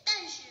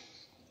 但是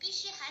你必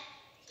须还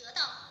得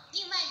到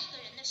另外一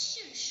个人的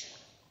训示。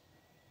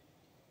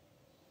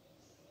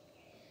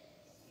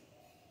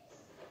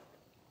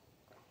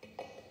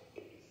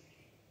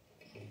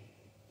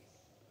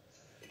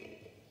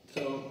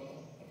So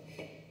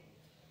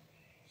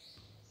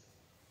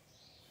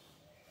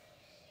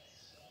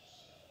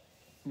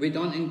we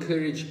don't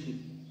encourage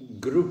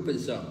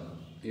groupism,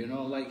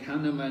 like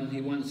Hanuman, he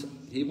wants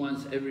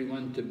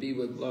everyone to be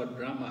with Lord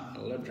Rama.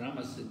 Lord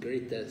Rama is the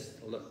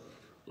greatest.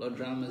 Lord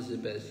Rama is the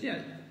best.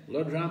 Yeah,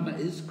 Lord Rama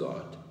is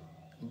God.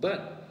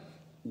 But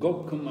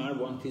Gopakumar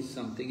wanted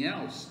something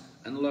else,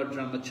 and Lord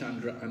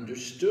Ramachandra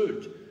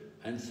understood,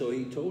 and so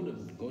he told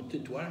him, go to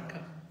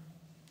Dwarka.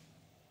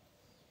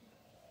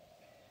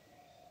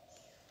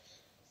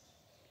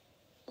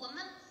 我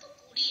们不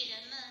鼓励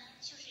人们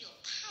就是有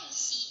派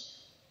系，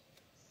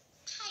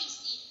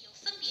有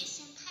分别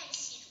心派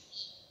系主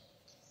义。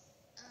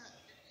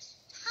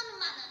哈努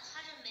曼呢，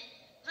他认为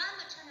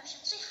Ramachandra 是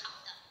最好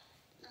的。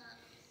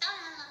当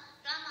然了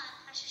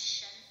 ，Rama 他是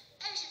神，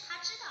但是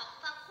他知道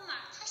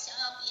Gopakumar他想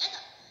要别的，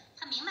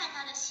他明白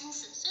他的心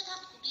思，所以他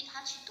鼓励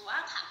他去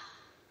Dwarka。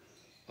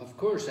 Of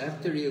course,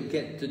 after you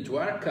get to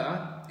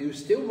Dwarka, you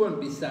still won't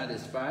be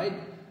satisfied,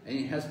 and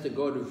he has to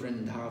go to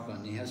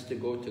Vrindavan, he has to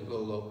go to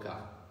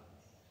Goloka.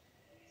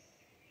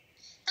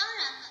 当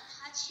然了，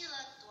他去了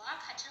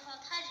Dwarka 之后，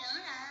他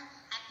仍然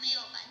还没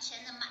有完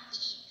全的满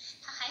意，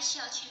他还需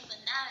要去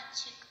Vrindavan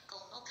去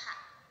Goloka。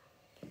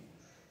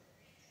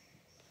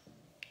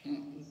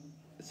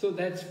 So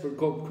that's for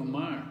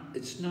Gopakumar.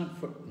 It's not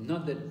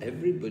that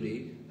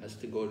everybody has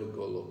to go to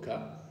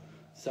Goloka.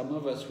 Some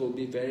of us will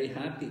be very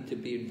happy to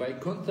be in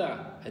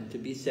Vaikuntha and to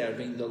be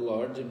serving the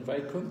Lord in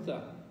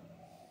Vaikuntha.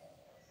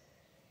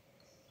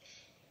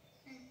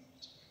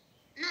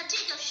 那这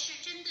个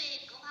是针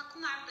对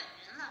Gopakumar本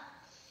人了，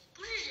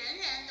不是人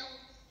人都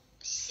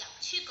想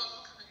去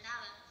Goloka 本达家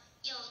文，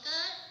有的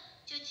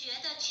就觉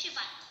得去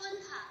瓦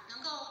昆塔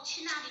能够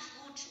去那里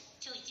服务主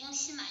就已经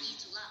心满意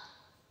足了。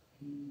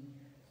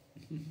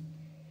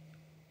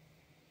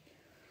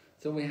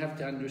So we have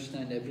to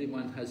understand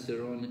everyone has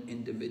their own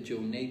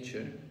individual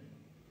nature,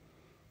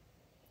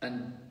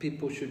 and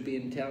people should be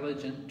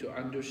intelligent to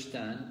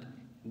understand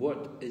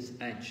what is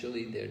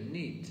actually their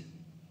need.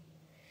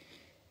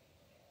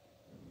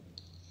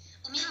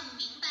 我们要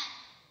明白，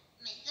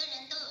每个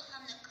人都有他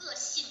们的个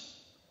性，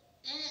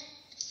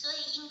所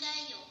以应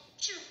该有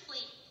智慧，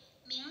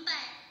明白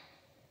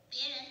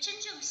别人真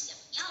正想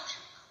要什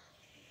么。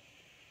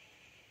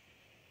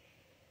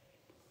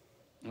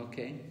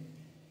Okay.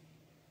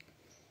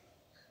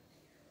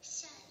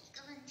 下一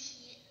个问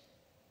题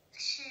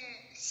是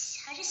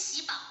还是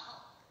洗宝。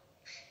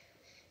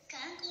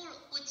感恩咕噜，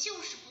我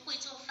就是不会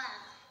做饭，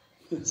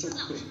请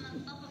老师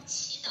们帮我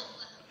祈祷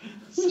吧，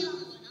希望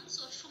我能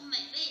做出美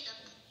味的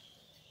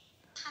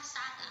帕萨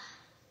达。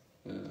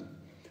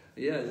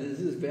Yeah, this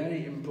is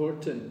very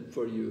important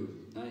for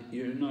you.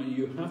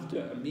 You have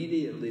to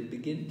immediately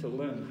begin to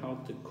learn how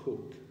to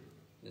cook.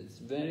 It's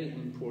very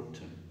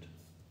important.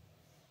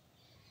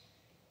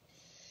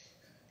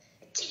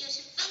 这个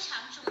是非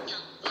常重要，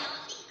你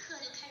要立刻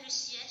就开始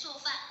学做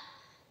饭，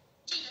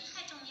这个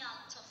太重要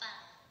了，做饭。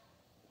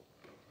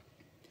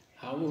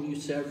How will you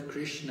serve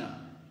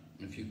Krishna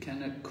if you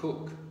cannot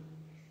cook?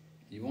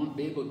 You won't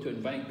be able to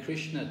invite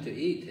Krishna to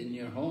eat in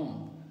your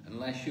home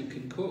unless you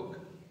can cook.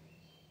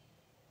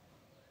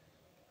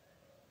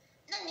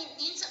 那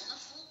您怎么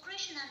服务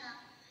Krishna 呢？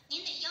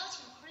您得邀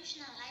请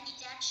Krishna 来你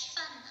家吃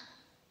饭呢。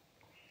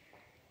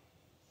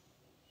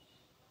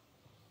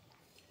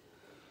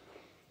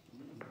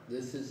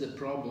This is a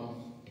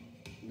problem.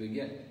 We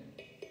get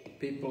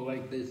people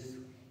like this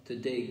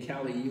today,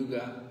 Kali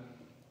Yuga.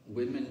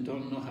 Women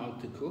don't know how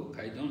to cook.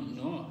 I don't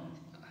know.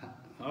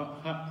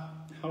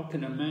 How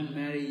can a man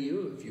marry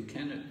you if you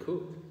cannot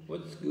cook?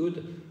 What's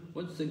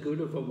the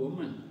good of a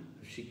woman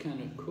if she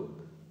cannot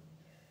cook?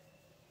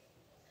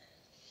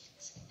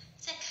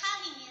 在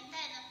卡里年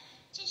代呢，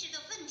这是个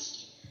问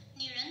题，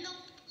女人都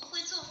不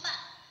会做饭，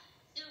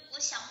就是我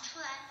想不出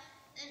来，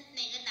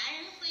哪个男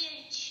人会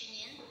愿意娶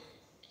您，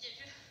就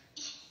是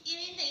因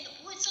为那个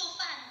不会做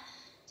饭，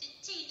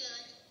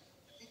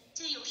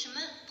这有什么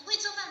不会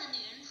做饭的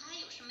女人，她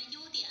有什么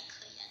优点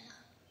可言呢？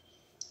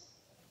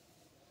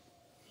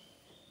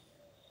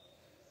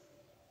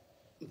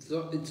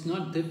 So it's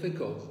not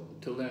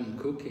difficult to learn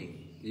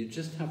cooking. You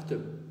just have to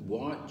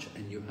watch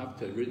and you have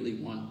to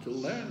really want to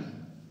learn.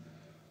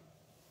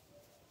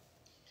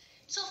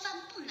 做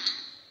饭不难，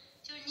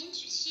就是您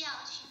只需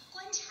要去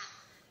观察，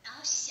然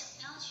后想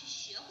要去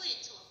学会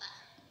做饭。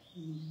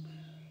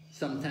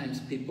Sometimes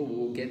people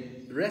will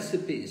get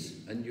recipes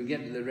and you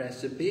get the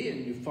recipe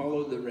and you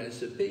follow the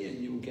recipe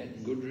and you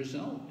get good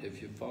result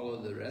if you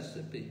follow the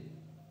recipe.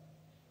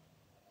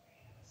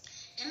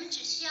 人们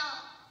只需要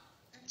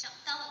找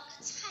到一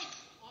个菜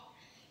谱，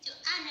就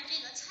按照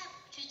这个菜谱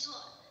去做，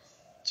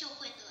就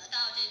会得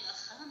到这个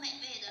很美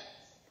味的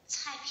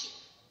菜品。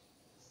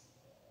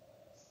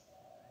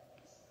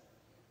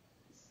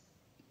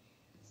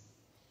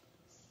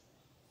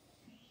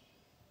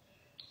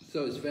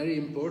So it's very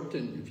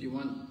important if you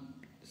want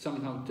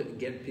somehow to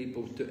get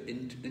people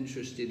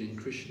interested in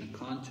Krishna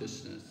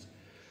consciousness,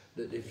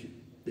 that if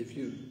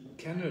you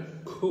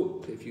cannot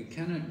cook, if you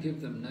cannot give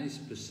them nice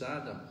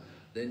prasadam,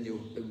 then it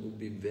will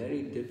be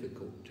very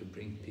difficult to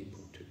bring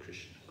people to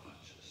Krishna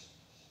consciousness.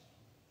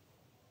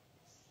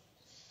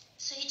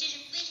 所以这是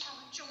非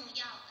常重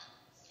要的，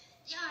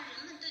要让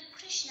人们对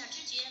Krishna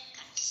知觉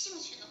感兴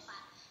趣的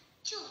话，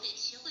就得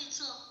学会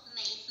做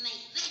美味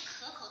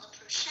可口的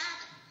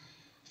prasad，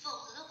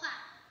 否则的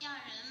话，要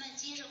让人们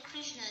接受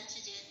Krishna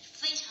知觉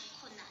非常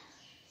困难。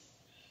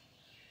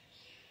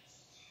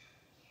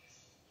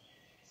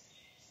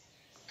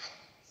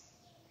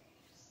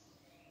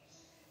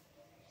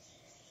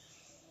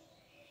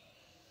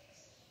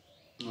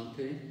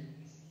Okay.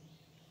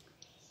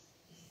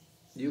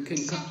 You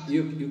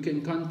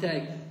can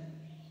contact.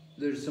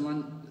 There's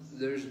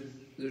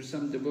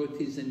some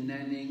devotees in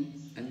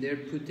Nanning, and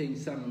they're putting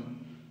some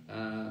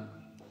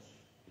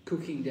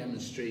cooking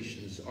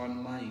demonstrations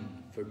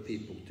online for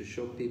people to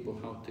show people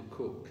how to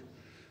cook.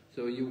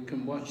 So you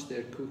can watch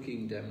their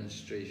cooking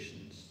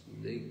demonstrations.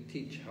 They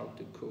teach how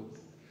to cook.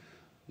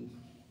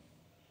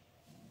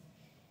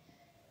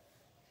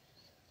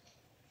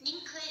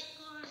 您可以，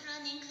就是说，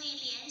您可以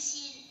联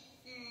系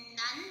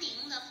南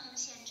宁的奉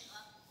献者，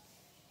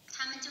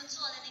他们就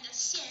做的那个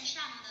线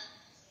上的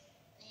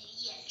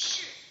演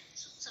示，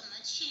怎么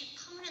去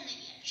烹饪的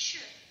演示，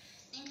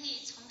您可以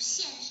从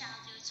线上，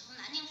就是从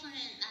南宁奉献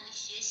那里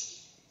学习。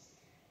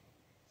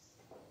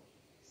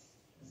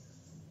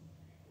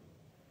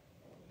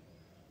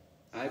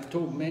I've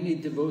told many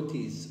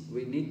devotees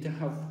we need to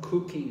have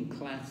cooking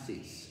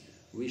classes.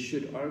 We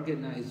should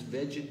organize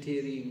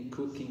vegetarian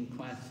cooking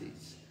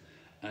classes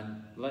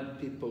and let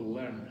people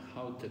learn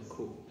how to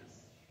cook.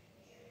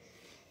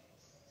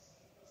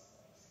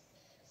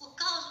 我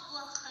告诉过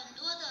很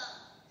多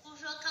的，不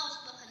是说告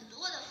诉过很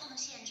多的奉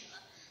献者，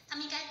他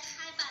们应该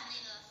开办那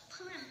个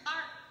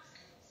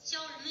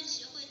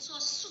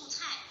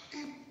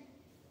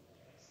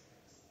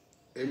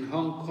In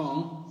Hong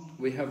Kong,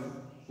 we have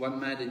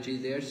one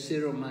Mataji there,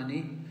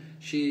 Siromani.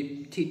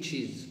 She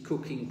teaches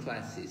cooking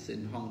classes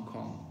in Hong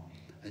Kong.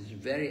 And she's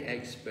very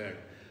expert.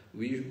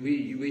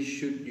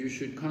 You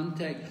should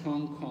contact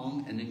Hong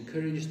Kong and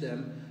encourage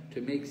them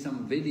to make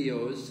some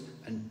videos,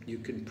 and you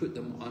can put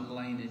them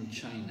online in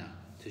China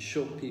to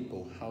show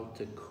people how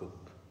to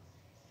cook.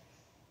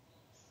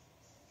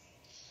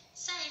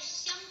 在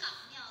香港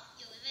庙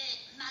有一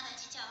位妈的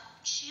叫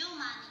持佑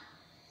妈尼，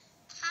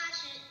她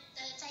是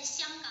在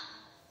香港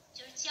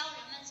就是教人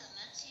们怎么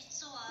去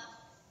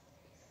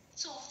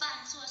做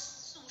饭做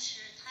素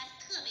食，她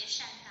特别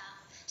擅长，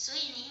所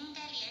以您应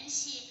该联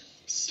系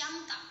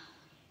香港，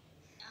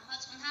然后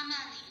从他们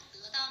那里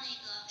得到那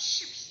个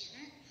视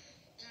频，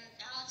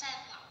然后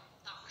在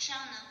网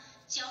上呢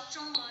教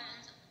中国人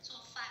怎么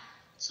做饭，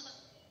做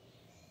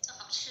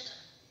好吃的。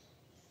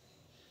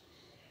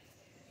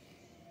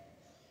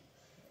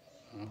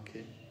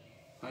OK，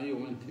 还有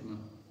问题吗？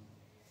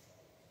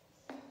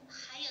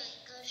还有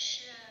一个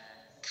是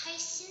开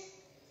心，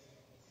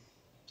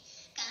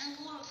感恩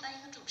咕噜翻译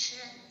和主持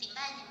人顶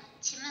拜你们。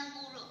请问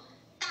咕噜，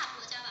大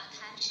国家瓦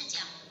坛是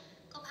讲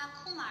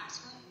Gopakumar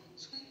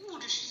从物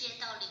质世界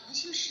到灵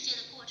性世界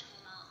的过程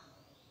吗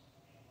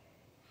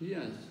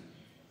 ？Yes.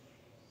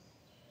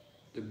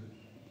 The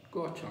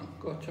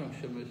Gochang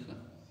什么意思？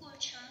过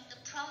程 the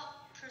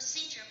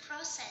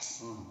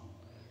process. Oh.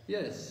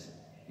 Yes.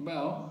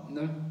 Well,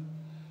 no.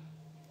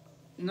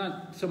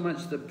 Not so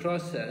much the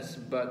process,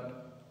 but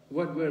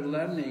what we're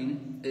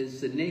learning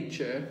is the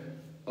nature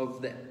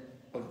of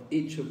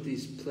each of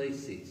these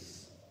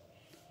places.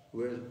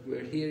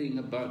 We're hearing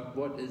about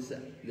what is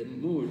the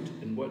mood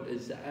and what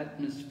is the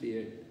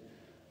atmosphere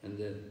and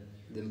the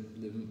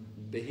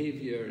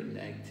behavior and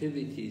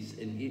activities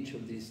in each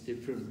of these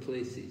different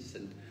places,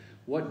 and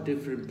what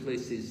different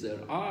places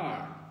there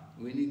are.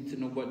 We need to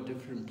know what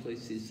different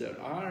places there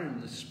are in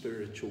the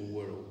spiritual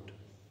world.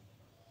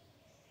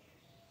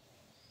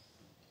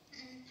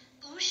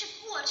 不是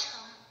过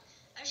程，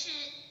而是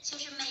就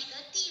是每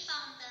个地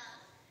方的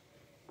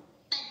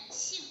本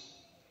性，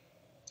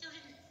就是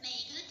每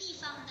个地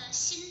方的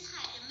心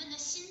态，人们的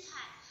心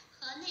态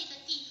和那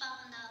个地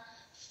方的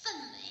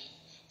氛围，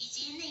以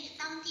及那个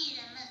当地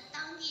人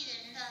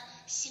的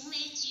行为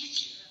举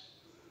止，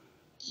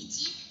以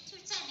及就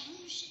是在灵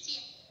性世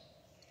界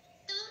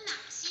都有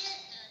哪些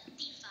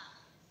地方。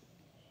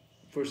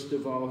First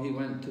of all, he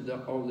went to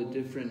all the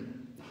different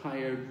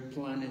higher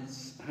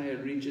planets, higher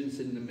regions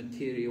in the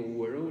material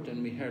world,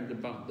 and we heard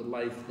about the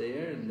life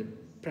there and the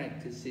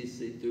practices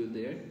they do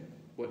there,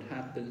 what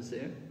happens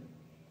there.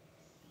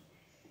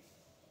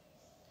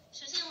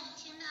 首先我们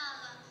听到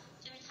了，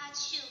就是他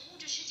去物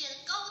质世界的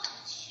高等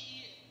区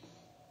域，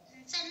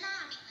在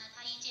那里呢，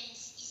他遇见一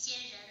些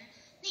人，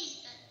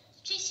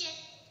这些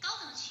高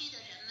等区域的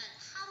人们，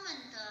他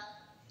们的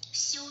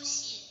修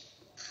习，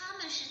他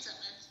们是怎么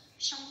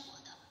生活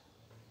的？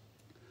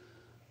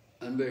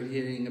 And we're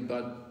hearing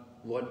about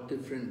what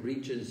different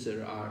regions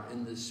there are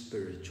in the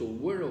spiritual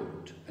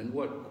world, and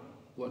what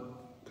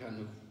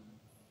kind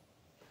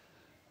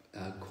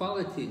of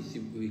qualities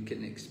we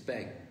can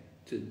expect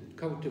to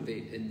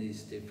cultivate in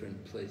these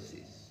different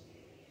places.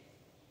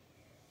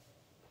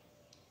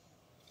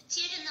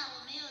 接着呢，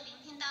我们又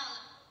聆听到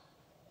了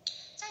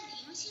在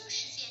灵性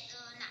世界都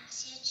有哪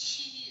些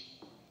区域？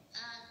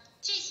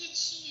这些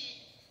区域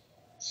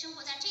生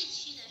活在这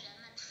区域的人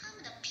们，他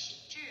们的品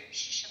质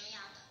是什么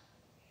样的？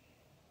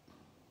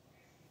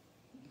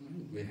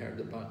 We heard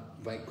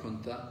about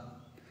Vaikuntha,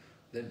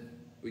 then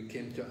we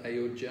came to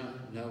Ayodhya,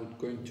 now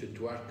going to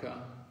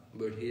Dwarka.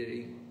 We're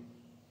hearing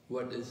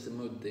what is the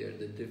mood there,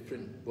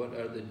 what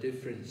are the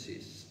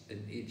differences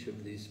in each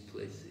of these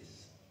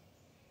places.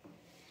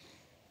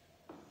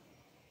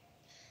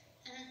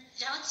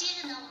 然后接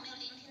着呢，我们又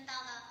聆听到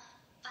了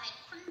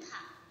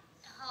Vaikuntha，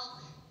然后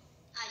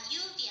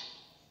Ayodhya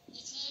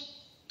以及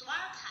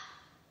Dwarka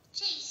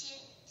这些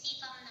地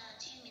方的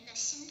居民的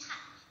心态，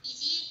以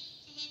及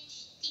这些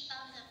地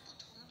方的不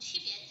同区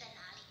别在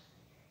哪里？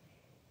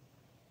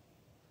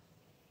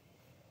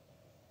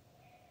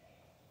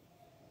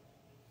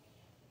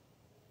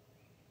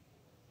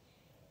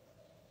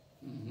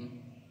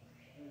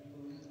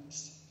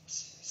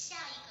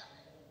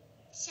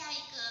 下一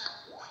个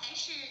还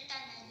是淡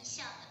然一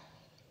笑的。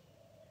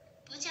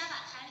博伽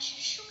瓦坛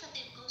是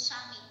Sukadeva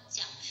Goswami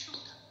讲述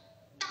的，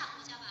大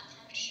博伽瓦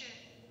坛是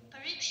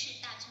Parikshit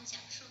大君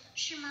讲述的，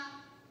是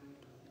吗？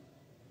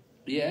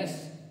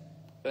 Yes,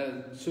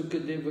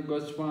 Sukadeva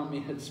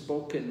Goswami had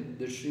spoken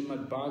the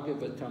Srimad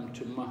Bhagavatam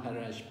to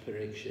Maharaj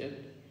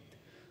Parikshit.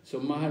 So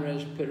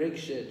Maharaj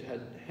Parikshit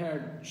had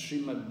heard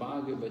Srimad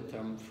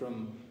Bhagavatam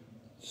from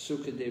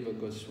Sukadeva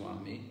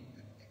Goswami.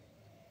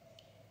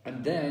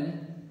 And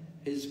then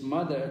his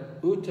mother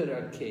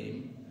Uttara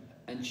came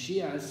and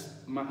she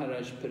asked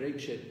Maharaj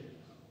Parikshit,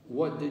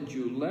 what did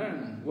you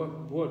learn?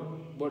 What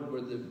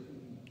were the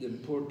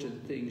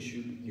important things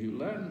you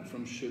learned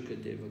from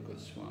Sukadeva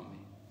Goswami?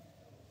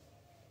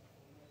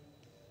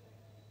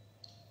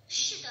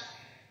 是的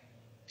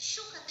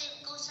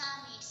 ，Sukadeva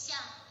Goswami 向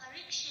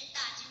Parikshit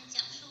大君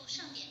讲述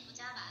圣典布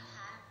伽瓦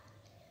坛，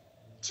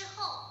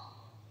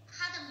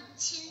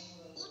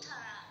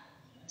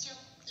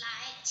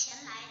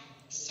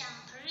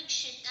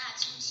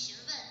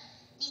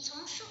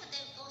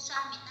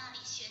 Swami 那里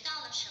学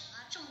到了什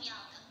么重要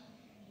的？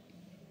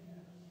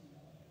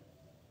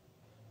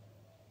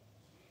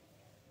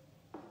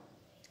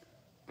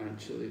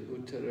 Actually,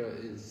 Uttara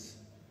is,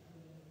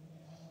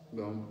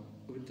 well,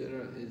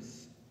 Uttara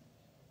is,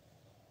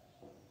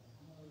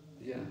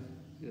 yeah,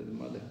 you're the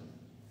mother,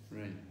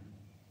 right.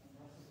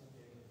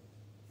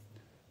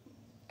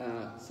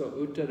 So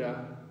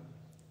Uttara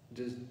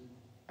just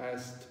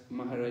asked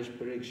Maharaj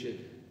Parikshit,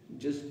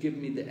 just give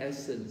me the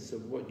essence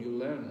of what you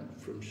learned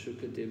from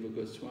Shukadeva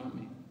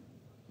Goswami,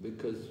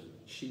 because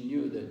she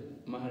knew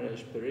that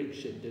Maharaj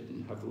Parikshit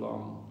didn't have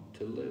long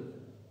to live.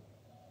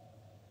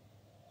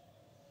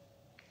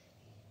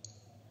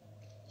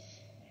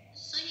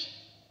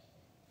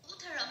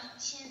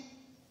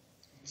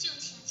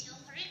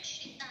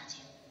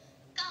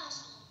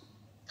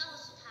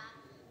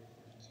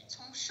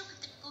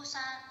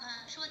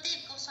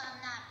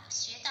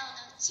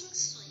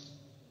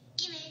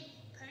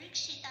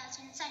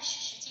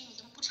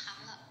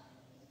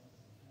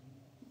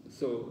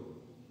 So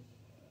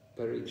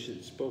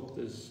Parikshit spoke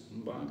this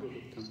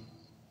Bhagavatam.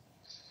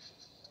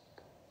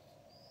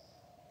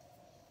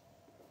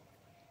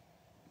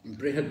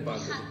 Brihad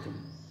Bhagavatam,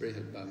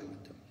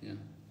 yeah.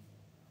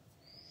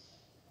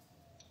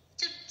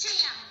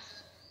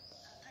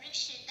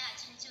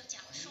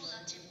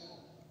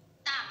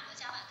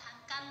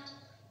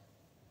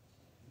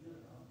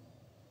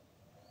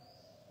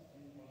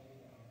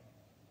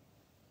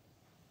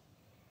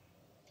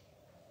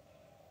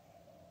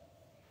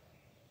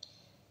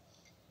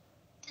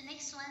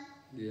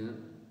 Yeah.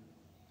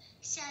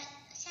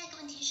 下一个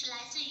问题是来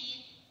自于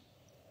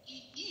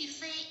玉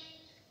飞，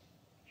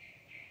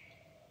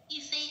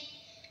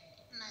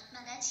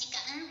马达奇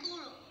感恩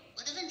Guru。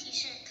我的问题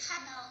是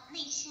看到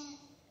内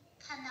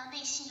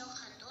心有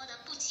很多的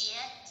不洁、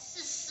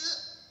自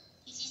私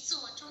以及自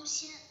我中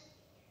心、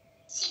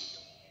嫉妒、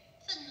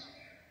愤怒，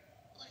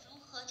我如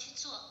何去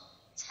做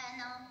才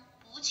能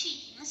不去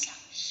影响、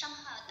伤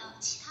害到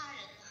其他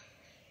人呢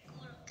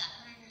 ？Guru 感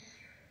恩。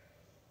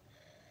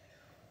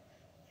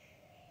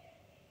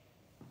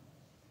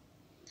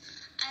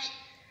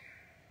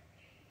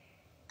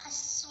 I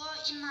saw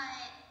in my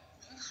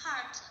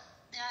heart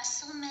there are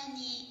so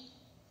many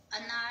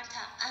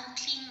anartha,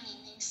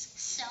 uncleanliness,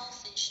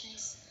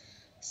 selfishness,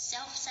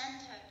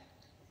 self-centered,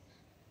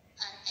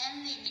 and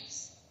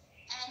enviness,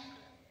 anger.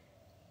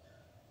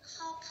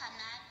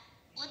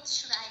 What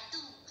should I do?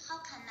 How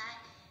can I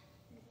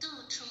do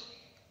to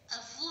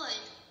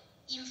avoid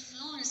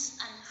influence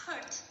and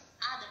hurt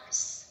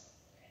others?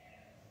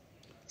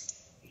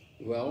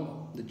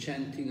 Well, the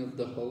chanting of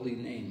the holy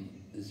name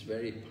is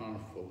very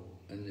powerful,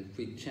 and if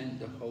we chant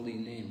the holy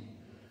name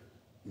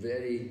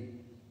very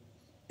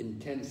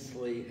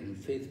intensely and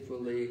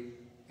faithfully,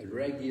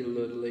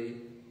 regularly,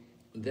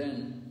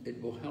 then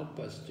it will help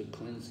us to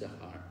cleanse the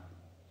heart.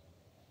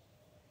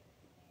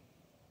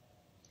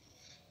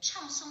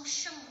 唱诵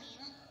圣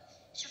名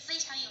是非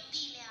常有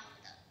力量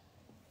的。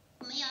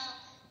我们要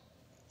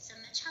怎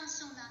么唱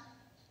诵呢？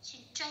去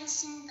专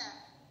心的，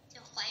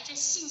就怀着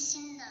信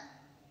心的，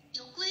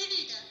有规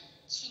律的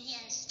去念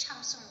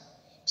唱诵，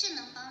这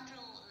能帮助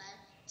我们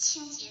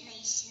清洁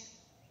内心。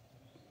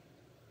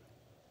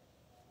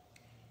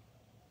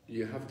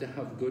You have to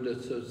have good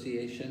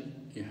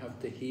association. You have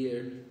to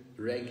hear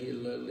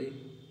regularly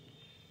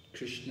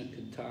Krishna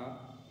Katha.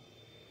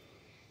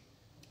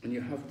 And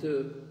you have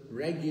to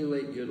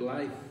regulate your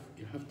life.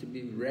 You have to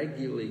be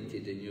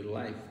regulated in your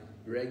life.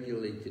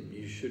 Regulated.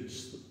 You should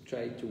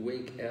try to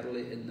wake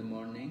early in the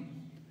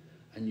morning.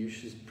 And you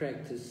should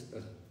practice,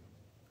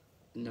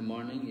 in the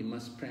morning you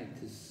must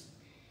practice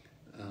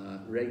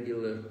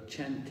regular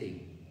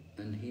chanting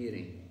and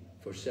hearing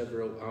for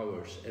several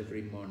hours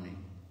every morning.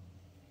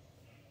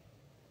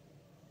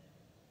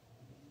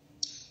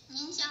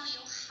 您要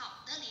有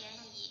好的联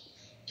谊，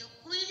有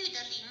规律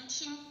的聆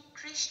听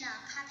Krishna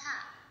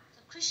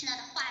Katha、Krishna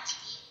的话题，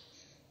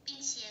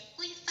并且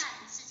规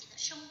范自己的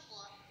生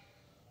活。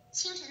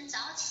清晨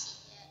早起，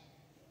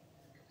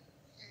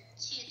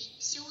去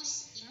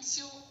灵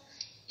修，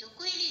有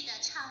规律的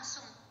唱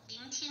诵、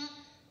聆听，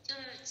就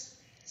是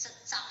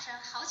早上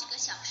好几个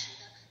小时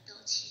的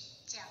都去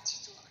这样去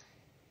做。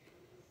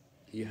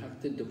You have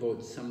to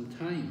devote some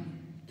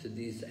time to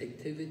these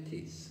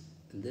activities.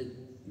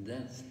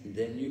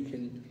 Then you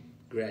can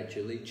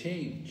gradually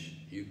change.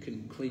 You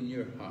can clean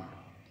your heart.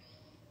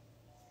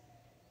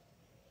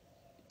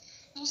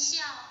 您需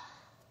要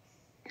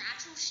拿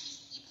出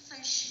一部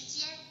分时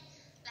间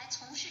来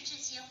从事这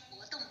些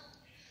活动，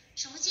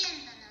逐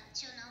渐的呢，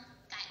就能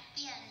改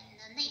变你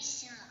的内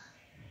心了。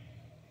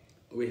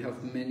We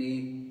have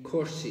many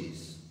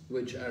courses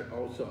which are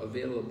also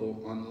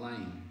available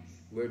online,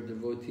 where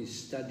devotees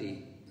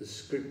study the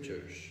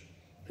scriptures.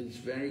 It's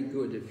very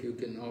good if you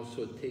can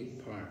also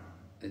take part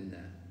in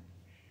that.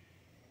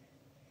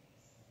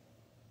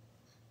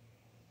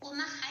 我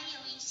们还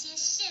有一些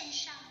线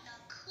上的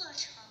课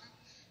程，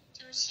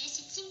就是学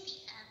习经典。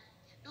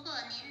如果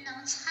您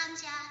能参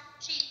加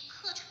这个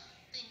课程，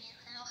对您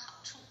很有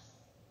好处。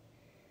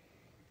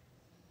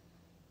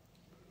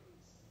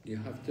You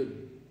have to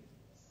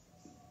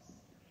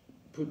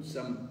put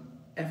some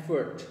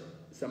effort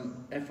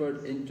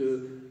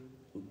into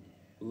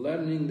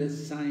learning the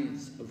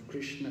science of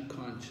Krishna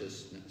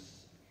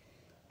consciousness.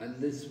 And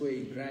this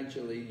way,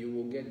 gradually, you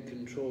will get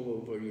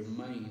control over your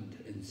mind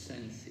and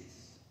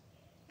senses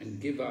and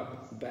give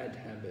up bad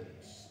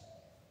habits.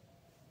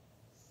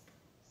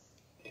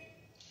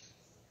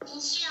 您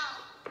需要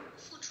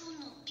付出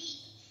努力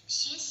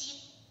学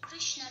习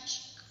Krishna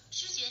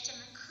知觉这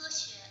门科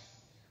学，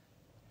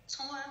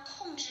从而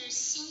控制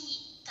心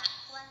意、感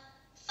官，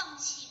放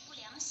弃不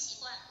良习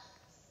惯。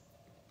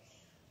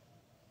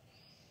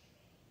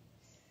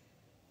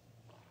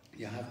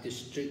You have to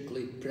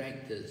strictly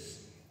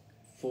practice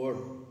 4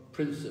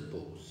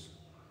 principles,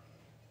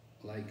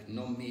 like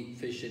no meat,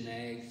 fish and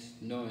eggs,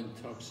 no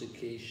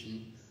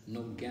intoxication,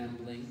 no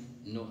gambling,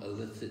 no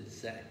illicit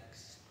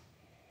sex.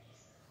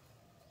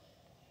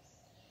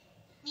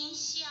 您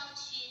需要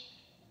去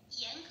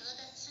严格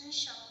的遵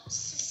守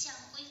4项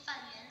规范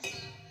原则：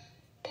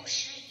不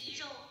食鱼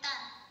肉蛋，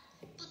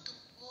不赌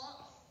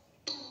博，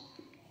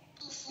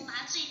不服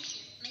麻醉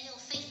品，没有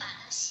非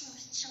法的性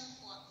生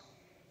活。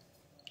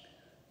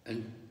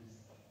And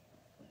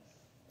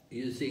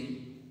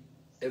using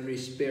every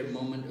spare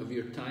moment of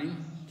your time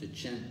to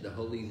chant the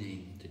holy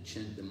name, to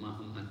chant the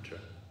Maha Mantra.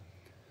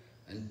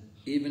 And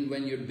even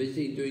when you're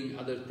busy doing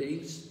other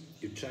things,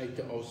 you try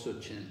to also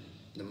chant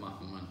the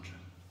Maha Mantra.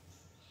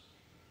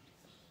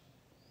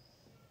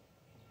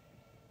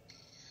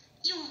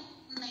 用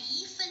每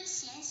一分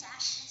闲暇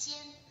时间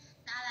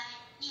拿来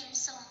念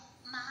诵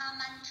Maha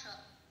Mantra，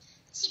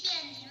 即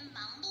便您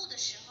忙碌的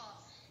时候，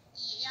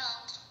也要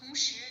同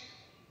时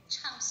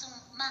唱诵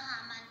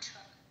Maha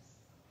Mantra。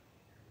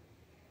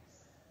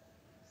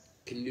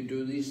 Can you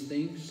do these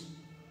things?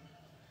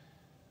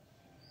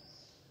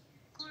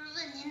 古如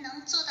问您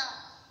能做到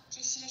这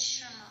些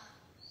事吗？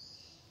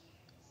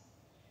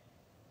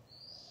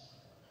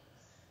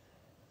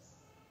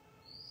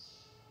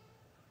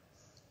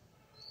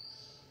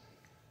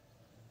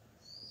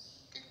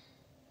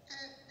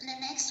 The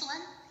next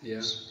one.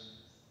 Yeah.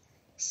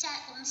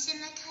 我们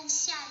先来看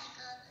下一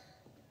个，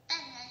淡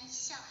然一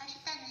笑还是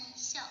淡然一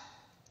笑？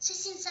最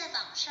近在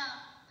网上，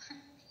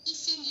一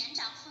些年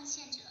长奉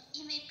献者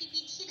因为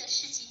BBT 的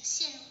事情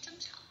陷入争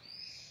吵，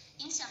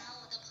影响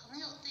了我的朋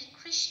友对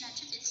Krishna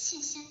知觉的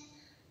信心。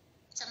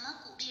怎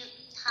么鼓励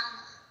他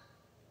呢？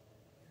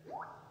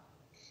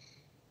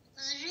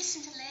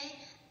 Recently,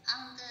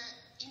 on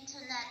the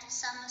internet,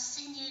 some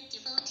senior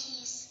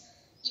devotees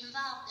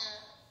involved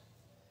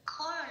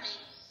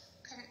quarreling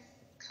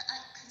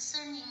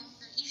concerning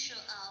the issue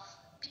of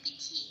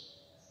BBT.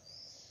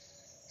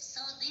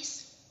 So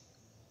this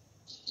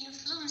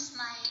influenced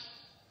my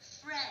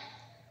friend,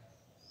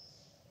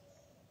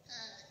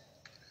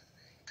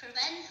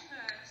 prevent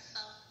her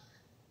from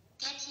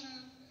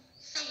getting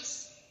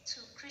faith to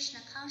Krishna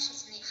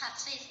consciousness, have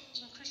faith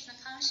in Krishna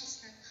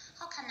consciousness.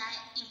 How can I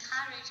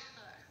encourage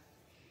her?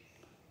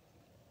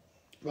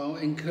 Well,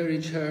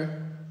 encourage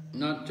her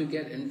not to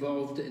get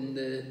involved in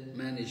the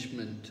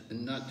management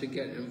and not to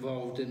get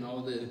involved in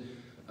all the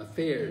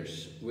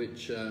affairs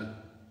which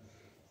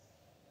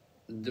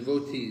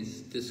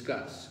devotees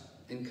discuss.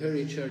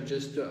 Encourage her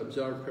just to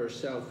absorb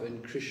herself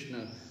in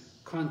Krishna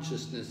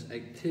consciousness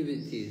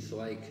activities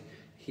like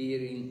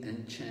hearing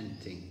and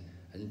chanting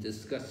and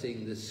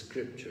discussing the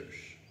scriptures.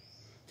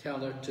 Tell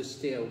her to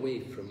stay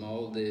away from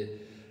all the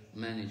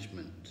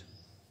management.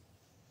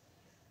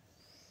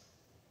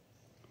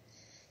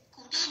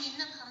 鼓励您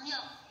的朋友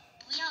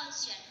不要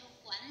卷入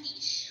管理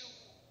事务。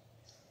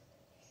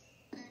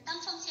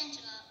当奉献者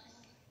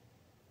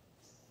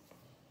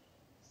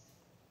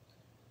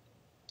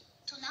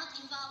，do not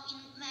involve in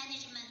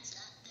management,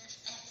 the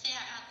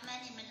affair of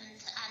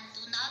management, and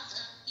do not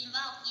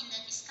involve in the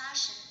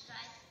discussion,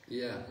 right?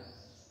 Yeah.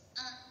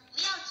 不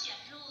要卷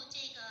入这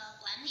个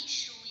管理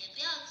事务，也不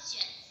要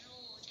卷入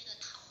这个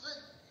讨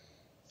论，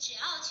只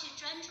要去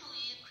专注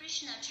于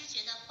Krishna 知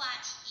觉的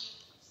话题，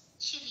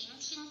去聆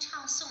听、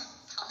唱诵、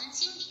讨论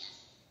经典，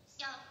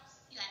要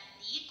远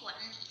离管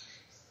理。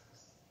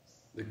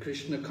The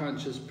Krishna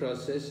conscious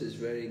process is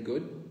very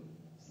good.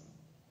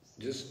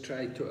 Just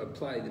try to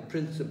apply the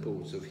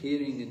principles of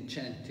hearing and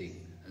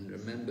chanting and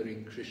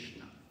remembering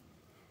Krishna.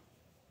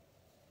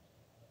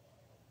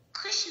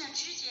 Krishna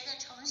知觉的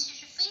程序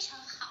是非常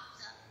好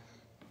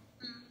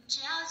的，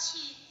只要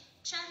去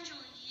专注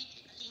于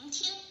这个聆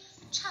听、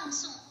唱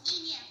诵、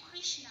意念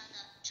Krishna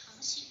的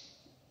程序。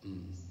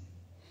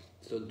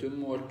So do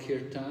more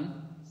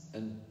kirtan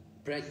and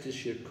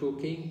practice your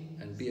cooking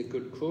and be a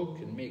good cook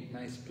and make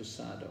nice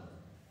prasadam.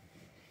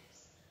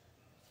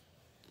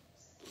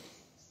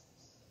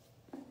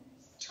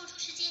 抽出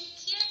时间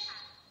kirtan，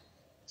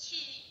 去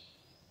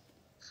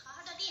好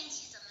好的练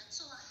习怎么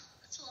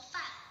做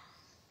饭，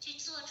去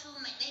做出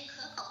美味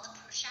可口的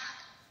prasad。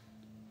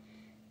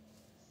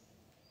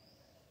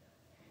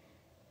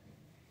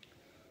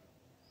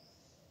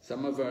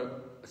 Some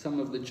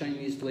of the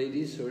Chinese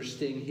ladies who are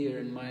staying here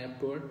in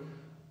Mayapur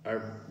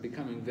are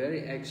becoming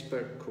very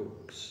expert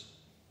cooks.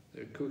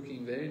 They're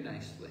cooking very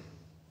nicely.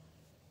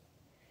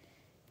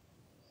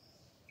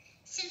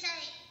 现在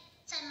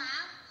在麻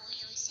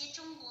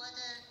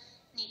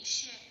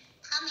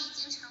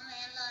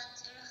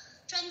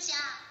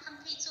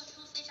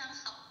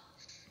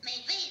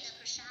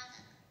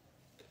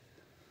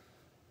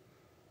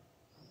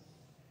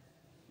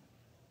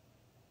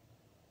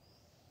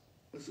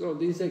So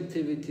these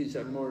activities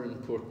are more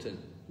important.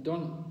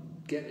 Don't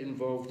get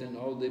involved in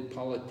all the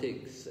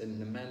politics and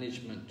the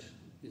management.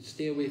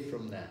 Stay away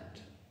from that.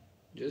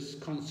 Just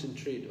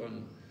concentrate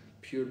on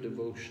pure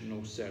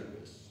devotional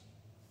service.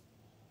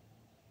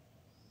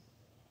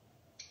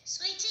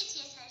 所以这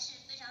些才是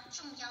非常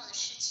重要的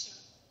事情，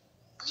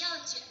不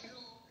要卷入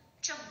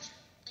政治，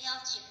不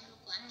要卷入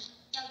管理，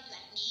要远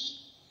离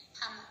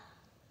他们，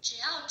只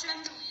要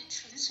专注于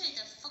纯粹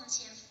的奉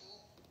献服务。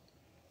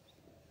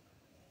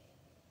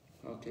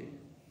Okay,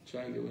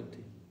 下一个问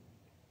题。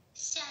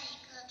下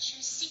一个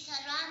是 Sita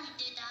Rani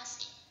对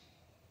Dasi，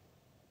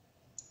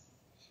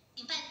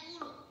 明白咕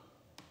噜，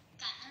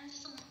感恩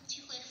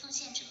聚会奉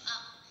献者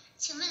啊，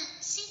请问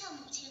Sita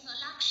母亲和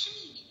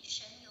Lakshmi 女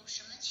神有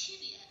什么区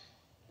别？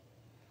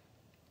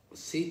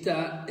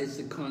 Sita is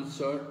the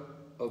consort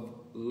of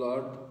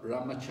Lord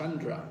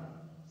Ramachandra.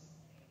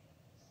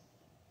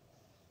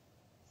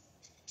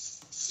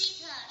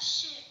 Sita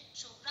是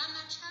主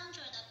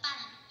Ramachandra 的伴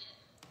侣。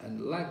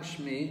 And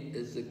Lakshmi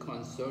is the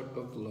consort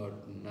of Lord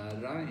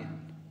Narayan.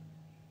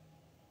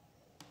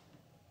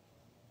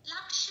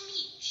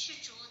 Lakshmi 是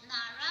主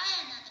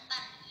Narayana 的伴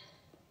侣。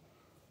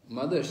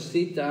 Mother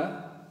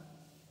Sita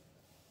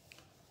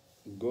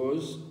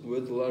goes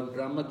with Lord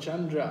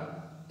Ramachandra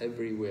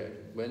everywhere.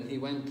 When he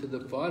went to the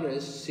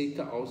forest,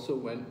 Sita also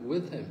went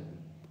with him.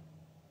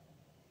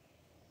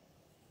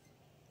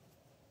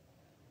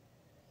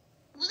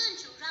 无论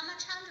主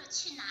Ramachandra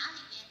去哪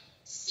里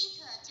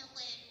 ，Sita 就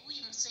会如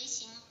影随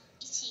形，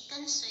一起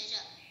跟随着。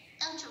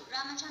当主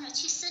Ramachandra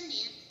去森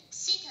林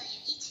 ，Sita 也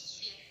一起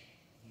去。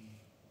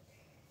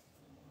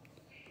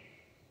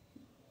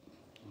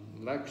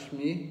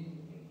 Lakshmi,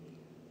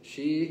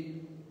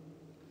 she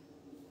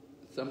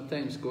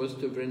sometimes goes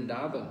to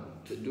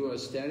Vrindavan to do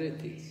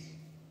austerities,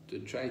 to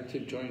try to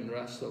join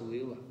Rasa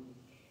Leela.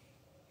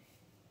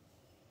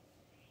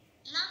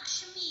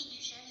 Lakshmi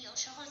女神有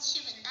时候去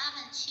文达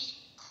文去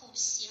苦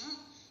行，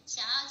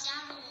想要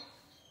加入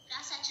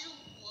Rasa 之舞。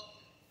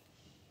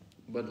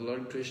 But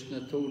Lord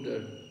Krishna told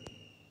her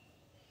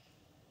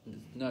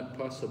it's not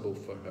possible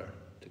for her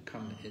to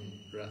come in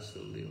Rasa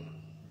Leela.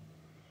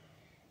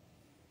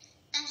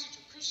 但是主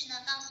Krishna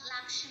告诉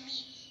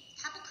Lakshmi，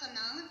 她不可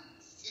能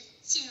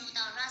进入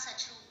到 Rasa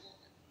之舞。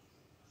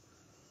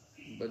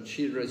 But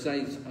she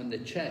resides on the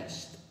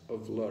chest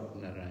of Lord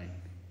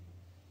Narayan.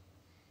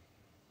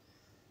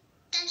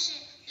 但是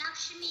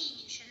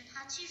Lakshmi 女神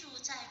她居住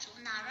在主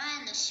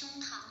Narayan 的胸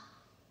膛。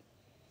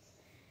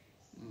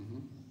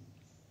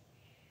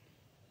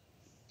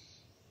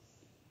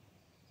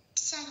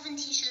 下一个问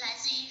题是来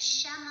自于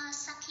Shama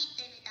Saki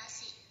David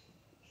Dasi。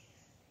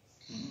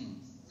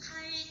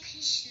 Hare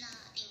Krishna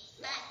顶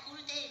拜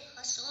Gurudev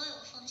和所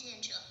有奉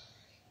献者。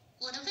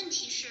我的问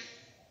题是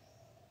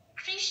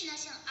 ，Krishna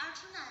向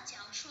Arjuna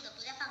讲述的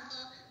不加放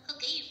歌和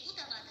给予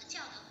Uddhava 的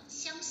教导很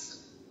相似，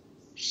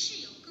是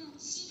有更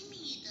机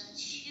密的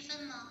区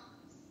分吗？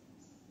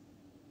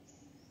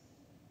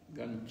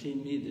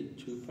 Ganchini the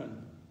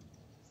Chufan.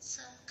 It's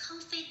a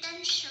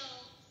confidential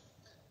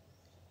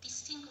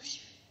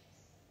distinction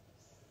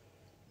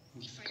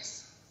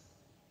difference.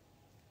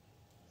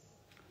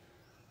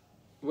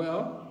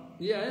 Well,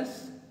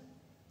 yes,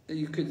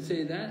 you could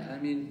say that. I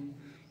mean,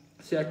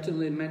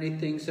 certainly many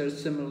things are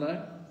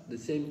similar. The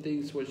same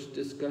things which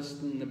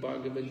discussed in the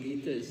Bhagavad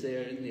Gita is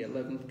there in the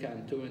 11th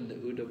canto in the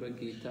Uddhava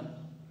Gita.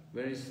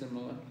 Very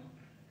similar.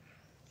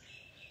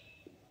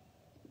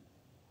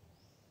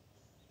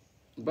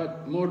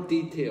 But more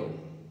detail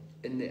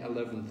in the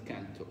 11th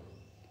canto.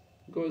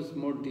 Goes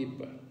more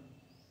deeper.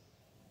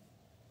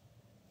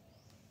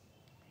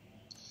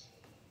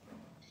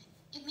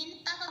 You mean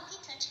Bhagavad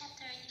Gita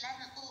chapter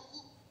 11?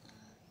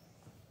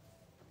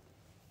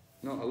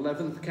 No,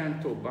 11th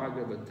canto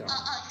Bhagavatam.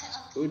 Okay.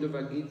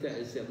 Uddhava Gita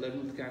is the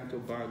 11th canto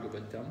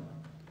Bhagavatam.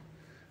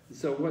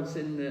 So what's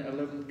in the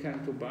 11th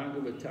canto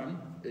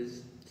Bhagavatam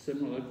is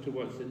similar to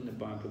what's in the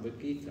Bhagavad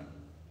Gita.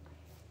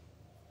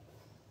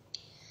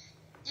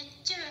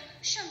 就是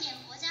圣典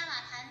国家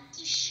法坛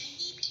第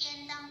11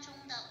篇当中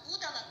的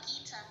Uddhava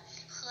Gita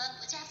和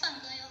国家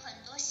梵歌有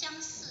很多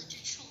相似之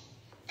处，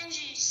但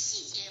是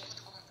细节不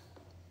同。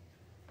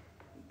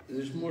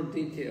 There's more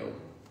detail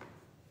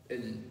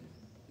in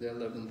the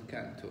 11th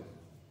canto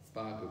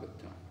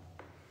Bhagavatam.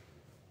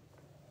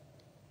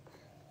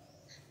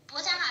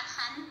 国家法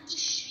坛第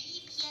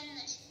11篇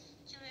呢，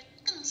就是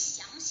更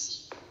详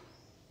细。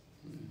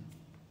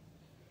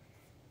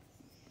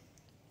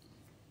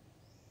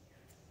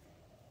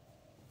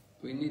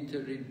 We need to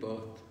read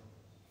both.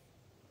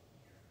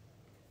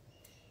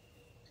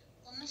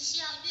 我们需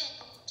要阅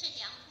读这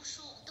两部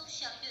书，我们都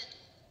需要阅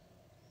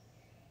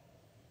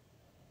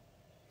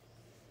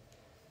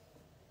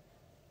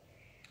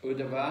读。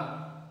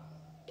 Uddhava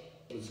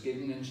was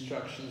given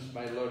instructions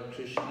by Lord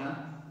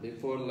Krishna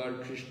before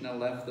Lord Krishna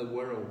left the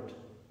world.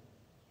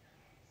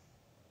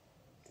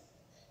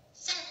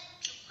 在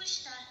主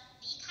Krishna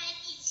离开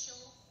地球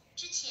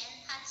之前，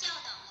他教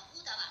导了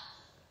Uddhava。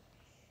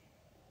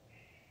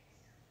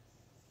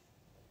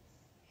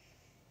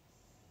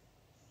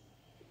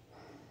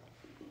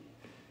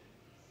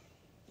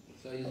 So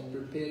So he's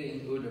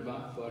preparing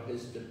Uddhava for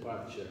his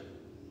departure.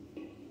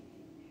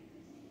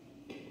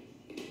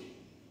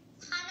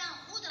 他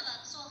让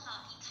Uddhava 做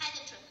好离开的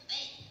准备。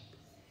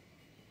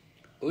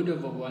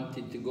 Uddhava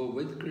wanted to go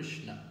with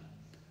Krishna,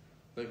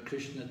 but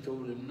Krishna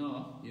told him,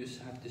 no, you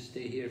have to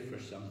stay here for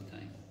some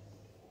time.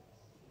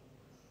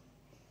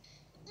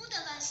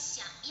 Uddhava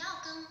想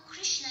要跟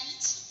Krishna 一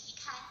起离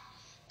开，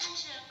但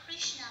是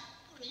Krishna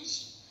不允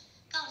许，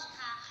告诉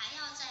他还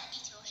要在地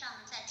球上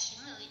再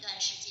停留一段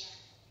时间。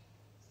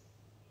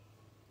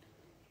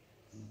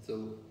 So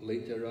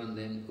later on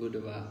then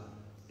Uddhava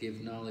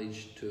gave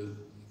knowledge to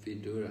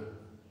Vidura.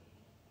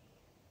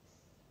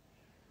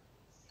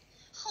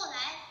 后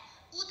来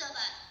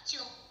Uddhava 就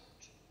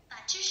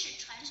把知识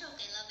传授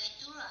给了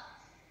Vidura。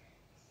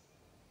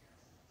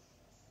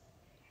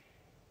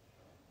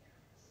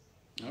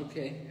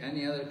 Okay,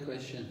 any other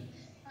question?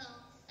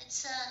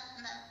 It's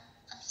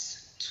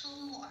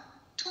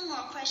two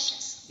more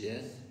questions.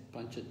 Yes,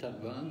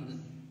 Panchatattva.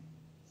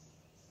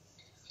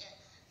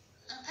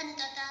 潘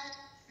达达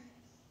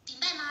顶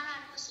拜玛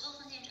拉和所有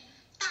奉献者，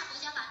大国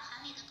家法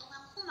坛里的格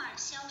瓦库马尔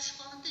消时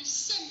光对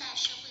现代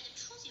社会的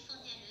初级奉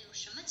献者有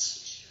什么启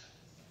示？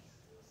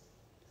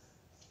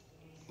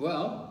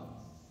 Well,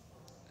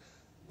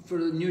 for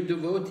the new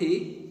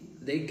devotee,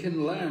 they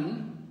can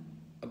learn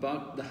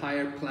about the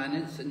higher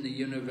planets in the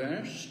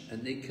universe,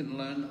 and they can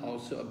learn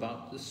also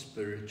about the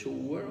spiritual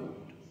world.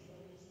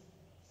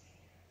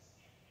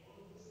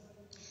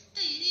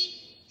 对于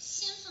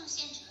新奉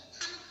献者，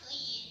他们可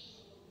以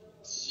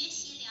学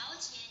习了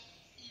解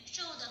宇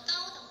宙的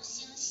高等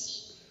星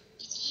系，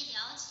以及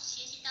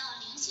学习到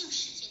灵性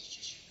世界的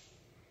知识。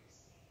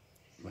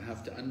 We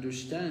have to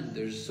understand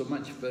there's so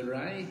much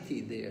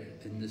variety there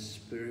in the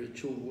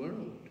spiritual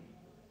world.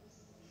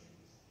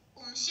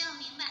 我们需要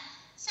明白，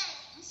在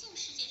灵性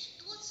世界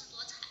是多姿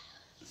多彩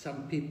的。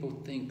 Some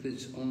people think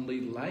there's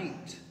only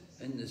light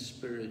in the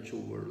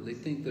spiritual world. They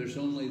think there's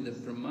only the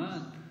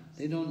Brahman.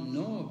 They don't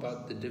know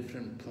about the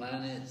different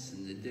planets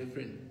and the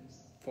different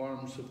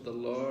forms of the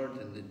Lord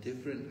and the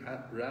different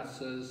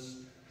rasas,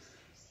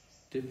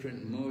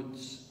 different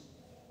moods.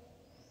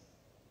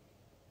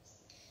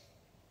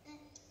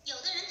 有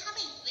的人他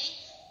们以为，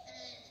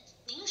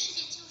灵世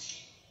界就是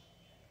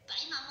白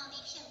茫茫的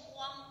一片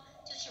光，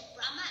就是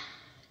Brahman。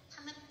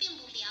他们并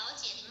不了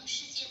解灵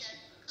世界的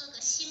各个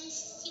星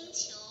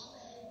球、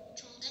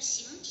主的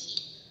形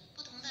体、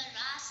不同的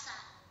rasa、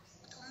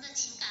不同的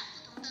情感、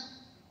不同的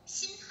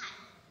心态。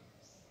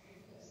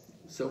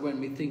 So when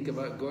we think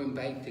about going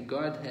back to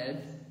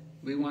Godhead,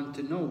 we want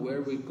to know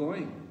where we're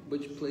going.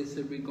 Which place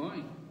are we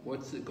going?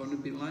 What's it going to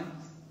be like?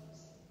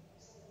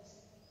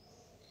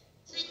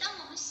 所以，当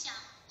我们想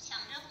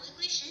着回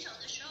归神手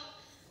的时候，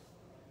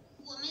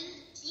我们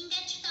应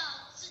该知道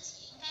自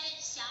己应该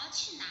想要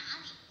去哪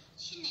里，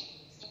去哪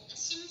个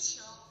星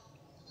球，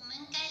我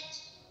们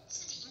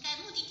自己应该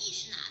目的地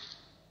是哪里。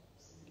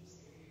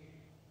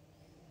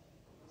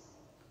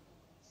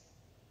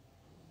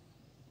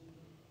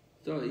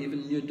 So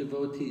even new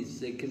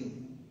devotees, they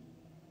can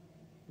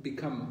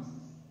become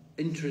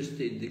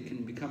interested, they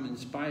can become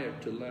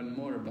inspired to learn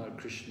more about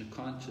Krishna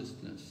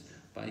consciousness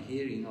by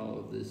hearing all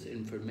of this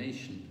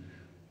information,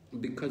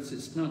 because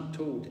it's not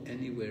told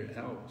anywhere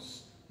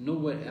else.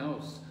 Nowhere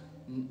else.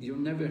 You'll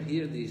never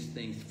hear these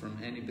things from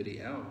anybody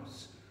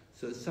else.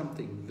 So it's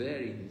something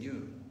very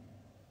new.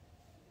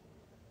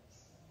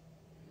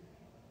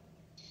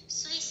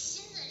 所以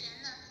新的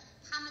人呢，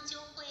他们就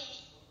会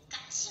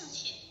感兴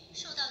趣，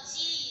受到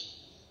激励，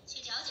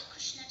去了解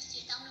Krishna 知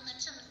觉当中的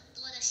这么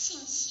多的信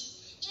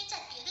息，因为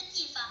在别的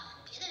地方，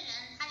别的人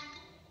他是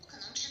不可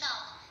能知道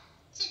的，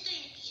这对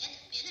于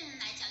别的人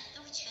来讲也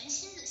都是全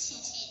新的信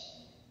息。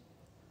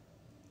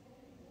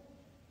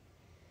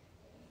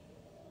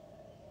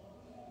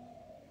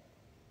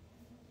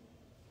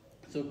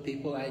 So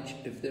people,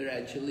 if they're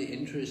actually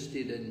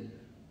interested in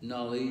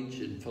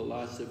knowledge and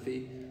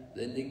philosophy,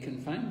 then they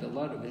can find a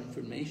lot of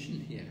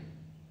information here.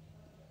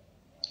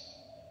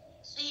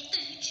 所以，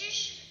对于知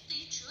识、对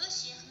于哲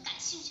学很感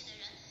兴趣的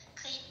人，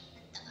可以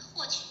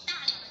获取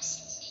大量的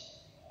信息。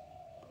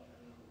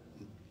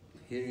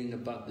 Hearing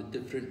about the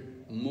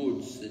different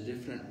moods, the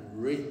different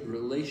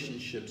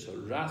relationships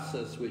or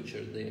rasas which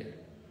are there,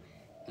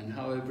 and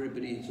how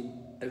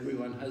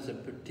everyone has a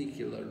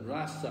particular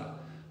rasa,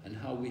 and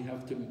how we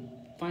have to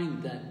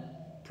find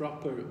that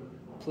proper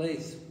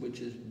place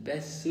which is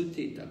best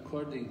suited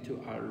according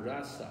to our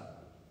rasa.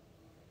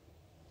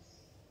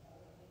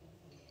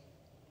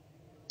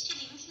 去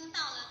聆听到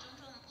了种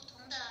种不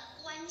同的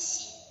关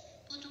系，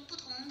不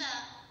同的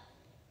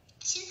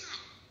心态，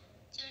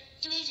就是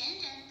因为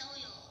人人都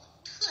有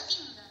特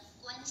定的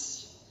关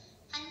系，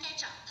他应该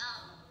找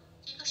到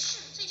这个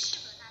最适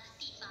合他的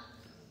地方，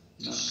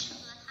最适合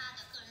他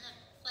的个人的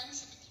关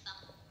系的地方。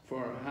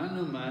 For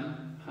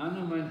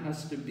Hanuman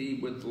has to be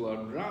with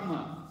Lord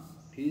Rama.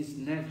 He's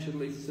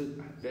naturally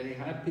very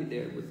happy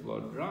there with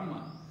Lord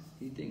Rama.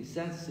 He thinks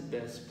that's the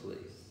best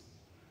place.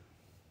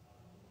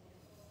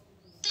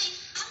 对于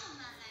哈努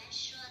曼来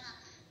说呢，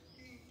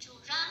主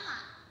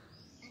Rama，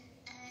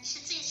 是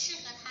最适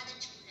合他的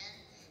主人。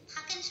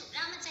他跟主 Rama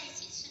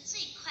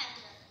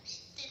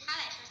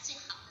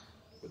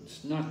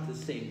not the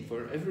same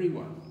for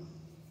everyone.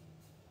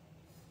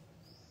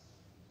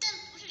 但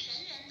不是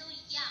人人都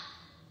一样。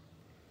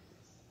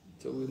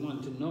 So we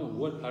want to know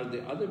what are the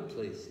other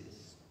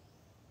places.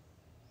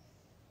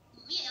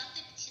 我们也要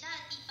对其他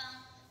的地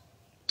方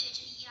对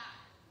这一二。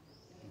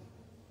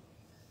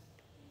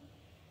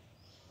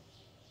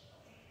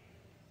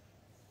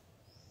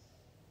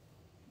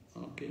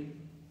Okay.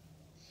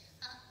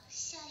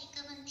 下一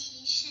个问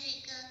题是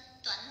一个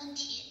短问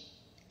题。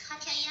卡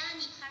提亚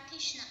尼哈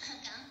Krishna 感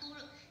恩咕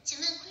噜，请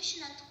问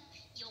Krishna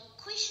有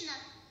Krishna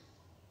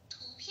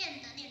图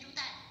片的念珠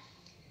带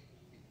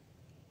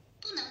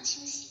不能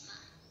清洗吗？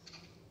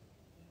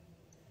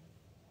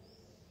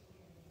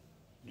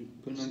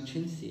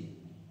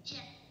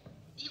 Yeah.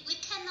 Yeah, we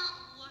cannot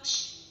wash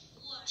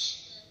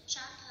the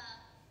japa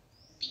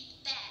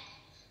bead bag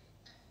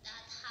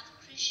that have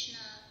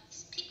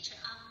Krishna's picture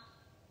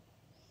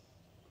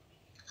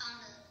on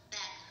the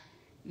bag.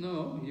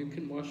 No, you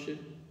can wash it.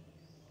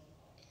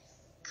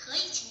 可以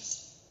清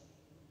洗。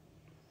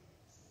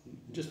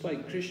 Just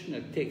like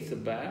Krishna takes a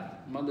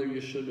bath, Mother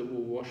Yashoda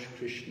will wash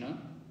Krishna.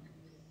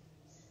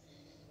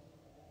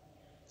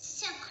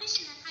 像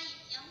Krishna 他也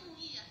要沐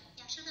浴啊，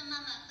亚瑟的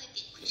妈妈会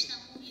给 Krishna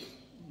沐浴。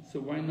 So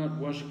why not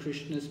wash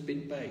Krishna's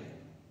bead bag?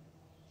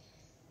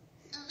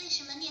 为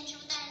什么念珠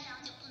带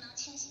上就不能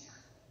清洗呢？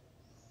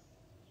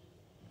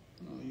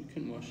 Oh, you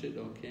can wash it,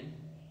 okay.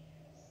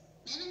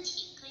 没问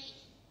题，可以。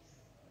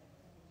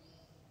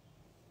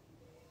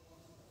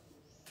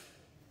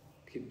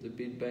 Keep the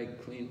bead bag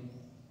clean.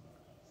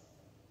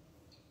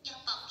 要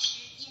保持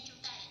念珠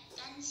带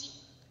干净。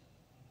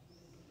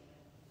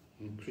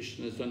 When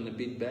Krishna's on the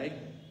bead bag,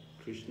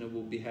 Krishna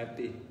will be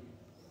happy.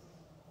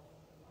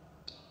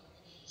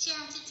 这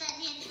样就在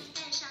念珠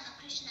带上的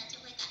Krishna 就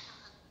会感到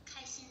很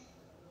开心。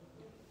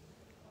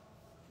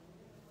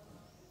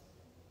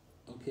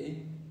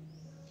 Okay?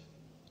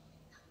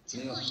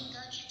 最后一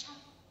个是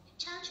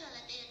唱出了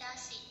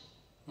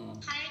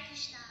Devadasi。Hare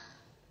Krishna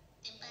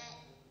顶拜，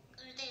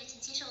各位队友请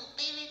接受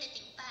卑微的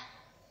顶拜。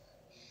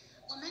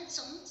我们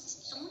总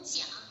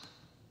讲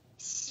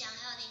想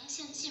要灵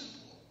性进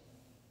步，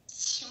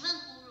请问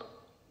咕噜，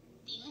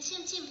灵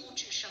性进步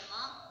指什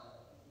么？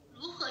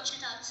如何知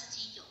道自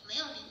己有没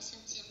有灵性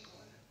进步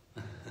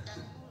呢？感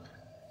恩咕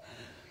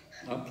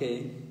噜。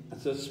 Okay,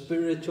 so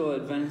spiritual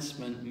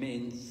advancement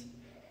means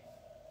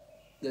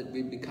that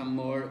we become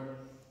more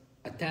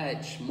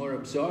attached, more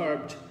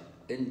absorbed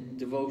in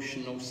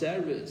devotional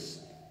service,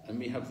 and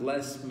we have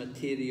less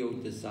material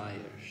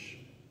desires.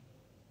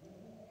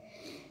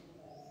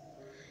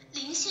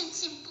 灵性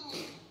进步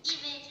意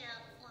味着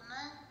我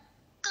们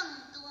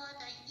更多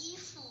的依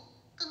附，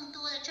更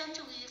多的专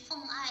注于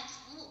奉爱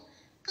服务，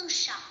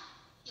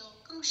有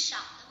更少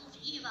的物质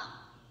欲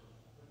望。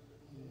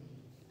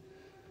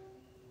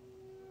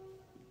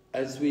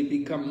 As we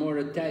become more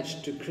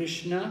attached to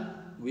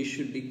Krishna, we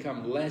should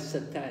become less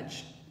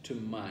attached to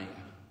Maya.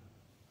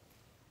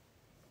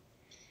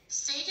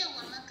 随着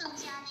我们更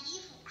加的依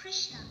附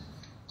Krishna，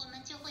 我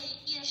们就会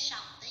越少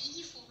的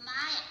依附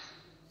Maya。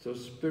 So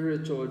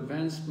spiritual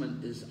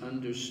advancement is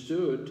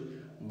understood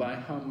by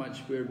how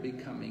much we're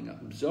becoming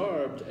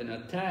absorbed and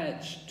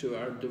attached to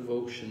our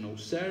devotional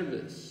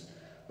service.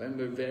 When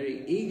we're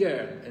very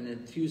eager and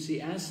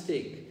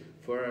enthusiastic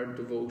for our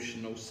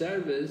devotional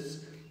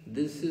service,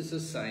 this is a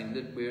sign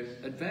that we're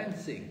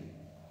advancing.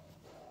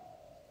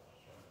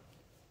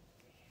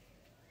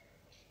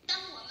 当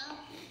我们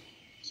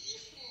依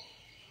附、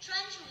专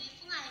注于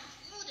奉爱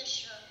服务的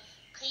时候，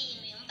可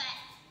以明白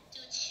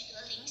就取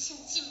得灵性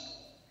进步。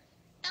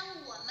当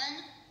我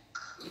们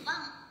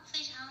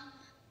非常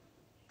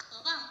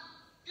渴望、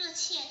热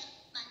切的、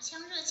满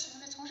腔热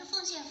情的从事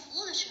奉献服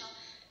务的时候，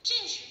这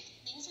是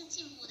灵性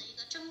进步的一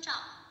个征兆。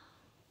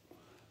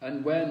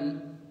 And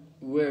when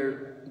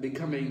we're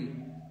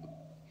becoming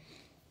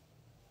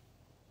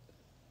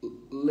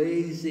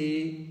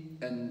lazy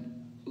and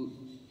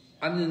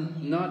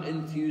not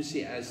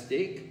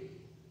enthusiastic,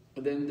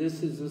 then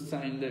this is a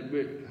sign that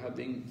we're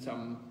having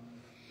some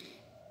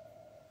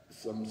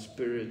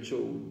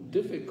spiritual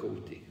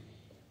difficulty.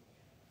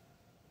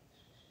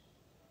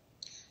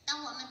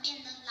 当我们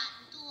变得懒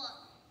惰、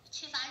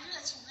缺乏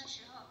热情的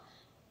时候，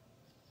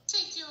这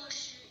就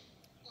是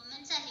我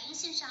们在灵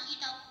性上遇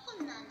到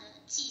困难的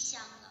迹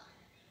象了。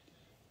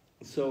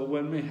 So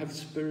when we have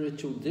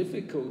spiritual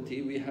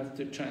difficulty, we have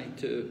to try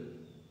to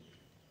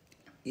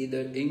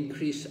either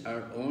increase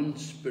our own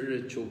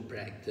spiritual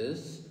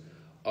practice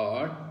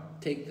or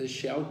take the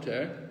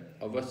shelter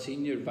of a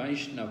senior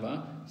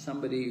Vaishnava,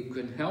 somebody who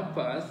can help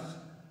us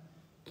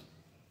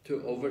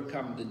to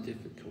overcome the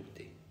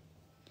difficulty.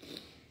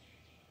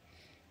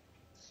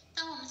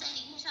 当我们在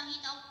灵性上遇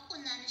到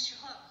困难的时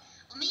候，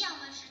我们要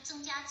么是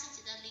增加自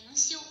己的灵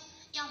修，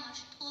要么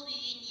是托比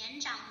于年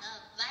长的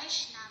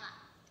Vaishnava。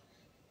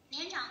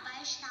年长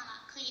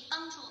Vaishnava 可以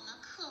帮助我们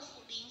克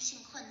服灵性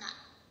困难。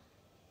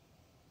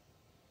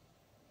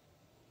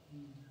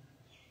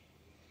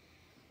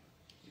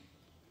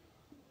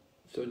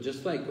 So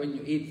just like when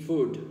you eat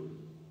food,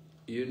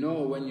 you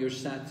know when you're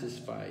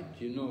satisfied,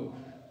 you know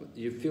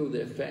you feel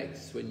the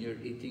effects when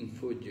you're eating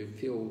food. You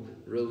feel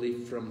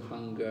relief from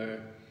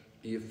hunger,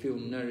 you feel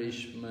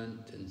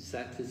nourishment and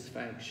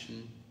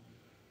satisfaction.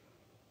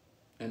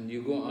 And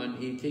you go on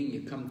eating,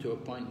 you come to a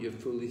point you're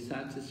fully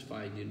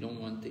satisfied, you don't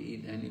want to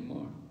eat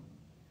anymore.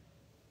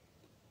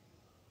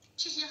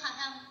 这就好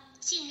像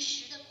进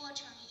食的过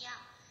程一样，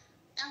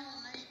当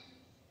我们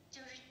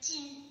就是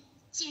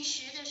进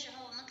食的时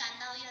候，我们感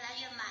到越来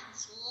越满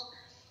足，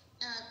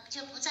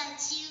就不再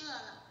饥饿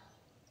了。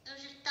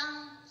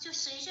就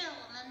随着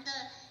我们的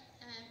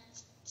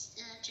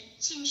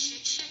进食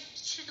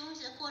吃东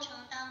西的过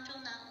程当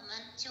中呢，我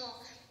们就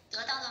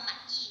得到了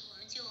满意，我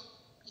们就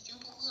已经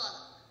不饿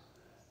了。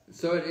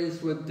So it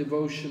is with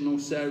devotional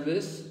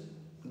service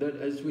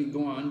that as we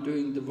go on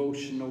doing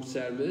devotional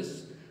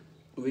service,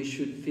 we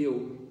should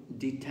feel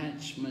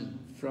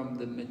detachment from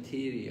the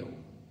material.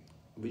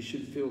 We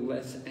should feel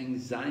less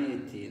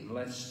anxiety and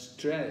less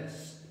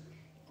stress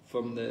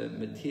from the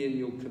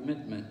material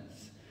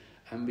commitments,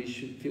 and we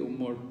should feel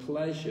more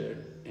pleasure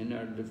in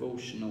our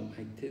devotional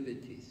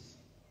activities.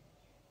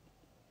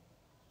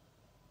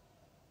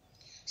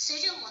 随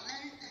着我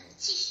们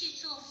继续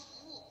做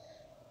服务，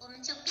我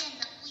们就变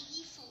得不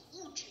依附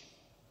物质，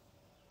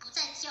不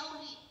再焦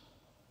虑，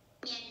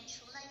免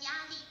除了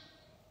压力，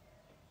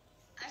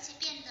而且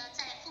变得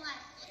在奉爱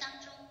服务当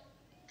中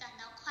感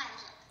到快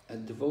乐。 A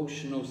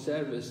devotional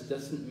service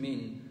doesn't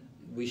mean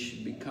we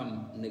should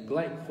become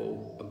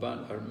neglectful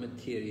about our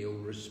material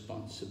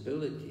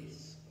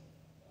responsibilities.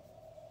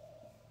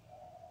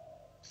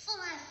 奉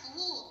爱服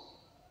务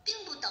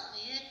并不等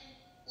于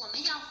我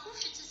们要忽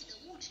视自己的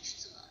物质职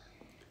责。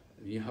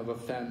 You have a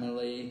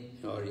family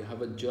or you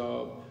have a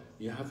job,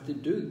 you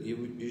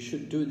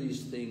should do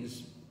these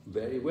things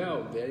very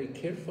well, very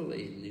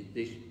carefully.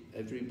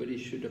 Everybody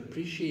should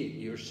appreciate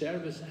your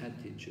service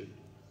attitude.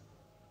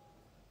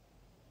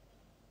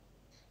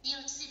 你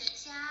有自己的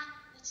家，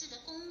有自己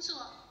的工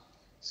作，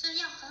所以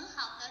要很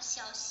好的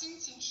小心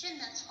谨慎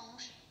的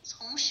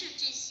从事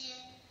这些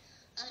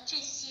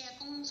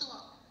工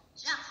作，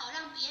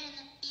让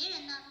别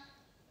人呢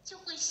就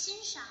会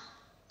欣赏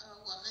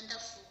我们的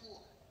服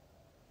务。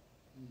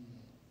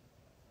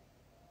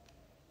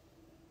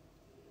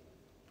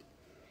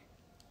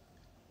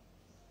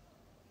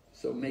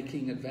So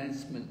making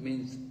advancement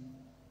means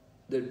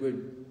that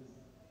we're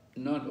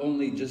not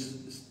only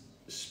just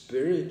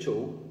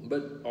spiritual,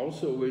 but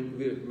also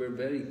we're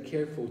very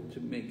careful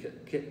to make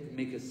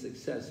a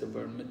success of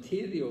our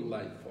material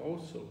life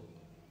also.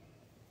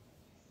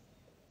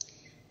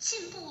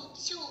 进步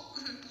就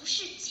不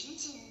是仅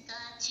仅的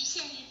局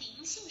限于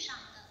灵性上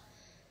的，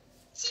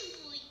进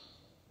步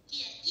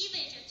也意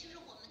味着就是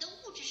我们的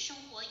物质生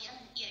活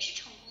也是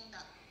成功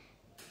的。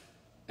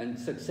 And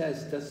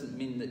success doesn't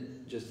mean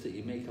that just that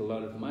you make a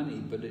lot of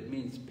money, but it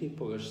means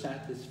people are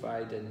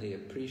satisfied and they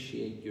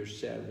appreciate your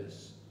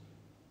service.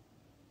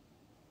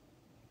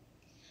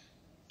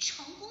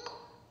 成功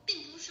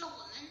并不是说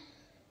我们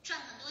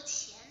赚很多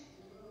钱，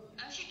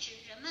而是指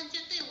人们就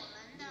对我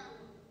们的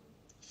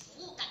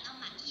服务感到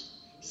满意，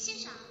赞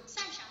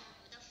赏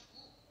我们的服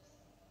务。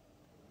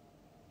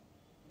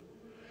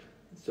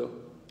 So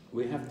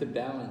we have to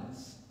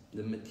balance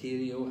the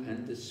material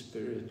and the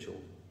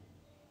spiritual.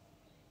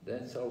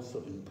 That's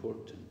also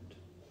important.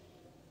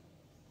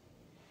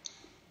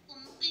 我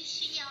们必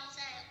须要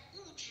在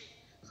物质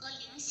和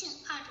灵性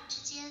二者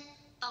之间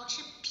保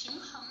持平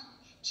衡，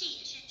这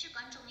也是至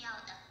关重要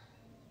的。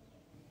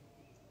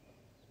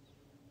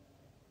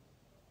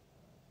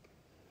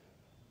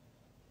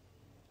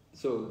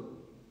 So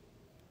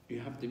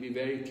you have to be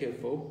very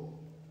careful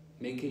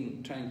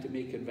trying to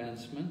make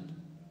advancement,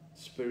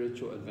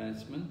 spiritual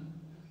advancement.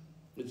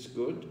 It's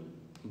good,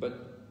 but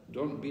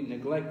don't be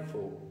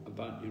neglectful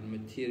about your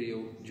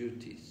material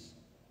duties.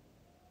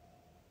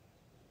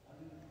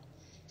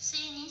 所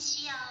以您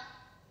需要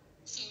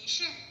谨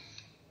慎，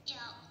要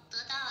得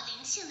到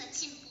灵性的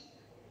进步，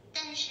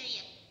但是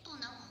也不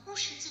能忽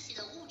视自己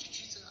的物质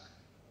职责。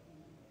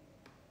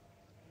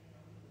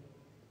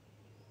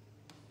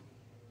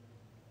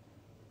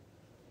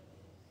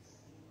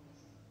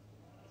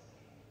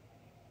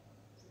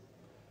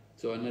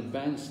 So an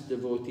advanced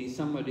devotee,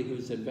 somebody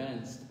who's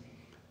advanced,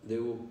 they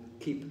will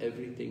keep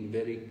everything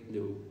they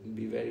will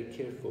be very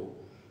careful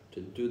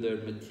to do their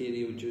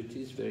material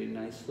duties very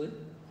nicely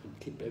and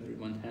keep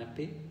everyone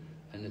happy,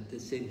 and at the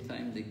same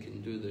time they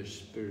can do their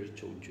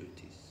spiritual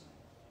duties.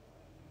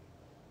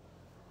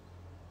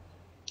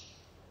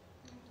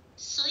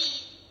 所以，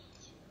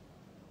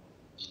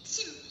一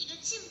个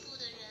进步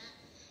的人，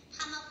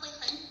他们会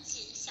很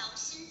小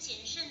心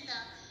谨慎地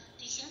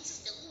履行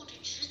自己的物质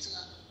职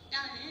责，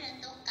让人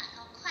人都感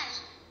到快乐。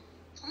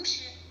同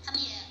时，他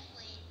们也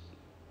会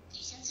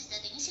履行自己的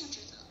灵性职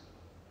责。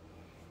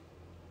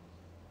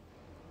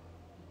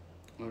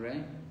 All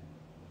right?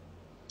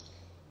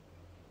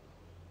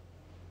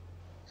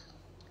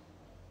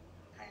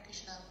 Hare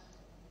Krishna,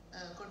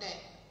 good day.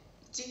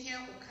 今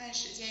天我看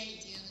时间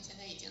现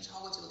在已经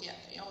超过9点了，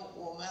因为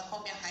我们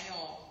后面还有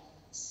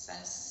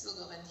3、4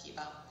个问题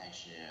吧，但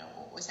是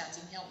我想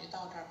今天我们就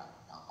到这儿吧，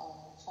然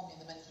后后面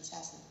的问题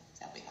下次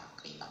再回答，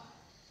可以吗？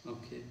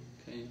 OK，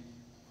 可以。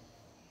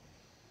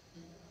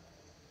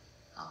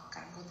好，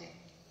感恩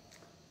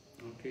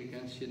Guru。OK，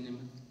 感谢你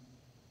们，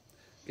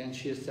感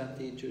谢上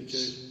帝主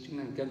持，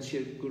感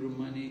谢 Guru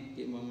Mani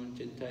给我们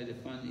精彩的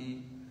翻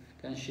译，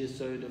感谢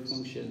所有的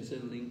奉献者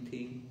聆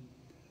听。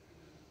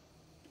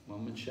我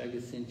们下个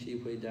星期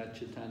回答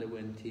其他的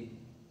问题。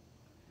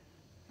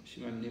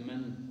希望你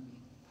们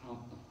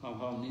好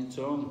好念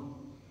诵，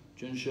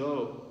遵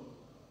守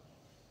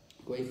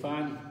规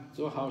范，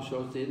做好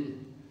修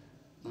行。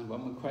那我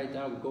们快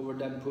到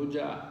Govardhan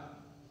Puja，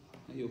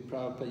 还有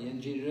Prabhupada 研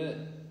习日，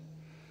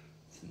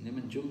你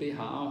们准备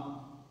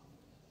好。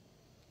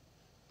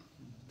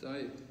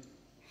对，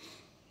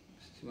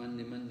希望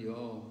你们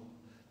有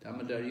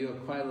Damodar月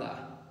快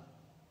乐。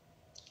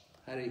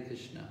Hare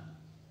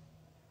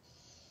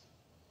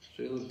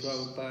Krishna。Srila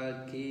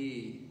Prabhupada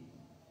ki,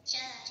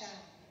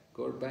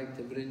 Gaur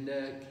Bhakti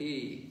Vrinda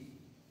ki,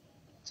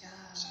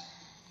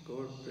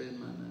 Gaur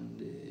Premanand.